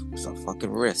 Okay? It's a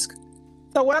fucking risk.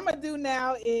 So what I'm gonna do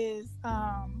now is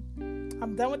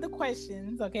I'm done with the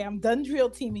questions. Okay, I'm done drill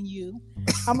teaming you.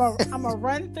 I'm gonna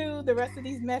run through the rest of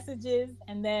these messages,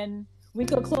 and then we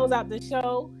could close out the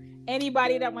show.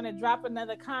 Anybody that want to drop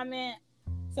another comment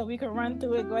so we can run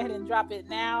through it, go ahead and drop it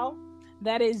now.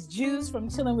 That is Joose from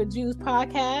Chillin Wit Joose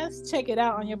Podcast. Check it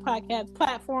out on your podcast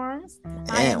platforms.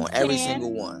 And on every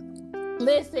single one.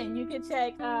 Listen, you can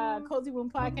check Cozy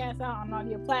Womb Podcast out on all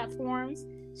your platforms.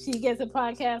 She gets a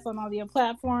podcast on all your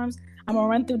platforms. I'm gonna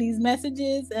run through these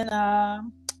messages,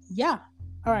 and yeah.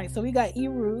 All right, so we got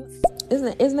E-Roots.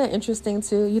 Isn't that interesting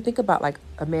too? You think about like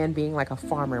a man being like a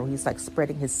farmer, he's like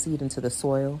spreading his seed into the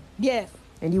soil. Yes.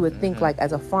 And you would think like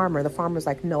as a farmer, the farmer's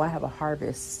like, no, I have a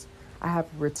harvest. I have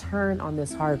return on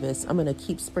this harvest. I'm going to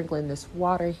keep sprinkling this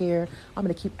water here. I'm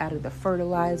going to keep adding the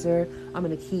fertilizer. I'm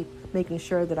going to keep making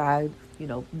sure that I,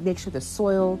 make sure the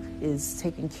soil is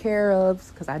taken care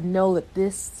of, because I know that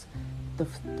the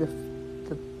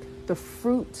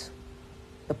fruit,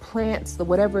 the plants, the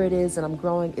whatever it is that I'm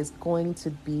growing is going to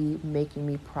be making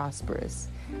me prosperous.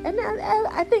 And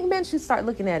I think men should start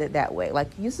looking at it that way.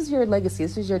 Like, this is your legacy.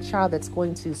 This is your child that's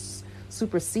going to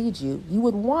supersede you. You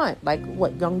would want, like,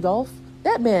 what, Young Dolph?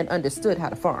 That man understood how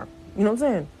to farm. You know what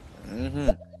I'm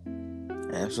saying?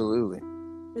 Mm-hmm. Absolutely.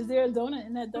 Is there a donut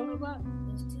in that donut box?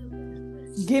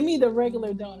 Give me the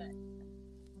regular donut.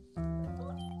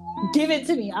 Give it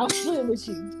to me. I'll split it with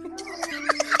you. I'm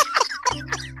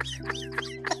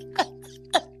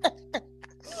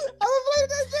gonna play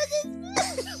that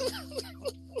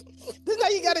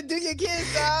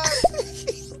kids, dog.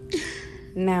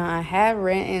 Now, I have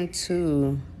ran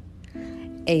into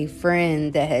a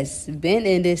friend that has been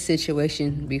in this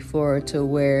situation before, to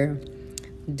where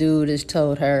dude has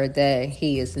told her that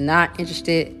he is not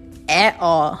interested at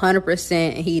all,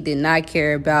 100%. He did not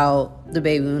care about the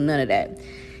baby, none of that.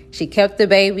 She kept the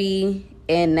baby,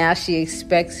 and now she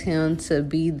expects him to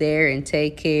be there and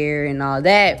take care and all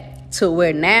that, to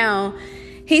where now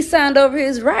he signed over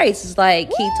his rights. It's like,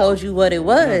 he told you what it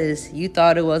was. You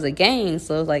thought it was a game.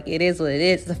 So it's like, it is what it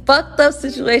is. It's a fucked up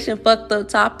situation, fucked up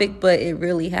topic, but it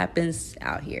really happens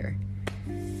out here.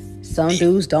 Some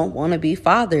dudes don't want to be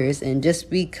fathers. And just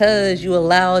because you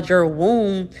allowed your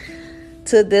womb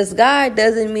to this guy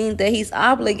doesn't mean that he's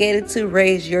obligated to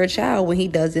raise your child when he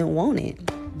doesn't want it.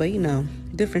 But,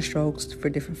 different strokes for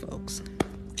different folks.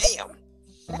 Damn.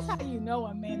 That's how you know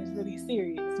a man is really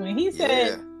serious. When he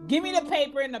said, give me the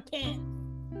paper and the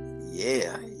pen.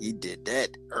 Yeah, he did that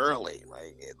early.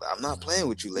 Like, I'm not playing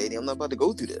with you, lady. I'm not about to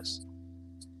go through this.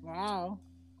 Wow.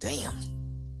 Damn.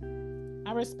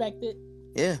 I respect it.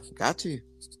 Yeah, got to.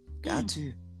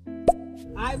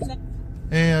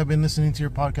 Hey, I've been listening to your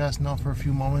podcast now for a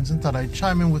few moments and thought I'd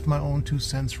chime in with my own 2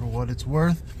 cents for what it's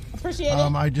worth. Appreciate it.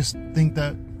 I just think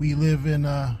that we live in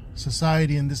a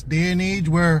society in this day and age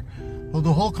where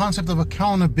the whole concept of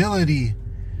accountability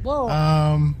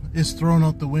is thrown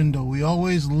out the window. We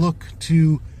always look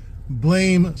to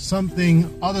blame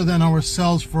something other than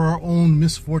ourselves for our own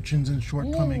misfortunes and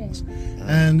shortcomings.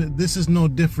 And this is no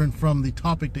different from the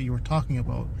topic that you were talking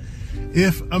about.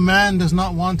 If a man does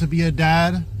not want to be a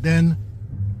dad, then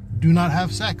do not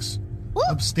have sex.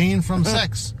 Abstain from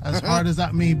sex, as hard as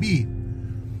that may be.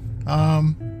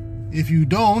 If you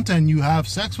don't, and you have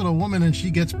sex with a woman and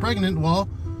she gets pregnant, well,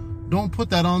 don't put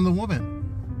that on the woman.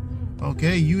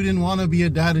 Okay, you didn't want to be a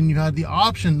dad and you had the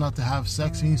option not to have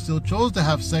sex, and you still chose to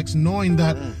have sex knowing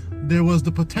that there was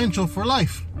the potential for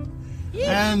life.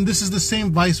 And this is the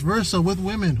same vice versa with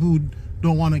women who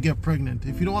don't want to get pregnant.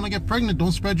 If you don't want to get pregnant,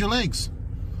 don't spread your legs.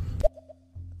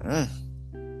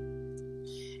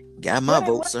 Got my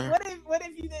vote, sir. What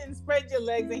if you didn't spread your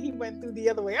legs and he went through the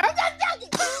other way? I'm just joking.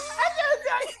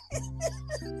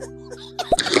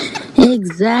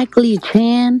 Exactly,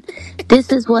 Chan.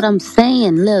 This is what I'm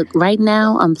saying. Look, right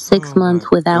now I'm 6 months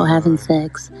without having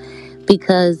sex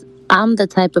because I'm the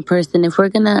type of person, if we're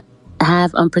going to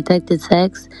have unprotected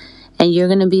sex and you're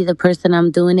going to be the person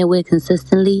I'm doing it with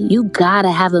consistently, you got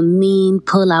to have a mean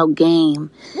pull-out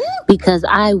game because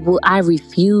I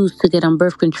refuse to get on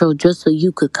birth control just so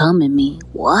you could come in me.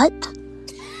 What?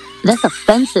 That's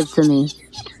offensive to me.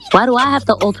 Why do I have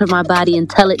to alter my body and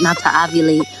tell it not to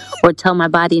ovulate or tell my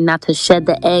body not to shed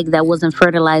the egg that wasn't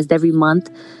fertilized every month,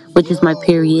 which is my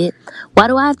period? Why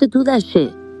do I have to do that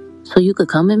shit? So you could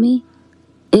come at me?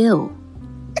 Ew.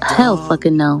 Hell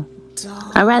fucking no.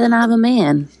 I'd rather not have a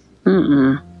man. She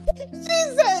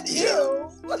said ew.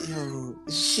 Yo,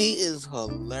 she is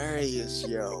hilarious,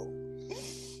 yo.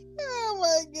 Oh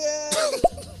my God.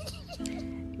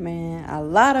 Man, a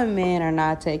lot of men are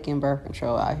not taking birth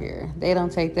control out here. They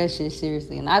don't take that shit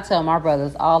seriously. And I tell my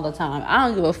brothers all the time, I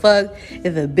don't give a fuck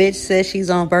if a bitch says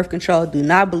she's on birth control. Do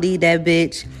not believe that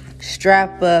bitch.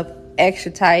 Strap up,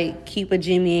 extra tight, keep a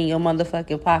Jimmy in your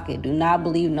motherfucking pocket. Do not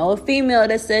believe no female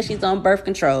that says she's on birth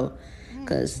control.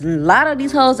 Because a lot of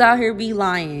these hoes out here be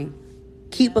lying.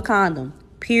 Keep a condom,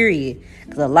 period.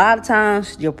 Because a lot of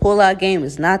times your pull-out game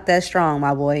is not that strong,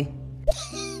 my boy.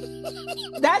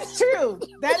 That's true.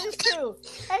 That is true.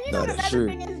 And you know That the is other true.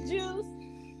 thing is, Juice,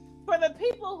 for the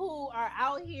people who are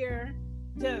out here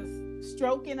just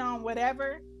stroking on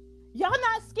whatever, y'all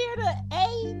not scared of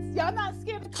AIDS? Y'all not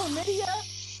scared of chlamydia?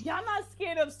 Y'all not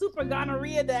scared of super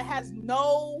gonorrhea that has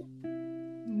nothing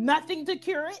to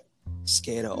cure it?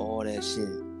 Scared of all that shit.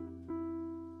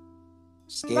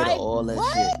 Scared Like, of all that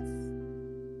what? shit.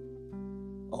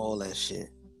 All that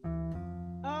shit.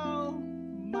 Oh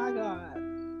my God.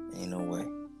 Ain't no way.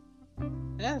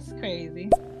 That's crazy.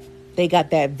 They got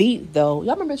that V, though.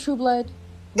 Y'all remember True Blood?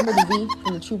 Remember the V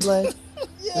from the True Blood?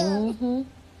 Yeah.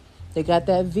 They got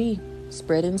that V,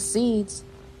 spreading seeds.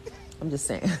 I'm just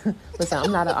saying. Listen,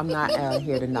 I'm not out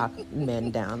here to knock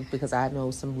men down because I know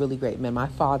some really great men. My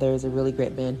father is a really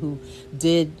great man who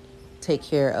did take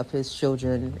care of his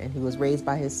children, and he was raised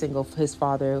by his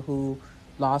father who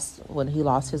when he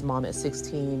lost his mom at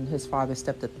 16. His father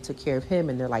stepped up and took care of him,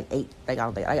 and they're like 8. I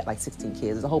got like 16 kids.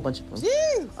 There's a whole bunch of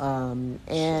them.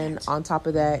 And on top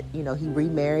of that, he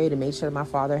remarried and made sure my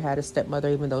father had a stepmother,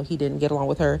 even though he didn't get along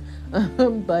with her.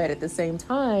 But at the same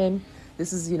time,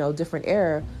 this is, different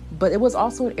era. But it was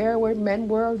also an era where men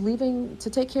were leaving to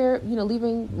take care,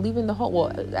 leaving the home. Well,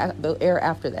 the era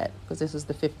after that, because this is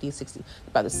the 50s, 60s,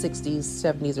 about the 60s,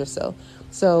 70s or so.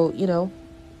 So,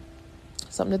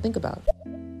 something to think about.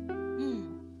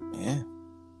 Yeah.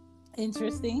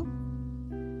 Interesting.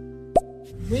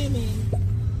 Women.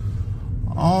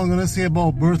 All I'm going to say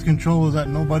about birth control is that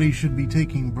nobody should be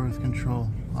taking birth control.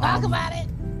 Talk about it.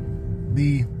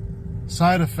 The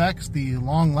side effects, the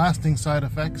long-lasting side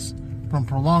effects from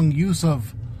prolonged use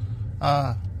of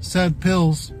said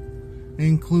pills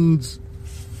includes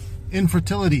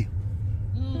infertility.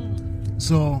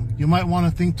 So you might want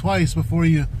to think twice before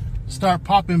you start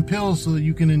popping pills so that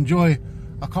you can enjoy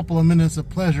a couple of minutes of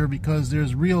pleasure, because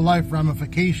there's real life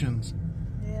ramifications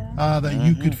that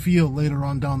you could feel later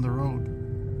on down the road.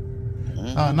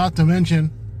 Not to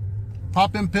mention,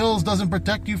 popping pills doesn't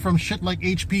protect you from shit like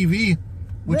HPV,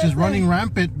 which is running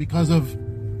rampant because of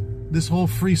this whole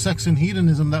free sex and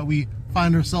hedonism that we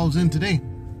find ourselves in today.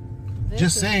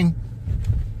 Just saying,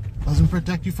 doesn't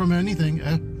protect you from anything.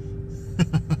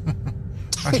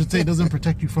 I should say, doesn't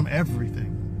protect you from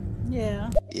everything. Yeah.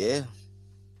 Yeah.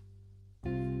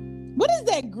 What is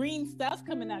that green stuff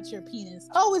coming out your penis?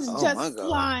 Oh, it's just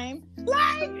slime.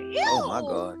 Like, ew. Oh my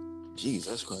God.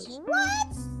 Jesus Christ. What?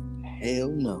 Hell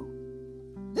no.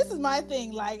 This is my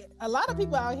thing. Like, a lot of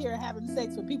people out here are having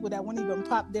sex with people that won't even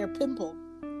pop their pimple.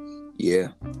 Yeah.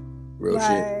 Real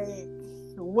shit.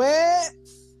 What?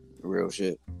 Real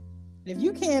shit. If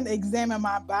you can't examine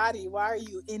my body, why are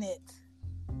you in it?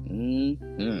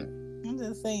 I'm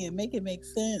just saying, make it make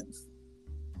sense.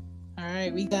 All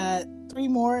right, we got 3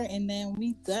 more and then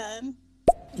we done.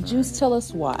 Juice, tell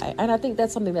us why. And I think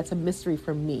that's something that's a mystery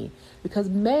for me, because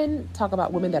men talk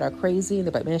about women that are crazy and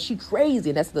they're like, man, she crazy.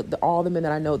 And that's all the men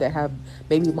that I know that have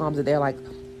baby moms that they're like,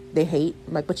 they hate.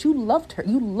 I'm like, but you loved her.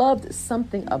 You loved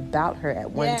something about her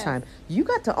at one time. You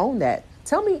got to own that.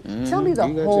 Tell me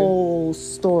the whole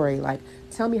story. Like,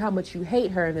 tell me how much you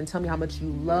hate her, and then tell me how much you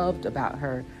loved about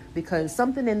her. Because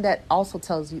something in that also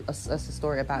tells you us a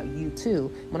story about you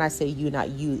too. When I say you,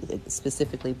 not you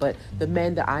specifically, but the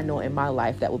men that I know in my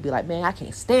life that would be like, man, I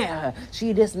can't stand her.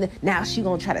 She this and that. Now she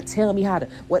gonna try to tell me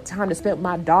what time to spend with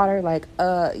my daughter. Like,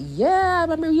 yeah, I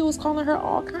remember you was calling her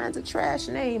all kinds of trash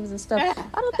names and stuff.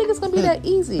 I don't think it's gonna be that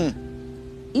easy.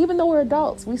 Even though we're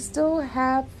adults, we still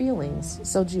have feelings.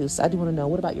 So, Juice, I do want to know,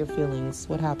 what about your feelings?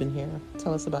 What happened here?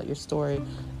 Tell us about your story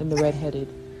and the redheaded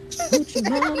hoochie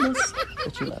mamas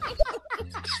that you love.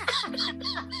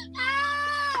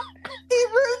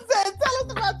 Hebrew said, tell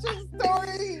us about your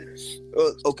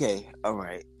story. Okay, all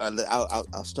right.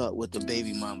 I'll start with the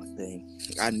baby mama thing.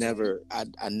 I never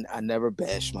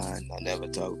bash mine. I never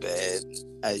talk bad.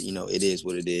 It is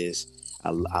what it is.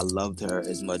 I loved her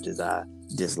as much as I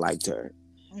disliked her.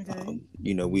 Okay.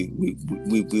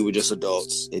 We were just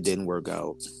adults. It didn't work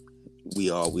out. We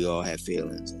all have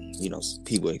feelings, and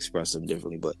people express them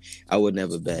differently, but I would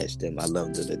never bash them. I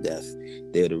love them to death.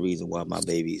 They're the reason why my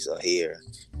babies are here,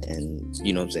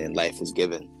 and life was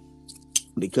given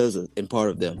because of, and part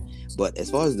of them. But as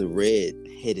far as the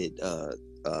red-headed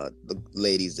the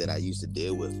ladies that I used to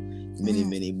deal with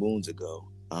many moons ago,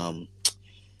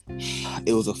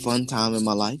 it was a fun time in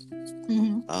my life.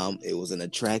 It was an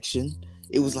attraction.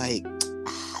 It was like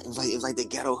the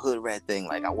ghetto hood rat thing.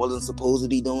 Like, I wasn't supposed to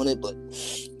be doing it, but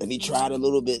let me try it a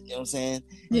little bit. You know what I'm saying?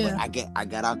 Yeah. But I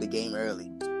got out the game early,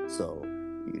 so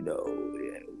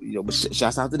But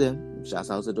shouts out to them. Shouts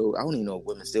out to those. I don't even know if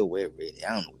women still wear red.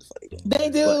 I don't know what the fuck they do. They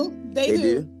do. They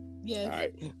do. Yeah. All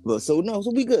right. But so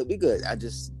we good. We good. I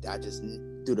just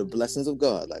through the blessings of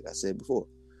God, like I said before,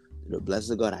 through the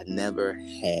blessings of God, I never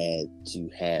had to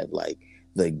have like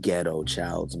the ghetto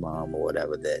child's mom or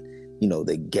whatever that.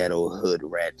 The ghetto hood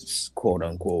rats, quote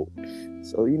unquote.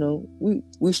 So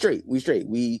we straight.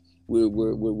 We're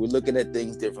looking at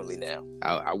things differently now.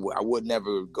 I would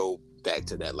never go back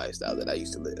to that lifestyle that I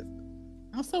used to live.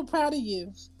 I'm so proud of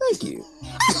you. Thank you.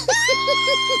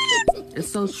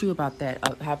 It's so true about that,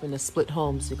 having to split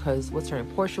homes, because what's her name?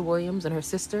 Portia Williams and her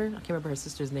sister. I can't remember her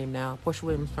sister's name now. Portia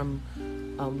Williams from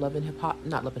Love and Hip Hop,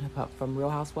 not Love and Hip Hop, from Real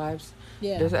Housewives.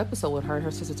 Yeah. There's an episode with her and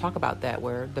her sister talk about that,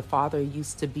 where the father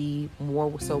used to be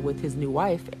more so with his new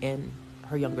wife and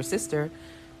her younger sister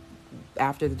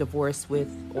after the divorce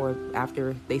or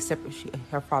after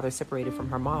her father separated from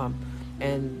her mom.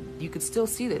 And you could still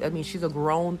see that. I mean, she's a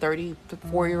grown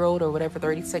 34-year-old or whatever,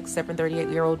 36,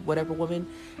 38-year-old, whatever woman,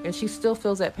 and she still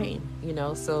feels that pain,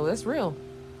 so that's real.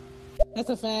 That's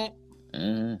a fact.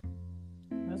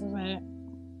 That's a fact.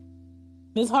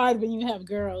 It's hard when you have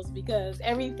girls, because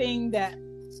everything that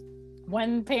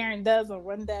one parent does or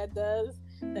one dad does,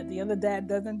 that the other dad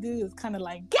doesn't do is kind of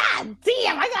like, God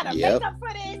damn, I gotta make up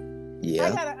for this.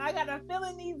 Yeah. I gotta fill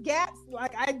in these gaps.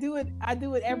 Like I do it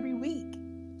every week.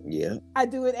 Yeah. I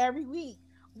do it every week.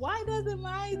 Why doesn't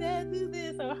my dad do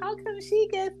this? Or how come she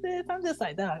gets this? I'm just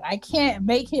like, dog, I can't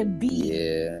make him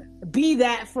be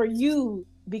that for you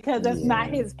because that's not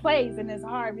his place, and it's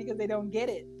hard because they don't get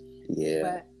it. Yeah.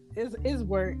 But it's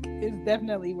work. It's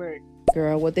definitely work.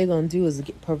 Girl, what they're gonna do is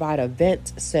provide a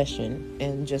vent session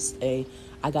and just I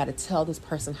gotta tell this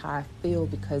person how I feel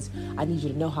because I need you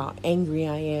to know how angry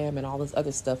I am and all this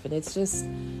other stuff. And it's just,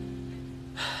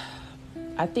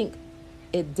 I think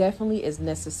it definitely is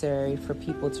necessary for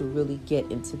people to really get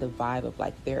into the vibe of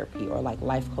like therapy or like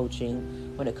life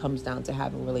coaching when it comes down to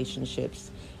having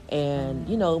relationships. And,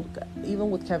 you know,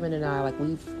 even with Kevin and I, like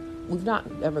we've not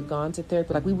ever gone to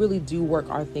therapy. Like we really do work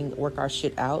our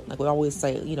shit out. Like we always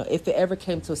say, you know, if it ever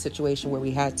came to a situation where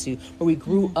we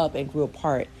grew up and grew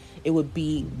apart, it would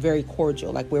be very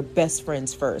cordial. Like we're best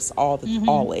friends first,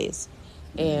 always.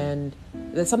 And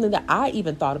that's something that I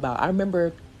even thought about. I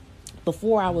remember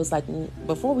before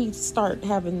we start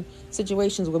having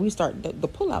situations where we start the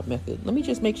pull-out method, let me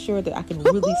just make sure that I can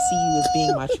really see you as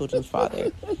being my children's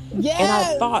father. Yes. And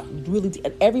I thought really,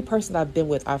 every person I've been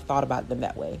with, I've thought about them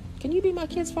that way. Can you be my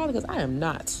kid's father? Because I am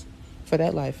not for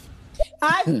that life.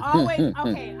 I've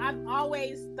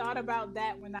always thought about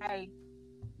that when I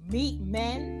meet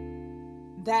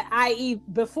men that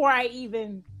before I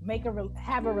even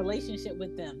have a relationship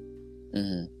with them.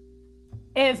 Mm-hmm.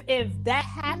 If that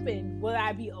happened, would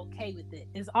I be okay with it?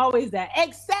 It's always that,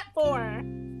 except for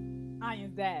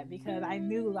Anya's dad, because I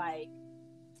knew like,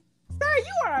 sir,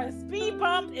 you are a speed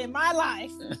bump in my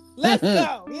life. Let's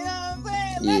go. You know what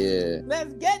I'm saying?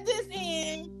 Let's get this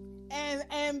in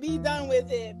and be done with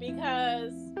it,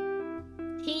 because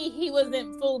he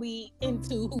wasn't fully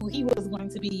into who he was going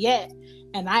to be yet.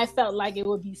 And I felt like it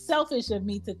would be selfish of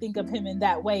me to think of him in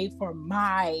that way for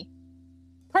my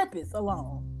purpose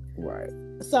alone. Right.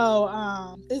 So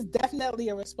it's definitely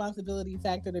a responsibility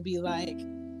factor to be like,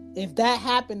 if that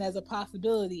happened as a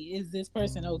possibility, is this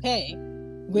person okay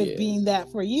with being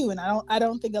that for you? And I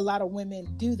don't think a lot of women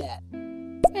do that.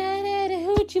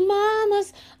 Hoochie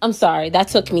mamas. I'm sorry, that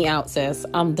took me out, sis.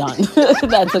 I'm done.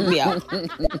 That took me out.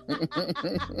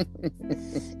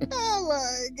 Oh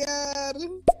my God.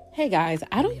 Hey guys,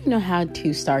 I don't even know how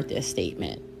to start this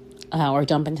statement or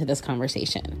jump into this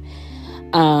conversation.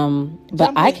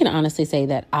 But I can honestly say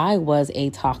that I was a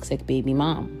toxic baby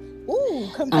mom. Ooh,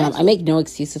 I make no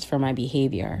excuses for my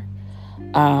behavior.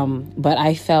 But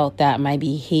I felt that my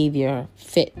behavior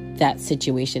fit that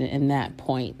situation and that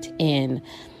point in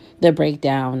the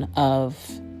breakdown of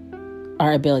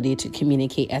our ability to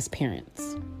communicate as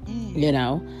parents, you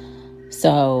know?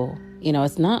 So, you know,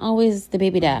 it's not always the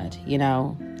baby dad, you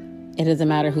know? It doesn't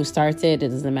matter who starts it. It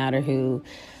doesn't matter who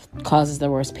causes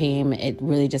the worst pain. It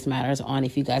really just matters on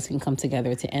if you guys can come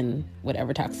together to end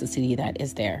whatever toxicity that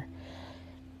is there.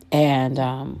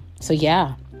 And so,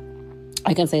 yeah,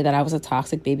 I can say that I was a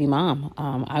toxic baby mom.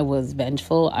 I was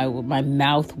vengeful. My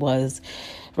mouth was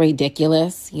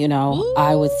ridiculous. You know, ooh.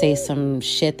 I would say some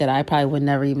shit that I probably would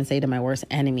never even say to my worst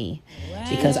enemy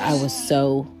because I was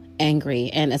so angry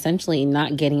and essentially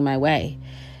not getting my way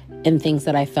in things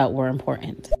that I felt were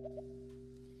important.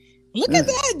 Look at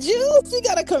that, Juice. We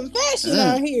got a confession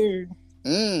out here.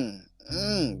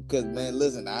 Because man,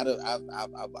 listen,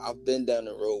 I've been down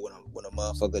the road when a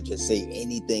motherfucker just say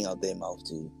anything out their mouth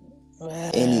to you.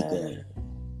 Anything.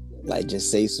 Like just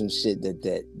say some shit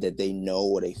that they know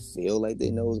or they feel like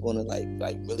they know is gonna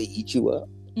like really eat you up.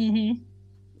 Mm-hmm.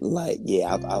 Like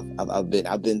yeah, I've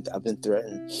been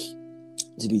threatened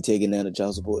to be taken down to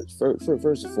child support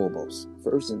first and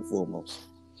foremost.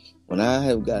 When I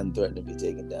have gotten threatened to be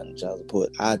taken down to child support,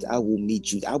 I will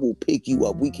meet you. I will pick you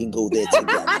up. We can go there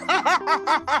together.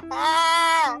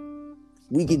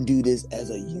 We can do this as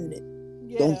a unit.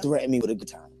 Yeah. Don't threaten me with a good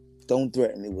time. Don't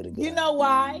threaten me with a good time. You know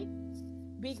why?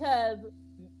 Because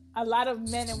a lot of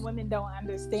men and women don't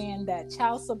understand that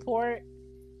child support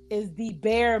is the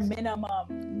bare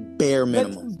minimum.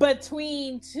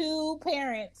 Between two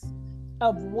parents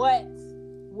of what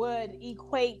would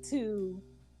equate to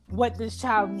what this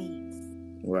child needs.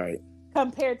 Right.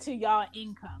 Compared to y'all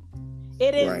income.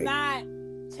 It is not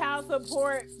child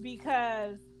support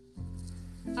because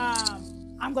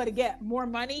I'm going to get more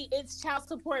money. It's child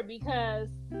support because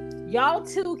y'all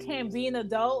two can be an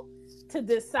adult to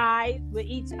decide with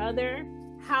each other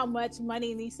how much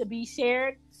money needs to be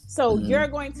shared. So you're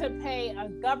going to pay a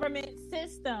government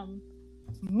system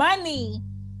money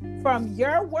from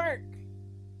your work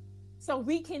so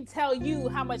we can tell you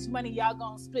how much money y'all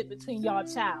gonna split between y'all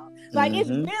child. Like, it's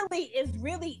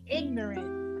really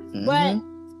ignorant. But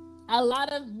a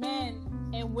lot of men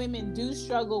and women do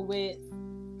struggle with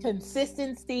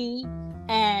consistency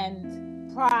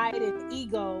and pride and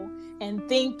ego, and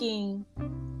thinking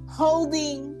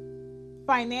holding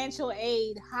financial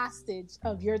aid hostage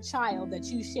of your child that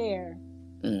you share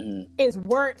is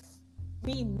worth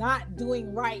me not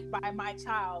doing right by my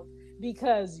child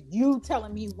because you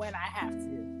telling me when I have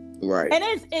to. Right. And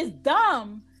it's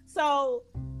dumb. So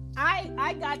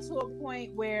I got to a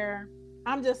point where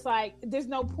I'm just like, there's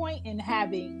no point in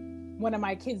having one of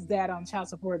my kids' dad on child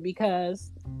support,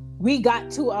 because we got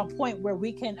to a point where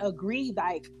we can agree,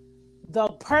 like, the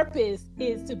purpose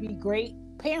is to be great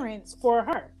parents for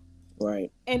her.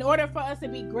 Right. In order for us to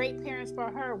be great parents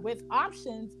for her with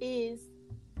options is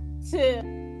to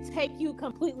take you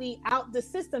completely out the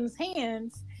system's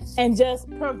hands and just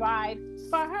provide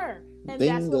for her. And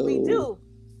Bingo. That's what we do.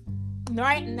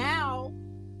 Right now,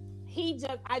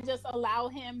 I just allow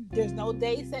him, there's no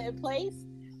day set in place,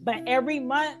 but every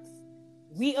month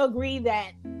we agree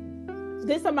that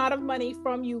this amount of money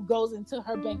from you goes into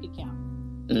her bank account.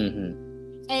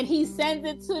 And he sends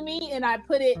it to me and I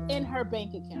put it in her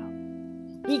bank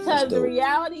account. Because the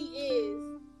reality is,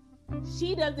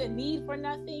 she doesn't need for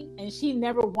nothing, and she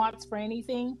never wants for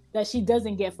anything that she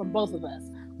doesn't get from both of us.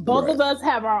 Both of us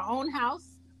have our own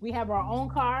house. We have our own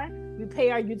car. We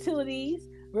pay our utilities.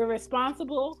 We're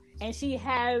responsible. And she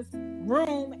has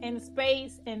room and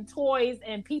space and toys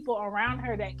and people around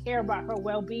her that care about her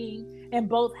well-being in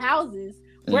both houses.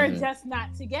 We're just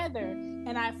not together.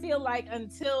 And I feel like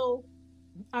until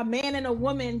a man and a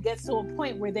woman gets to a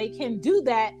point where they can do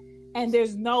that, and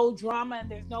there's no drama and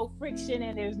there's no friction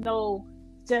and there's no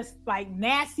just like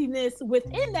nastiness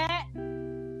within that,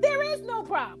 there is no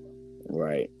problem.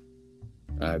 Right.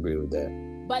 I agree with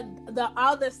that. But the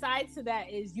other side to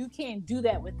that is you can't do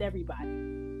that with everybody.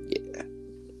 Yeah,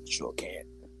 sure can.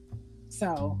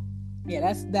 So, yeah,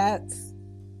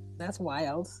 that's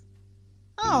wild.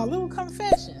 Oh, a little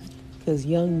confession. Because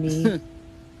young me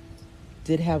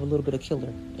did have a little bit of killer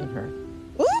in her.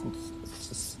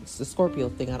 It's the Scorpio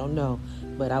thing, I don't know.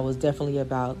 But I was definitely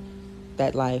about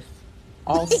that life.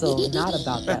 Also not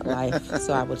about that life.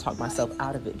 So I would talk myself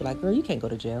out of it. Be like, girl, you can't go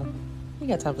to jail. You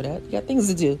got time for that. You got things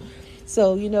to do.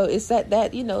 So, it's that,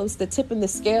 it's the tip in the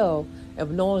scale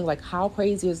of knowing, like, how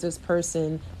crazy is this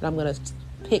person that I'm going to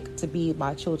pick to be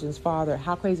my children's father?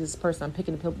 How crazy is this person I'm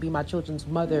picking to be my children's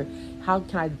mother? How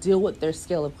can I deal with their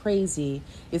scale of crazy?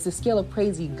 Is the scale of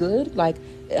crazy good? Like,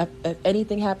 if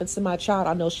anything happens to my child,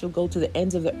 I know she'll go to the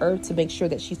ends of the earth to make sure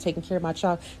that she's taking care of my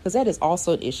child, because that is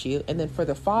also an issue. And then for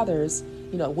the fathers,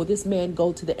 will this man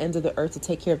go to the ends of the earth to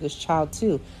take care of this child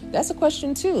too? That's a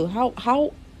question too.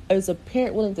 How is a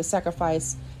parent willing to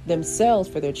sacrifice themselves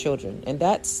for their children? And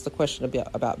that's the question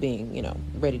about being,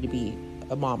 ready to be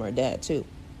a mom or a dad too.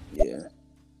 Yeah.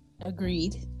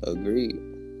 Agreed.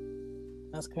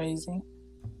 That's crazy.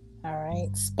 All right.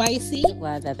 Spicy. I'm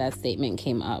glad that statement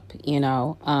came up.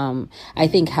 I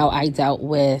think how I dealt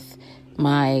with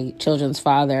my children's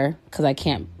father, because I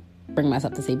can't bring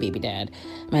myself to say baby dad.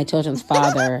 My children's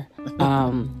father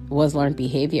was learned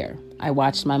behavior. I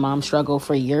watched my mom struggle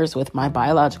for years with my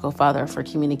biological father for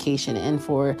communication and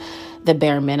for the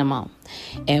bare minimum.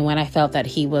 And when I felt that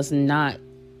he was not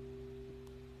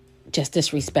just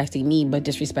disrespecting me, but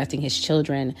disrespecting his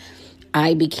children,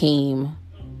 I became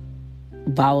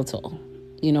volatile.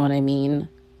 You know what I mean?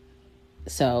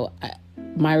 So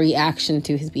my reaction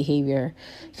to his behavior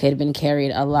could have been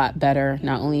carried a lot better,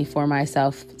 not only for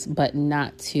myself, but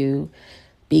not to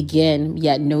begin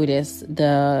yet notice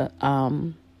the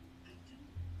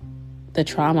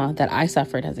trauma that I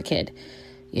suffered as a kid.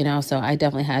 So I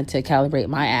definitely had to calibrate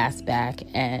my ass back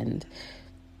and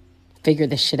figure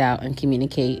this shit out and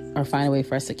communicate, or find a way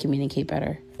for us to communicate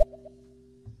better.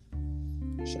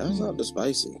 Shouts out to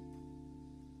Spicy.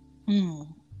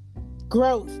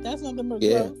 Growth. That's nothing but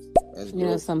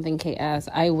growth. Something, KS,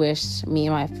 I wish me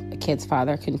and my kid's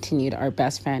father continued our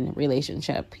best friend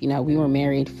relationship. We were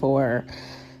married for,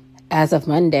 as of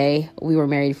Monday, we were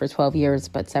married for 12 years,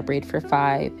 but separated for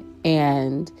 5.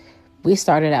 And we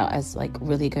started out as like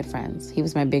really good friends. He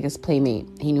was my biggest playmate.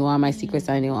 He knew all my secrets.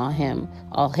 I knew all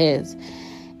his.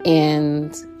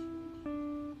 And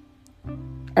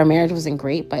our marriage wasn't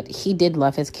great, but he did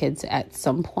love his kids at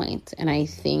some point. And I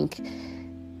think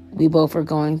we both were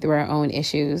going through our own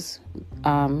issues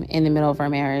in the middle of our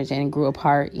marriage and grew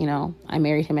apart. I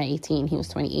married him at 18. He was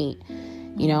 28.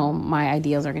 My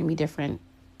ideals are going to be different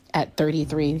at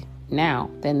 33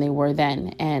 now than they were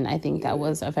then. And I think that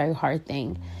was a very hard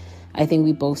thing. I think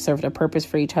we both served a purpose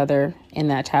for each other in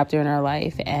that chapter in our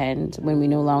life. And when we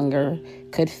no longer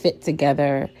could fit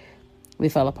together, we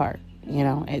fell apart. You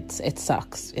know, it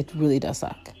sucks. It really does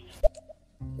suck.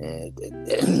 Yeah,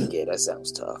 that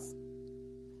sounds tough.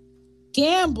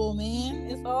 Gamble,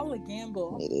 man. It's all a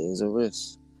gamble. It is a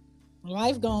risk.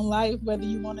 Life gone life, whether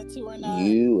you want it to or not.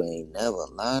 You ain't never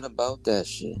lied about that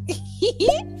shit.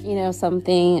 You know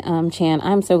something, Chan,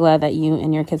 I'm so glad that you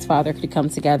and your kid's father could come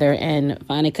together and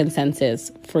find a consensus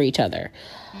for each other.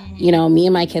 You know, me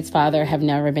and my kid's father have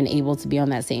never been able to be on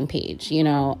that same page. You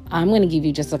know, I'm going to give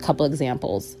you just a couple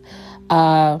examples.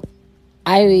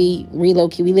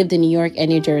 We lived in New York and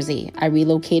New Jersey. I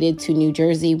relocated to New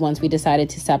Jersey once we decided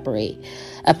to separate.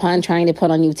 Upon trying to put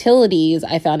on utilities,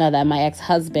 I found out that my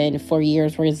ex-husband for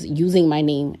years was using my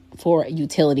name for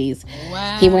utilities.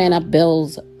 Wow. He ran up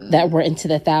bills that were into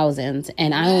the thousands,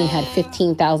 and I only had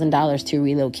 $15,000 to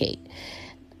relocate.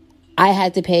 I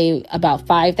had to pay about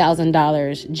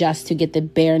 $5,000 just to get the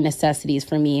bare necessities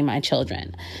for me and my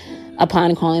children.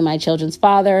 Upon calling my children's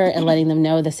father and letting him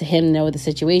know the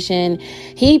situation,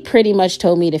 he pretty much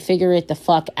told me to figure it the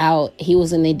fuck out. He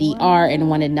was in the DR and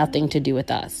wanted nothing to do with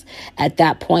us. At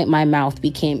that point, my mouth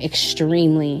became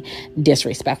extremely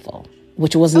disrespectful,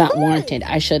 which was not warranted.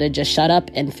 I should have just shut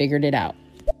up and figured it out.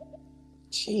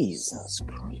 Jesus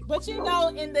Christ. But you know,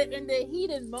 in the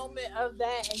heated moment of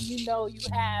that, and you know you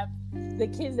have the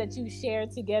kids that you share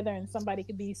together, and somebody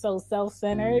could be so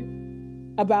self-centered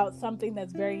about something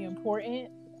that's very important.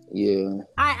 Yeah.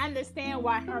 I understand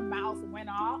why her mouth went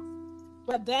off,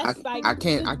 but that's I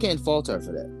can't fault her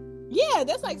for that. Yeah,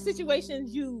 that's like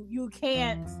situations you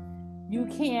can't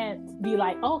be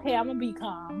like, okay, I'm gonna be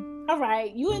calm. All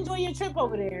right, you enjoy your trip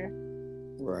over there.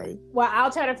 Right. Well,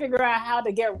 I'll try to figure out how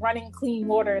to get running clean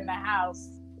water in the house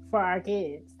for our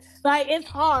kids. Like, it's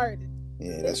hard.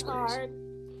 Yeah, that's hard.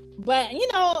 But you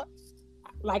know,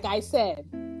 like I said,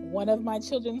 one of my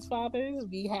children's fathers,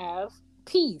 we have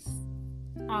peace.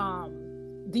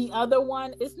 The other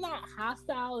one, it's not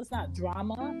hostile, it's not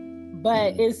drama,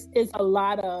 but it's a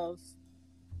lot of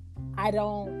I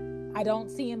don't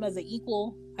see him as an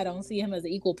equal. I don't see him as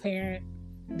an equal parent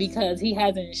because he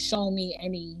hasn't shown me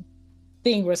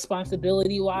anything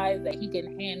responsibility-wise that he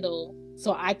can handle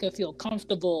so I could feel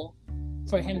comfortable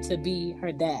for him to be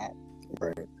her dad.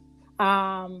 Right.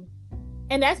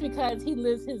 And that's because he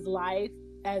lives his life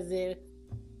as if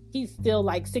he's still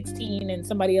like 16 and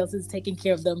somebody else is taking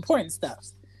care of the important stuff.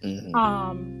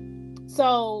 Mm-hmm.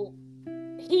 So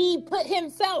he put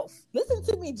himself, listen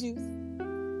to me, Juice.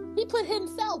 He put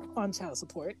himself on child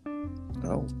support.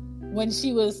 Oh. When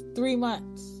she was 3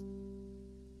 months.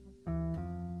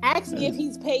 Ask me if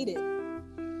he's paid it.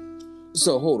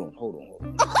 So hold on.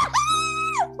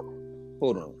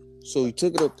 Hold on. So he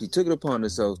took it upon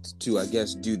himself to, I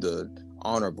guess, do the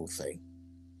honorable thing.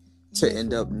 To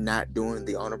end up not doing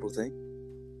the honorable thing?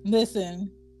 Listen,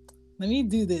 let me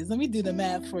do this. Let me do the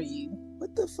math for you.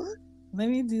 What the fuck? Let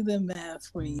me do the math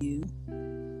for you.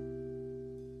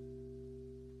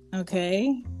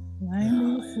 Okay.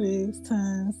 96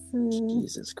 times 6.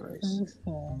 Jesus Christ.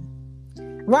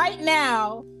 Right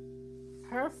now,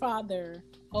 her father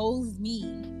owes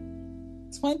me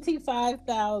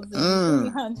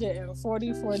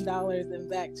 $25,344 in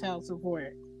back child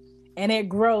support. And it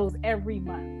grows every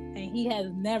month. And he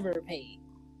has never paid.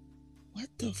 What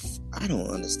the I don't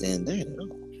understand that at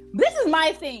all. This is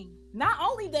my thing. Not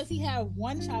only does he have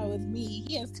one child with me,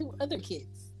 he has 2 other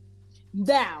kids.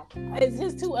 Now, is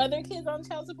his 2 other kids on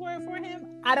child support for him?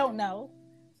 I don't know.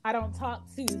 I don't talk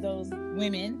to those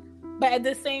women. But at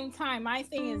the same time, my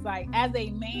thing is like, as a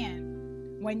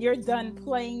man, when you're done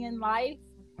playing in life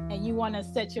and you want to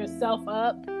set yourself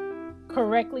up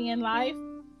correctly in life,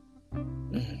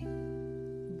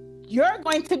 you're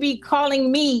going to be calling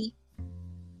me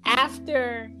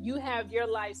after you have your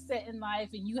life set in life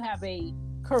and you have a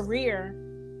career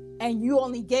and you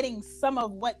only getting some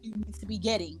of what you need to be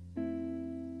getting.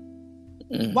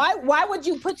 Why would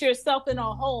you put yourself in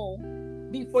a hole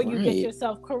before you get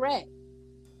yourself correct?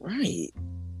 Right.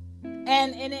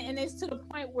 And it's to the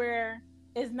point where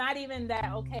it's not even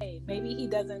that, okay, maybe he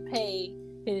doesn't pay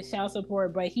his child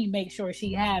support, but he makes sure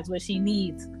she has what she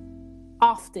needs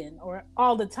often or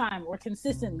all the time or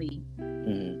consistently.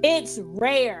 It's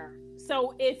rare.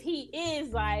 So if he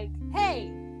is like,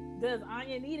 hey, does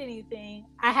Anya need anything?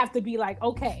 I have to be like,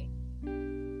 okay,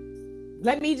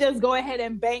 let me just go ahead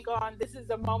and bank on this is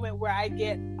the moment where I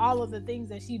get all of the things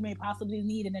that she may possibly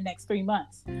need in the next 3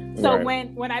 months. So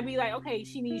when I be like, okay,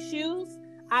 she needs shoes,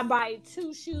 I buy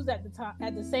 2 shoes at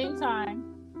the same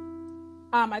time.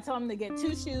 I tell them to get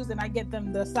 2 shoes and I get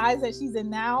them the size that she's in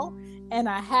now and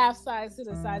a half size to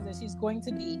the size that she's going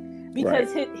to be.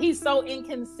 because he's so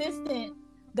inconsistent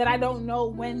that I don't know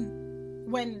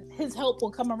when his help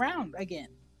will come around again.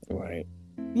 Right.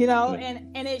 You know,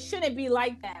 and it shouldn't be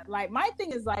like that. Like, my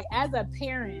thing is, like, as a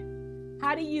parent,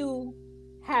 how do you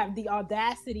have the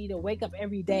audacity to wake up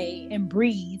every day and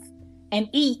breathe and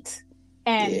eat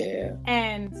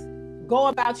and go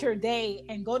about your day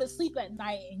and go to sleep at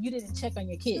night and you didn't check on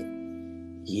your kid?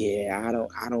 Yeah, I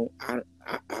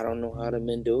don't know how the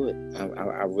men do it.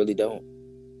 I really don't.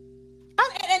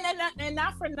 And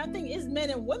not for nothing, it's men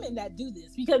and women that do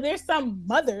this, because there's some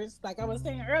mothers, like I was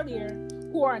saying earlier,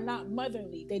 who are not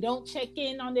motherly. They don't check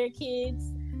in on their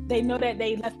kids. They know that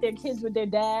they left their kids with their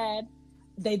dad.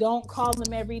 They don't call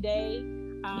them every day.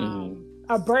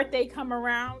 A birthday come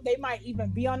around, they might even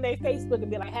be on their Facebook and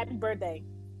be like, happy birthday.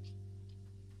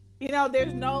 You know,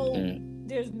 there's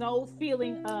no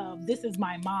feeling of, this is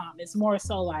my mom. It's more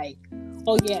so like,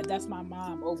 oh yeah, that's my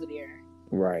mom over there.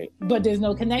 Right. But there's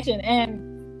no connection.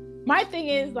 And my thing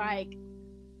is, like,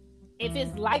 if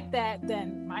it's like that,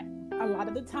 then a lot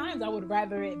of the times I would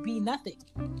rather it be nothing.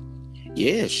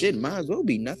 Yeah, shit, might as well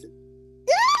be nothing.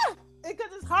 Yeah, because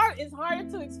it's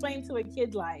harder to explain to a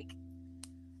kid, like,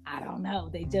 I don't know,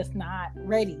 they just not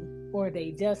ready, or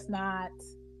they just not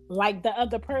like the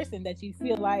other person that you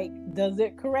feel like does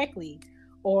it correctly,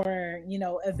 or, you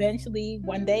know, eventually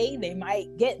one day they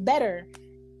might get better.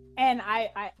 And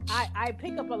I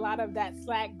pick up a lot of that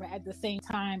slack, but at the same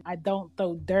time, I don't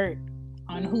throw dirt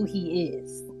on who he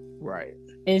is. Right.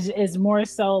 It's more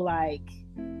so like,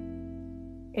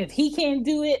 if he can't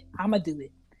do it, I'm going to do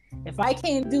it. If I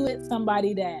can't do it,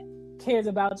 somebody that cares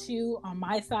about you on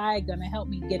my side gonna help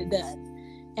me get it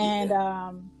done. And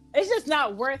it's just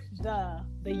not worth the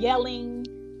yelling,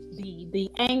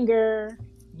 the anger,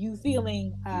 you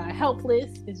feeling helpless.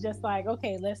 It's just like,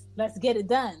 okay, let's get it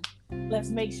done. Let's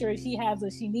make sure she has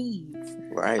what she needs.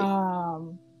 Right.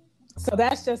 So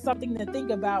that's just something to think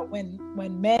about when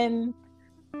men,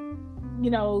 you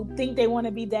know, think they want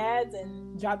to be dads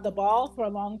and drop the ball for a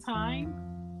long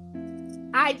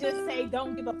time. I just say,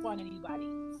 don't give up on anybody.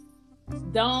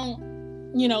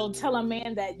 Don't, you know, tell a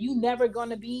man that you never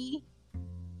gonna be,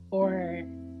 or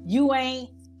you ain't,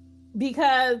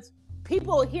 because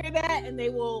people hear that and they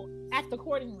will act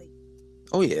accordingly.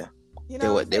 Oh yeah. You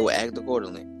know, they will act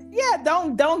accordingly. Yeah,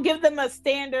 don't give them a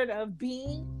standard of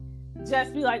being.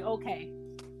 Just be like, okay.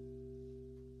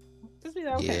 Just be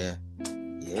like, okay.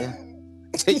 Yeah.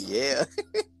 Yeah.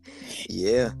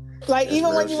 Yeah. Like, that's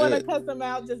even when you want to shit. cuss them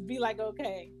out, just be like,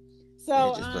 okay.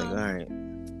 So, Yeah, just like, all right.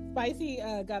 Spicy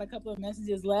got a couple of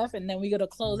messages left, and then we're going to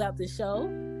close out the show.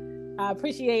 I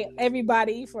appreciate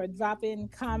everybody for dropping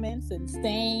comments and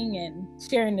staying and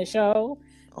sharing the show.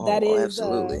 Oh, that is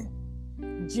absolutely.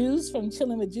 Joose from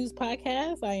Chillin Wit Joose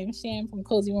Podcast. I am Shan from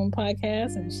Cozy Room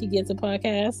Podcast, and She Gets a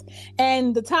Podcast.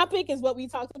 And the topic is what we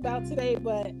talked about today,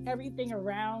 but everything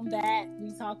around that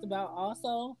we talked about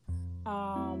also.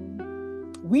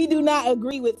 We do not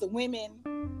agree with the women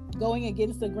going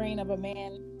against the grain of a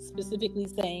man specifically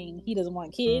saying he doesn't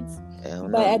want kids. Hell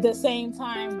no. But at the same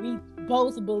time, we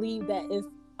both believe that it's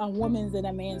a woman's and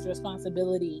a man's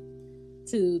responsibility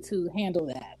to handle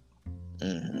that.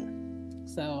 Mm-hmm.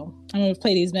 So I'm gonna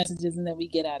play these messages and then we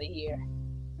get out of here.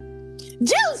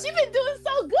 Joose, you've been doing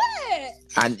so good.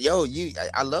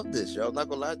 I love this, yo. I'm not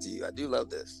gonna lie to you. I do love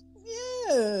this.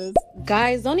 Yes.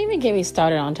 Guys, don't even get me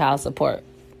started on child support.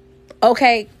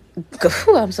 Okay.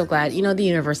 I'm so glad. You know, the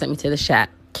universe sent me to the chat.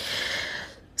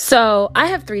 So I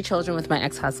have 3 children with my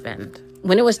ex-husband.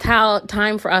 When it was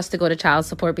time for us to go to child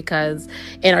support, because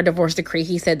in our divorce decree,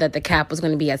 he said that the cap was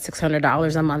going to be at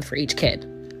 $600 a month for each kid.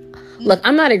 Look,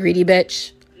 I'm not a greedy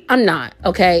bitch. I'm not.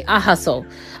 Okay. I hustle.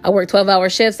 I work 12-hour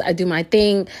shifts. I do my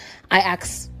thing. I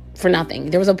ask for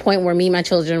nothing. There was a point where me and my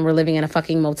children were living in a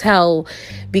fucking motel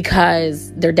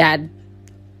because their dad,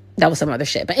 that was some other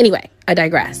shit. But anyway, I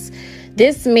digress.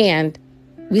 This man,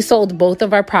 we sold both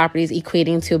of our properties,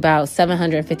 equating to about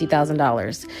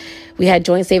 $750,000. We had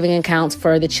joint saving accounts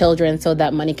for the children so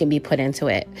that money can be put into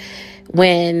it.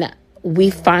 When we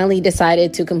finally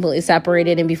decided to completely separate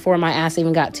it, and before my ass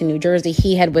even got to New Jersey,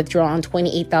 he had withdrawn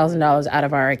 $28,000 out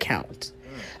of our account.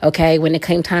 Okay, when it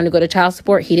came time to go to child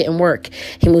support, he didn't work.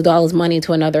 He moved all his money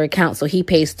to another account, so he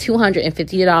pays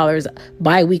 $250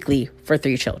 bi-weekly for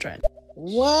 3 children.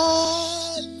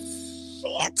 What?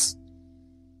 Shit.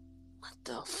 What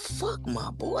the fuck, my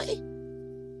boy?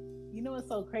 You know what's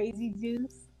so crazy,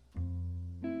 Joose?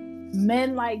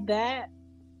 Men like that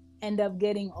end up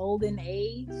getting old in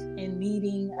age and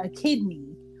needing a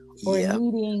kidney or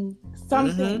needing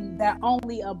something that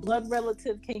only a blood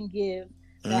relative can give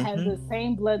that has the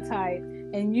same blood type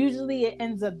and usually it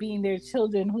ends up being their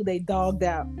children who they dogged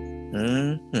out.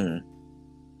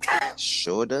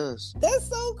 Sure does. That's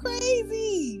so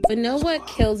crazy. But know what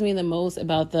kills me the most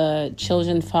about the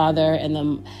children father and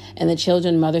the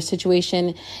children mother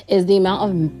situation is the amount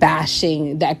of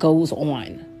bashing that goes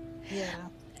on. Yeah.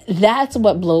 That's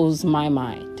what blows my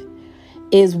mind.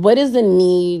 Is what is the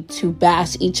need to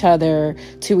bash each other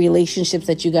to relationships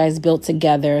that you guys built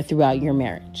together throughout your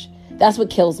marriage? That's what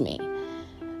kills me.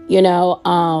 You know,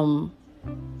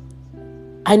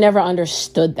 I never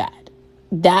understood that.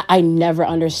 I never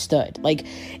understood. Like,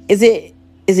 is it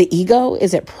ego?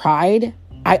 Is it pride?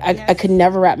 I could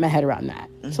never wrap my head around that.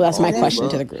 So that's my question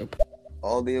to the group.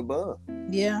 All the above.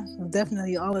 Yeah,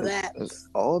 definitely all of that. It's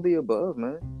all the above,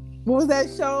 man. What was that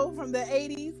show from the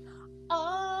 80s?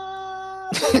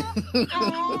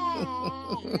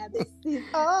 This is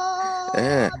all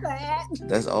that.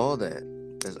 That's all that.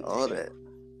 That's all that.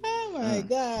 Oh my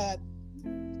God.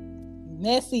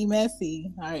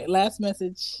 Messy. All right, last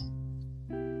message.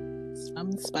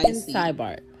 I'm spicy.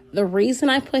 Sidebar. The reason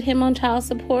I put him on child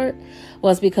support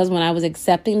was because when I was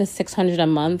accepting the $600 a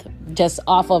month just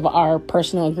off of our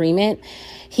personal agreement,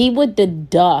 he would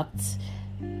deduct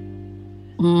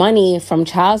money from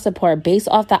child support based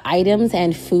off the items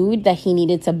and food that he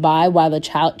needed to buy while the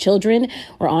children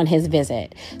were on his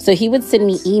visit. So he would send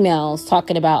me emails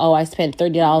talking about, I spent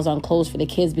 $30 on clothes for the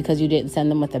kids because you didn't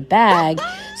send them with a bag,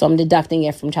 so I'm deducting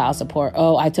it from child support.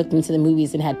 I took them to the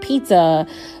movies and had pizza,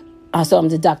 so I'm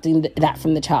deducting that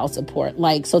from the child support.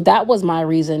 So that was my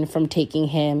reason from taking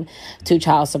him to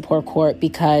child support court,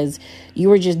 because you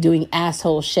were just doing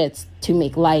asshole shits to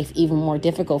make life even more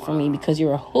difficult for me, because you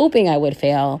were hoping I would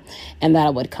fail and that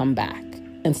I would come back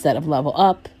instead of level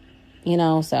up,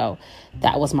 so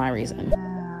that was my reason.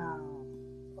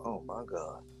 Oh my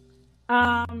God.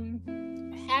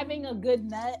 Having a good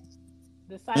nut,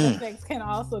 the side effects can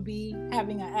also be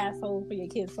having an asshole for your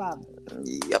kid's father.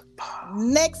 Yep.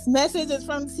 Next message is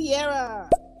from Tierra.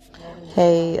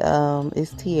 Hey,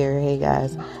 it's Tierra. Hey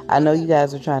guys, I know you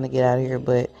guys are trying to get out of here,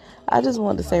 but I just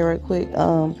wanted to say right quick,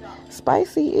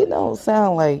 Spicy, it don't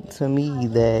sound like to me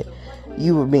that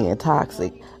you were being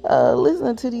toxic.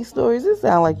 Listening to these stories, it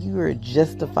sounds like you were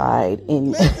justified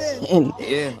in getting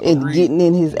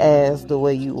in his ass the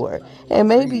way you were. And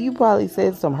maybe you probably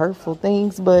said some hurtful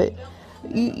things, but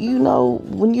you know,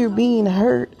 when you're being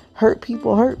hurt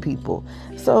people.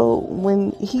 So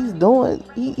when he's doing,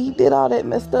 he did all that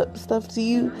messed up stuff to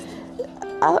you,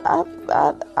 I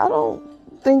don't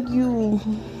think you,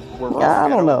 I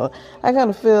don't know. I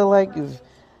kind of feel like if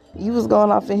you was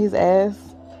going off in his ass,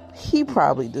 he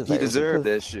probably deserved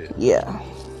that shit. Yeah.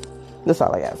 That's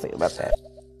all I gotta say about that.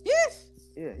 Yes.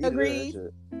 Yeah. Agreed.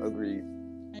 Agreed.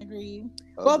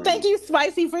 Well, thank you,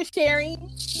 Spicy, for sharing.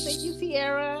 Thank you,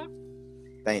 Tierra.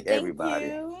 Thank everybody.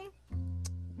 You.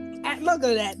 Look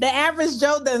at that. The average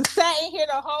Joe done sat in here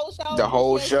the whole show. The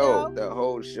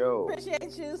whole show.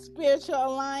 Appreciate you. Spiritual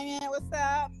Alignment. What's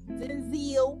up?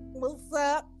 Denzel. What's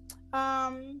up?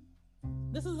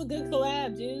 This is a good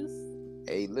collab, Juice.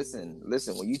 Hey, listen.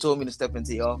 When you told me to step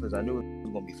into your office, I knew it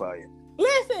was gonna be fire.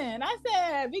 Listen, I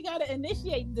said we gotta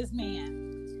initiate this man.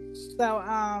 So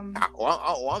I'm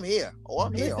here.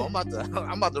 I'm here. I'm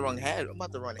about to run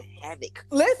havoc.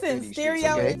 Listen,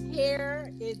 stereo is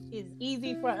here. It is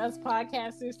easy for us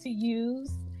podcasters to use.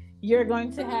 You're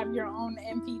going to have your own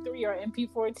MP3 or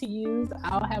MP4 to use.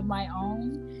 I'll have my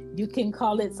own. You can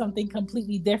call it something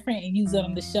completely different and use it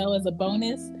on the show as a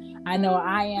bonus. I know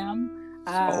I am.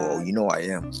 You know I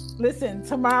am. Listen,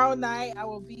 tomorrow night I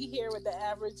will be here with the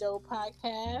Average Joe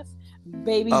podcast,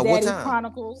 Baby Daddy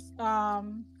Chronicles. I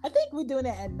think we're doing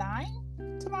it at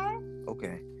 9 tomorrow.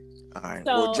 Okay. All right.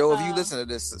 So, well, Joe, if you listen to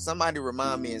this, somebody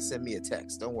remind me and send me a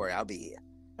text. Don't worry, I'll be here.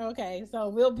 Okay, so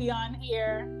we'll be on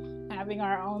here having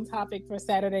our own topic for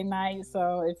Saturday night.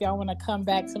 So if y'all want to come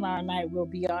back tomorrow night, we'll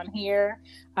be on here.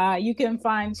 You can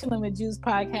find Chillin Wit Joose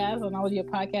Podcast on all of your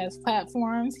podcast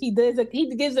platforms. He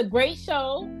gives a great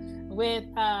show with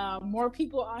more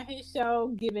people on his show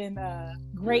giving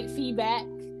great feedback.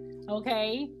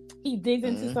 Okay, he digs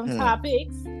into some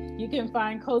topics. You can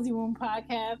find Cozy Womb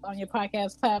Podcast on your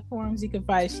podcast platforms. You can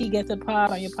find She Gets a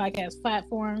Pod on your podcast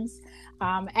platforms.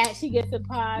 At She Gets a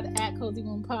Pod, at Cozy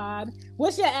Womb Pod.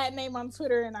 What's your ad name on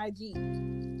Twitter and IG?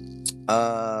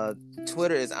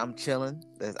 Twitter is I'm Chillin.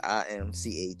 That's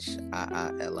IMCHIILIN.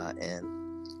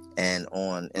 And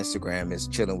on Instagram is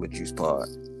Chillin Wit Joose Pod.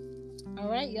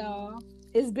 All right, y'all.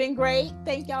 It's been great.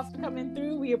 Thank y'all for coming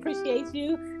through. We appreciate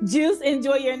you. Juice,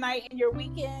 enjoy your night and your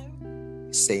weekend.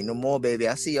 Say no more, baby.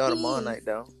 I'll see y'all tomorrow night,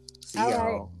 though. See y'all.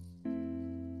 Right.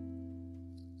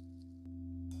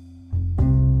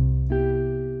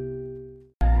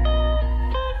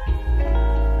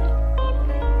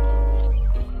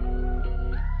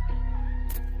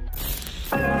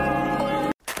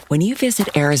 When you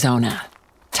visit Arizona,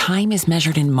 time is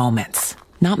measured in moments,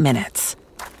 not minutes.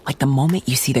 Like the moment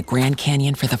you see the Grand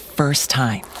Canyon for the first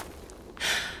time.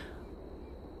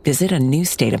 Visit a new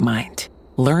state of mind.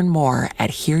 Learn more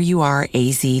at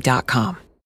hereyouareaz.com.